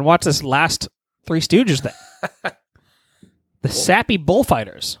up so I can watch this last Three Stooges thing. The sappy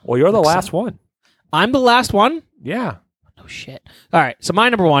bullfighters. Well, you're the last one. I'm the last one? Yeah. Oh shit. All right. So my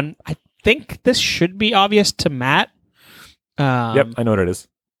number 1. I think this should be obvious to Matt. Yep, I know what it is.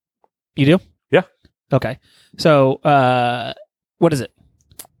 You do? Yeah. Okay. So what is it?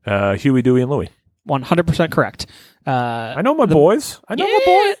 Huey, Dewey, and Louie. 100% correct. I know my boys. I know my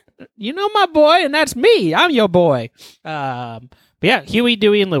boy. You know my boy, and that's me. I'm your boy. But yeah, Huey,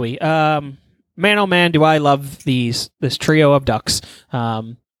 Dewey, and Louie. Man, oh man, do I love this trio of ducks. I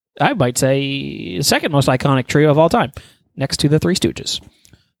might say the second most iconic trio of all time, next to the Three Stooges.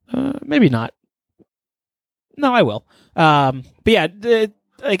 Maybe not. No, I will. But yeah,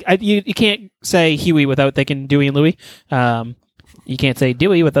 you can't say Huey without thinking Dewey and Louie. You can't say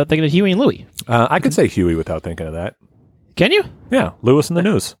Dewey without thinking of Huey and Louie. I could say Huey without thinking of that. Can you? Yeah, Lewis and the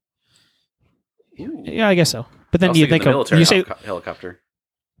News. Yeah, I guess so. But then I was you thinking think the of military you say helicopter.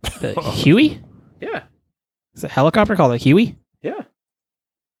 Huey? Yeah. Is a helicopter called a Huey? Yeah.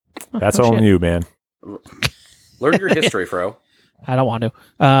 That's Oh, all shit. on you, man. Learn your history, Fro. I don't want to.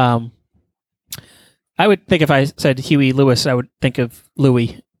 I would think if I said Huey Lewis, I would think of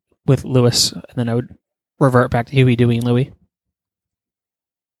Louie with Lewis, and then I would revert back to Huey, Dewey, and Louie.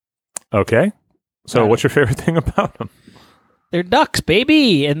 Okay. So what's your favorite thing about them? They're ducks,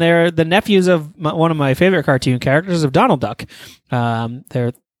 baby, and they're the nephews of one of my favorite cartoon characters of Donald Duck.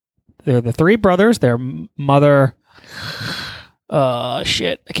 They're the 3 brothers. Their mother, shit, I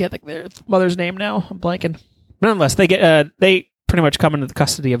can't think of their mother's name now. I'm blanking. Nonetheless, they pretty much come into the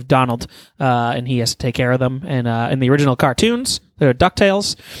custody of Donald, and he has to take care of them. And in the original cartoons, they're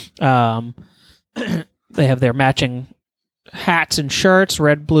DuckTales. They have their matching hats and shirts,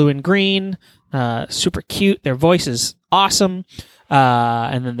 red, blue, and green. Super cute. Their voice is awesome.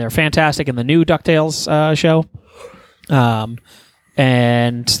 And then they're fantastic in the new DuckTales show.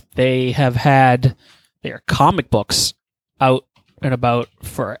 And they have had their comic books out and about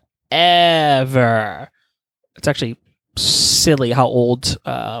forever. It's actually silly how old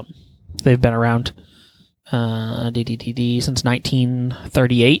they've been around. Since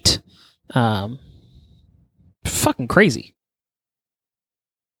 1938. fucking crazy.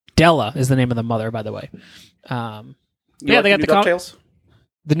 Della is the name of the mother, by the way. You Yeah, like they got new the DuckTales?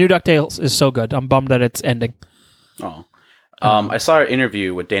 The new DuckTales is so good. I'm bummed that it's ending. Oh, I saw an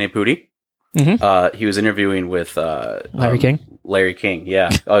interview with Danny Pudi. Mm-hmm. He was interviewing with Larry King. Larry King, yeah.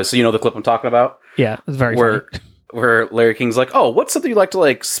 So you know the clip I'm talking about? Yeah, it's very where funny. where Larry King's like, "Oh, what's something you like to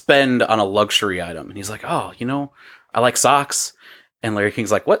like spend on a luxury item?" And he's like, "Oh, you know, I like socks." And Larry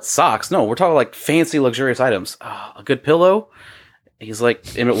King's like, "What socks? No, we're talking like fancy, luxurious items. A good pillow." He's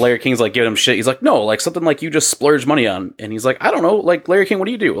like, and Larry King's like giving him shit. He's like, "No, like something like you just splurge money on." And he's like, "I don't know, like Larry King, what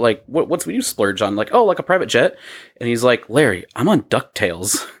do you do? Like, what's what you splurge on? Like, oh, like a private jet." And he's like, "Larry, I'm on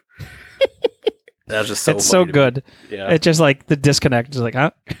DuckTales." That's just so. It's so good. Yeah. It's just like the disconnect. Just like,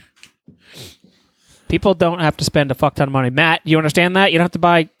 huh? People don't have to spend a fuck ton of money. Matt, you understand that? You don't have to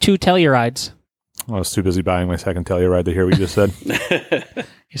buy 2 Tellurides. I was too busy buying my second Telluride to hear what you just said.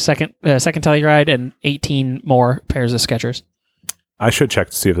 Your second Telluride and 18 more pairs of Skechers. I should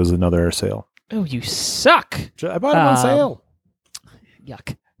check to see if there's another sale. Oh, you suck. I bought them on sale.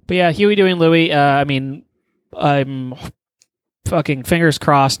 Yuck. But yeah, Huey, Dewey, and Louie. I mean, I'm fucking fingers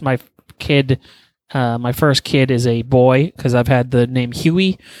crossed. My first kid is a boy because I've had the name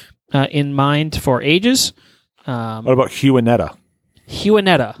Huey in mind for ages. What about Huanetta?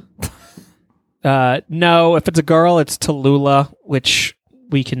 Huanetta. No, if it's a girl, it's Tallulah, which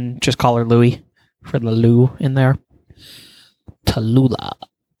we can just call her Louie for the Lou in there. Tallulah.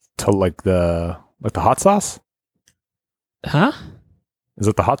 To like the hot sauce? Huh? Is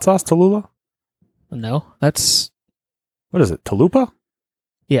it the hot sauce Tallulah? No, that's... What is it? Talupa?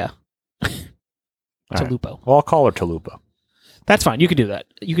 Yeah. All right. Talupo. Well, I'll call her Talupa. That's fine. You can do that.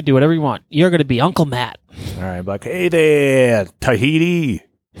 You can do whatever you want. You're going to be Uncle Matt. All right, like, hey there, Tahiti.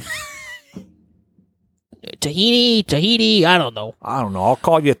 Tahiti, I don't know. I'll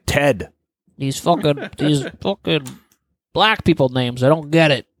call you Ted. These fucking black people names, I don't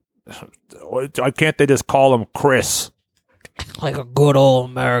get it. Why can't they just call him Chris? Like a good old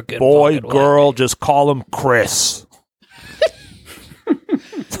American. Boy, girl, just call him Chris.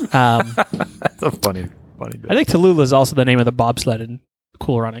 That's a funny bit. I think Tallulah is also the name of the bobsled in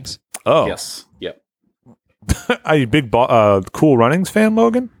Cool Runnings. Oh. Yes. Yep. Are you a big Cool Runnings fan,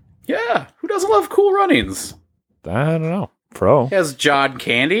 Logan? Yeah. Who doesn't love Cool Runnings? I don't know. Pro. It has John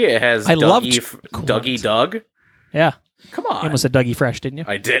Candy. It has I loved Dougie Doug. Yeah. Come on. You almost said Dougie Fresh, didn't you?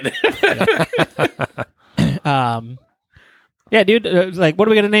 I did. Yeah, dude. Like, what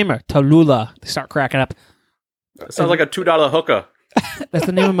are we going to name her? Tallulah. They start cracking up. Sounds like a $2 hookah. That's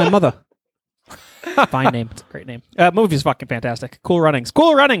the name of my mother. Fine name. It's a great name. Movie's fucking fantastic. Cool Runnings.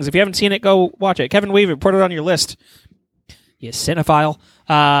 Cool Runnings. If you haven't seen it, go watch it. Kevin Weaver, put it on your list. You cinephile.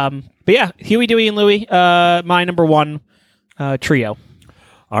 But yeah, Huey, Dewey, and Louie. My number one trio.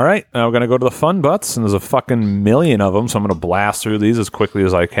 All right, now we're going to go to the fun butts, and there's a fucking million of them, so I'm going to blast through these as quickly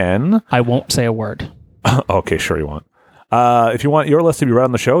as I can. I won't say a word. Okay, sure you won't. If you want your list to be read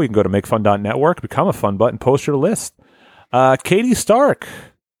on the show, you can go to makefun.network, become a fun butt, and post your list. Katie Stark.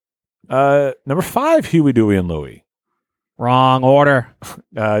 Number 5, Huey, Dewey, and Louie. Wrong order.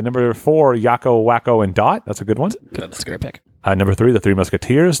 Number 4, Yakko, Wacko, and Dot. That's a good one. That's a great pick. Number 3, The Three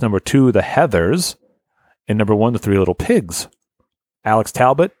Musketeers. Number 2, The Heathers. And number 1, The Three Little Pigs. Alex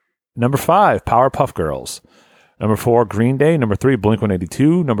Talbot. Number 5, Powerpuff Girls. Number 4, Green Day. Number 3,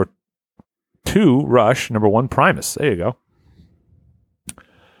 Blink-182. Number 2, Rush. Number 1, Primus. There you go.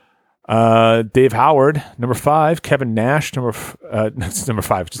 Dave Howard. Number 5, Kevin Nash. Number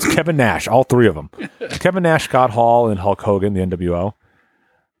 5, just Kevin Nash. All 3 of them. Kevin Nash, Scott Hall, and Hulk Hogan, the NWO.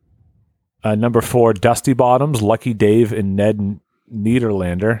 Number 4, Dusty Bottoms, Lucky Dave, and Ned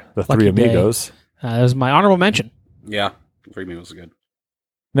Niederlander, the Lucky Three Amigos. That was my honorable mention. Yeah. Three Amigos are good.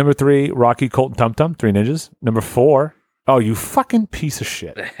 Number 3, Rocky, Colt, and Tum Tum, Three Ninjas. Number 4, oh, you fucking piece of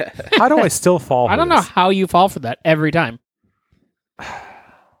shit. How do I still fall for I don't know how you fall for that every time.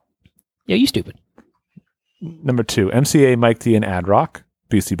 Yeah, you stupid. Number 2, MCA, Mike D, and Ad Rock,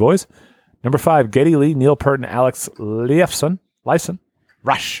 Beastie Boys. Number 5, Geddy Lee, Neil Peart, and Alex Lifeson,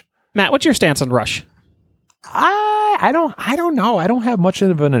 Rush. Matt, what's your stance on Rush? I don't know. I don't have much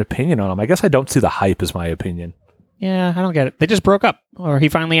of an opinion on him. I guess I don't see the hype, is my opinion. Yeah, I don't get it. They just broke up, or he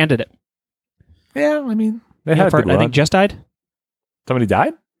finally ended it. Yeah, I mean, they Neil had a Peart, good I run. think, just died. Somebody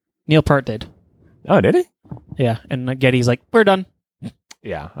died? Neil Peart did. Oh, did he? Yeah, and Geddy's like, we're done.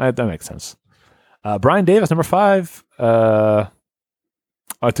 Yeah, that makes sense. Brian Davis, number 5.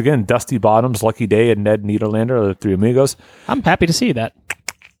 It's again Dusty Bottoms, Lucky Day, and Ned Niederlander, the Three Amigos. I'm happy to see that.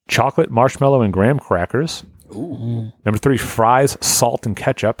 Chocolate, marshmallow, and graham crackers. Ooh. Number 3, fries, salt, and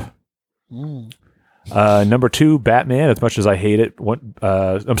ketchup. Number 2, Batman, as much as I hate it.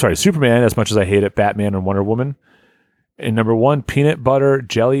 Superman, as much as I hate it. Batman and Wonder Woman. And number 1, peanut butter,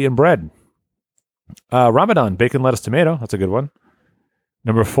 jelly, and bread. Ramadan, bacon, lettuce, tomato. That's a good one.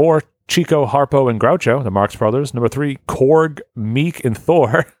 Number 4, Chico, Harpo, and Groucho, the Marx Brothers. Number 3, Korg, Meek, and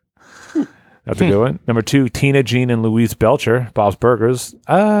Thor. That's a good one. Number 2, Tina, Jean, and Louise Belcher, Bob's Burgers.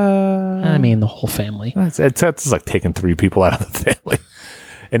 I mean, the whole family. It's like taking 3 people out of the family.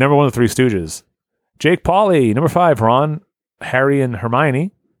 And number 1, the Three Stooges. Jake Pauley. Number 5, Ron, Harry, and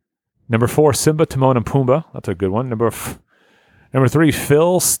Hermione. Number 4, Simba, Timon, and Pumbaa. That's a good one. Number 3,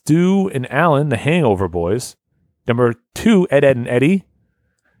 Phil, Stu, and Alan, the Hangover Boys. Number 2, Ed, and Eddie.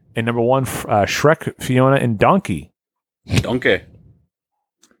 And number 1, Shrek, Fiona, and Donkey. Donkey.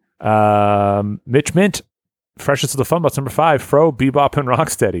 Mitch Mint, Freshest of the Fun Butts. Number 5, Fro, Bebop, and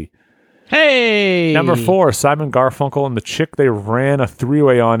Rocksteady. Hey! Number 4, Simon Garfunkel and the chick they ran a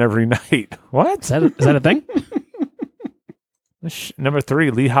 3-way on every night. What? Is that a thing? Number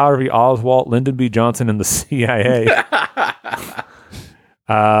 3, Lee Harvey Oswald, Lyndon B. Johnson, and the CIA.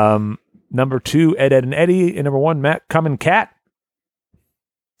 Number 2, Ed, and Eddie. And number 1, Matt Cummin Cat.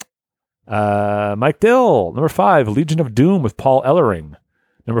 Mike Dill. Number 5, Legion of Doom with Paul Ellering.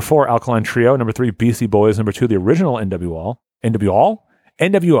 Number 4, Alkaline Trio. Number 3, BC Boys. Number 2, the original NWO.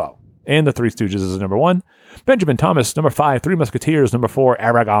 And the Three Stooges is number 1. Benjamin Thomas. Number 5, Three Musketeers. Number 4,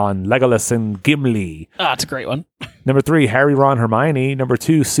 Aragon, Legolas, and Gimli. That's a great one. Number 3, Harry, Ron, Hermione. Number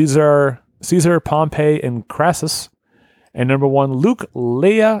 2, Caesar, Pompey, and Crassus. And number 1, Luke,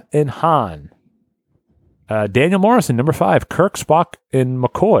 Leia, and Han. Daniel Morrison. Number 5, Kirk, Spock, and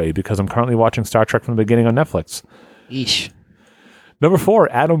McCoy, because I'm currently watching Star Trek from the beginning on Netflix. Eesh. Number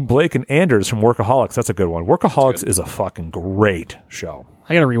 4, Adam, Blake, and Anders from Workaholics. That's a good one. Workaholics is a fucking great show.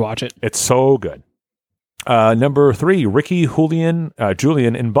 I gotta rewatch it. It's so good. Number 3, Ricky, Julian,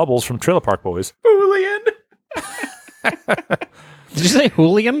 and Bubbles from Trailer Park Boys. Julian. Did you say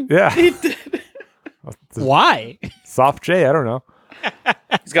Julian? Yeah. He did. Why? Soft J, I don't know.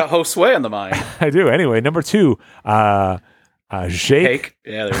 He's got Josue on the mind. I do. Anyway, number 2, Jake.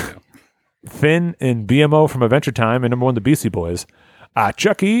 Yeah, there we go. Finn and BMO from Adventure Time. And number 1, the Beastie Boys.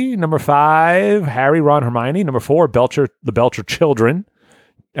 Chucky. Number 5, Harry, Ron, Hermione. Number 4, the Belcher Children.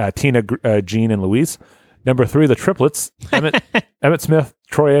 Tina, Jean, and Louise. Number 3, the Triplets. Emmett Smith,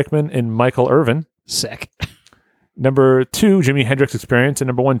 Troy Aikman, and Michael Irvin. Sick. Number 2, Jimi Hendrix Experience. And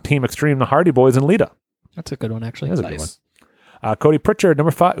number 1, Team Extreme, the Hardy Boys, and Lita. That's a good one, actually. That's a good one. Cody Pritchard.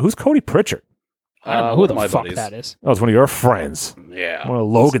 Number 5. Who's Cody Pritchard? I don't know who the fuck that is. Oh, it's one of your friends. Yeah. One of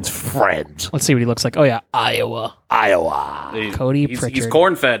Logan's friends. Let's see what he looks like. Oh, yeah. Iowa. Cody Pritchard. He's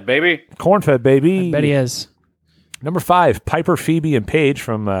corn-fed, baby. Corn-fed, baby. I bet he is. Number 5, Piper, Phoebe, and Paige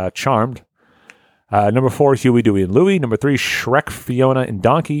from Charmed. Number 4, Huey, Dewey, and Louie. Number 3, Shrek, Fiona, and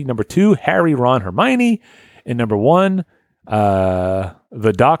Donkey. Number 2, Harry, Ron, Hermione. And number 1,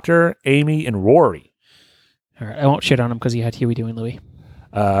 the Doctor, Amy, and Rory. All right, I won't shit on him because he had Huey, Dewey, and Louie.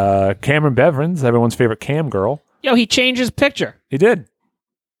 Cameron Bevrins, everyone's favorite cam girl. Yo, he changed his picture. He did.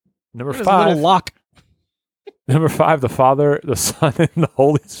 Number 5. A little lock. Number 5, the Father, the Son, and the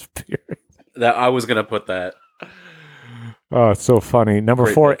Holy Spirit. That I was gonna put that. Oh, it's so funny. Number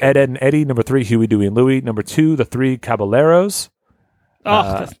 4, Ed, and Eddie. Number 3, Huey, Dewey, and Louie. Number 2, the 3 Caballeros.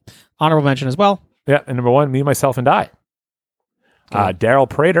 Honorable mention as well. Yeah, and number 1, Me, Myself, and I. Daryl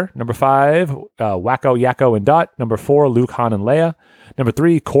Prater. Number 5, Wacko, Yakko, and Dot. Number 4, Luke, Han, and Leia. Number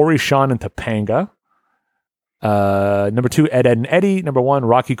 3, Corey, Sean, and Topanga. Number 2, Ed, and Eddie. Number 1,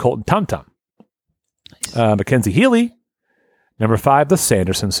 Rocky, Colt, and Tum Tum. Nice. Mackenzie Healy. Number 5, the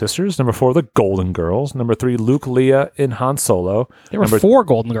Sanderson sisters. Number 4, the Golden Girls. Number 3, Luke, Leia, and Han Solo. There were 4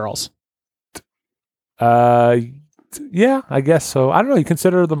 Golden Girls. Yeah, I guess so. I don't know. You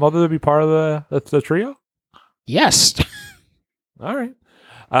consider the mother to be part of the trio? Yes. All right.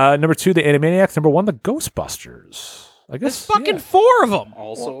 Number 2, the Animaniacs. Number 1, the Ghostbusters. I guess there's fucking 4 of them.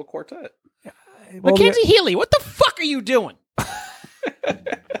 Also a quartet. Mackenzie Healy, what the fuck are you doing?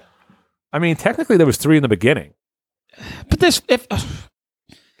 I mean, technically there was 3 in the beginning. But this, if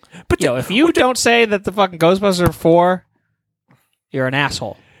you don't say that the fucking Ghostbusters are 4, you're an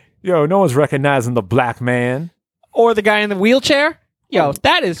asshole. Yo, no one's recognizing the black man. Or the guy in the wheelchair. Yo,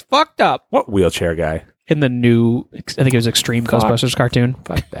 that is fucked up. What wheelchair guy? In the new, I think it was Extreme Ghostbusters cartoon.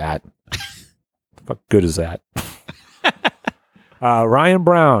 Fuck that. What good is that? Ryan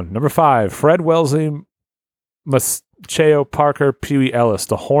Brown. Number 5, Fred Wellesley, Maceo Parker, Pee Wee Ellis.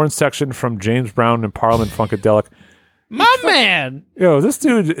 The horn section from James Brown and Parliament Funkadelic. My man! Yo, this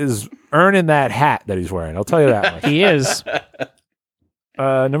dude is earning that hat that he's wearing. I'll tell you that much. He is.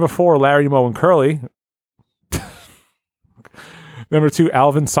 Number 4, Larry, Moe, and Curly. Number 2,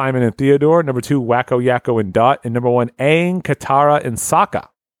 Alvin, Simon, and Theodore. Number 2, Wacko, Yakko, and Dot. And number 1, Aang, Katara, and Sokka.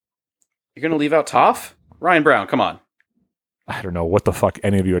 You're going to leave out Toph? Ryan Brown, come on. I don't know what the fuck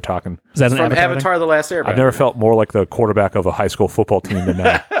any of you are talking. Is that an From Avatar Avatar The Last Airbender. I've never felt more like the quarterback of a high school football team than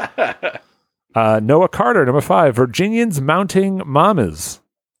that. Noah Carter, number 5, Virginians Mounting Mamas.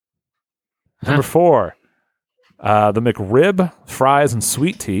 Number 4, the McRib, Fries, and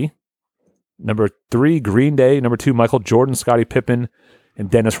Sweet Tea. Number 3, Green Day. Number 2, Michael Jordan, Scottie Pippen, and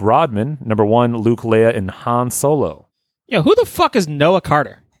Dennis Rodman. Number 1, Luke, Leia, and Han Solo. Yeah, who the fuck is Noah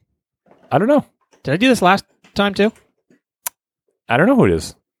Carter? I don't know. Did I do this last time too? I don't know who it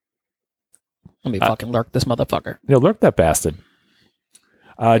is. Let me fucking lurk this motherfucker. Yeah, lurk that bastard.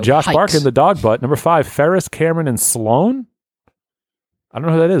 Josh Heights. Barkin, the dog butt. Number 5, Ferris, Cameron, and Sloan. I don't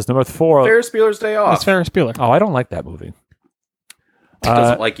know who that is. Number 4. Ferris Bueller's Day Off. That's Ferris Bueller. Oh, I don't like that movie.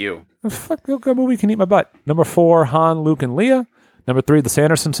 Doesn't like you. Fuck, good movie can eat my butt. Number 4, Han, Luke, and Leia. Number 3, the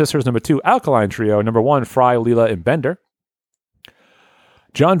Sanderson sisters. Number 2, Alkaline Trio. Number 1, Fry, Leela, and Bender.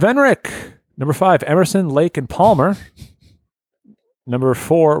 John Venrick. Number 5, Emerson, Lake, and Palmer. Number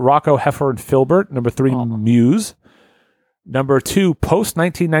 4, Rocco, Heffer, and Filbert. Number 3, Muse. Number 2,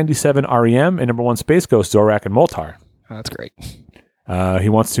 post-1997 REM. And number 1, Space Ghost, Zorak, and Moltar. Oh, that's great. He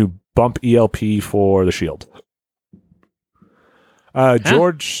wants to bump ELP for the Shield.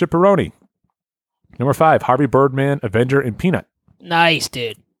 George Ciparoni. Number 5, Harvey Birdman, Avenger, and Peanut. Nice,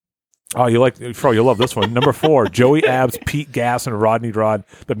 dude. Oh, you love this one. Number 4, Joey Abs, Pete Gas, and Rodney Rod,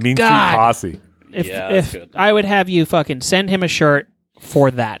 the Mean Street God. Posse. If I would have you fucking send him a shirt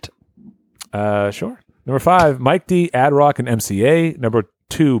for that. Sure. Number 5, Mike D, Ad Rock, and MCA. Number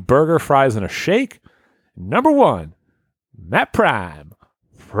 2, Burger, Fries, and a Shake. Number 1, Matt Prime,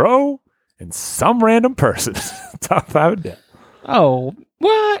 Fro, and some random person. Top 5 of death. Oh,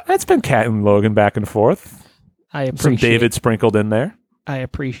 what? That's been Cat and Logan back and forth. I appreciate Some David sprinkled in there. I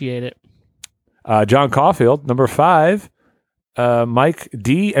appreciate it. John Caulfield. Number 5, Mike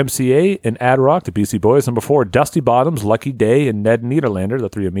D, MCA, and Ad Rock, the BC Boys. Number 4, Dusty Bottoms, Lucky Day, and Ned Niederlander, the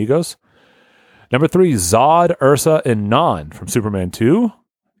Three Amigos. Number 3, Zod, Ursa, and Non from Superman 2.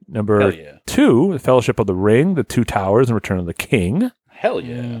 Number 2, The Fellowship of the Ring, The Two Towers, and Return of the King. Hell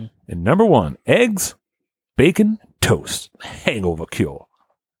yeah. And number 1, Eggs, Bacon, Toast, Hangover Cure.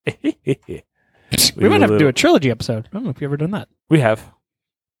 We might have to do a trilogy episode. I don't know if you've ever done that. We have.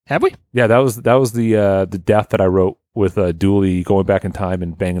 Have we? Yeah, that was the death that I wrote with Dooley going back in time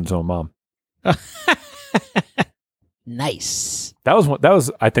and banging his own mom. Nice. That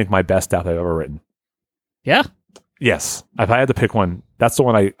was I think my best death I've ever written. Yeah. Yes, if I had to pick one, that's the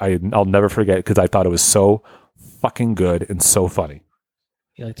one I'll never forget because I thought it was so fucking good and so funny.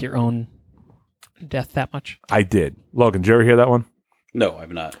 You liked your own death that much? I did. Logan, did you ever hear that one? No,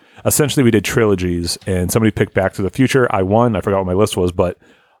 I've not. Essentially, we did trilogies, and somebody picked Back to the Future. I won. I forgot what my list was, but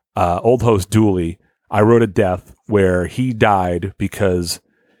old host Dooley, I wrote a death where he died because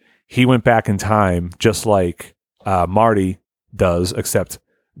he went back in time just like Marty does, except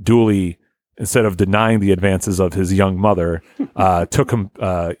Dooley, instead of denying the advances of his young mother,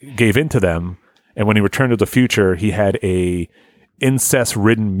 gave in to them. And when he returned to the future, he had a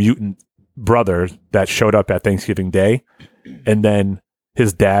incest-ridden mutant brother that showed up at Thanksgiving Day. And then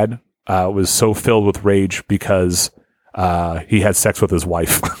his dad was so filled with rage because he had sex with his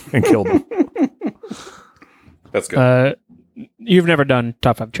wife and killed him. That's good. You've never done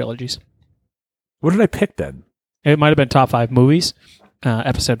top 5 trilogies. What did I pick then? It might have been top 5 movies,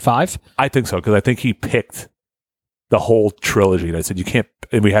 episode 5. I think so, because I think he picked the whole trilogy. And I said, you can't,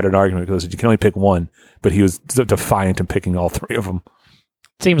 and we had an argument because I said, you can only pick one, but he was defiant in picking all 3 of them.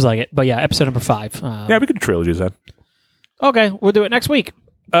 Seems like it. But yeah, episode number 5. Yeah, we could do trilogies then. Okay, we'll do it next week.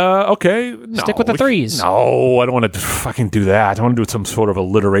 Okay. No, Stick with the 3s. No, I don't want to fucking do that. I want to do some sort of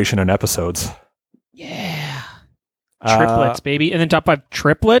alliteration in episodes. Yeah. Triplets, baby. And then top 5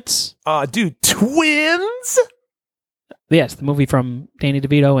 triplets. Dude, twins? Yes, the movie from Danny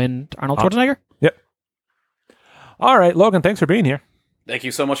DeVito and Arnold Schwarzenegger. Yep. All right, Logan, thanks for being here. Thank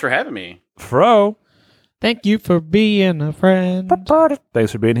you so much for having me. Fro. Thank you for being a friend.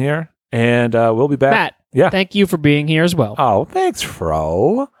 Thanks for being here. And we'll be back. Matt, yeah. Thank you for being here as well. Oh, thanks,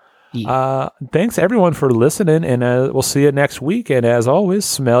 Fro. Yeah. Thanks, everyone, for listening. And we'll see you next week. And as always,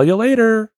 smell you later.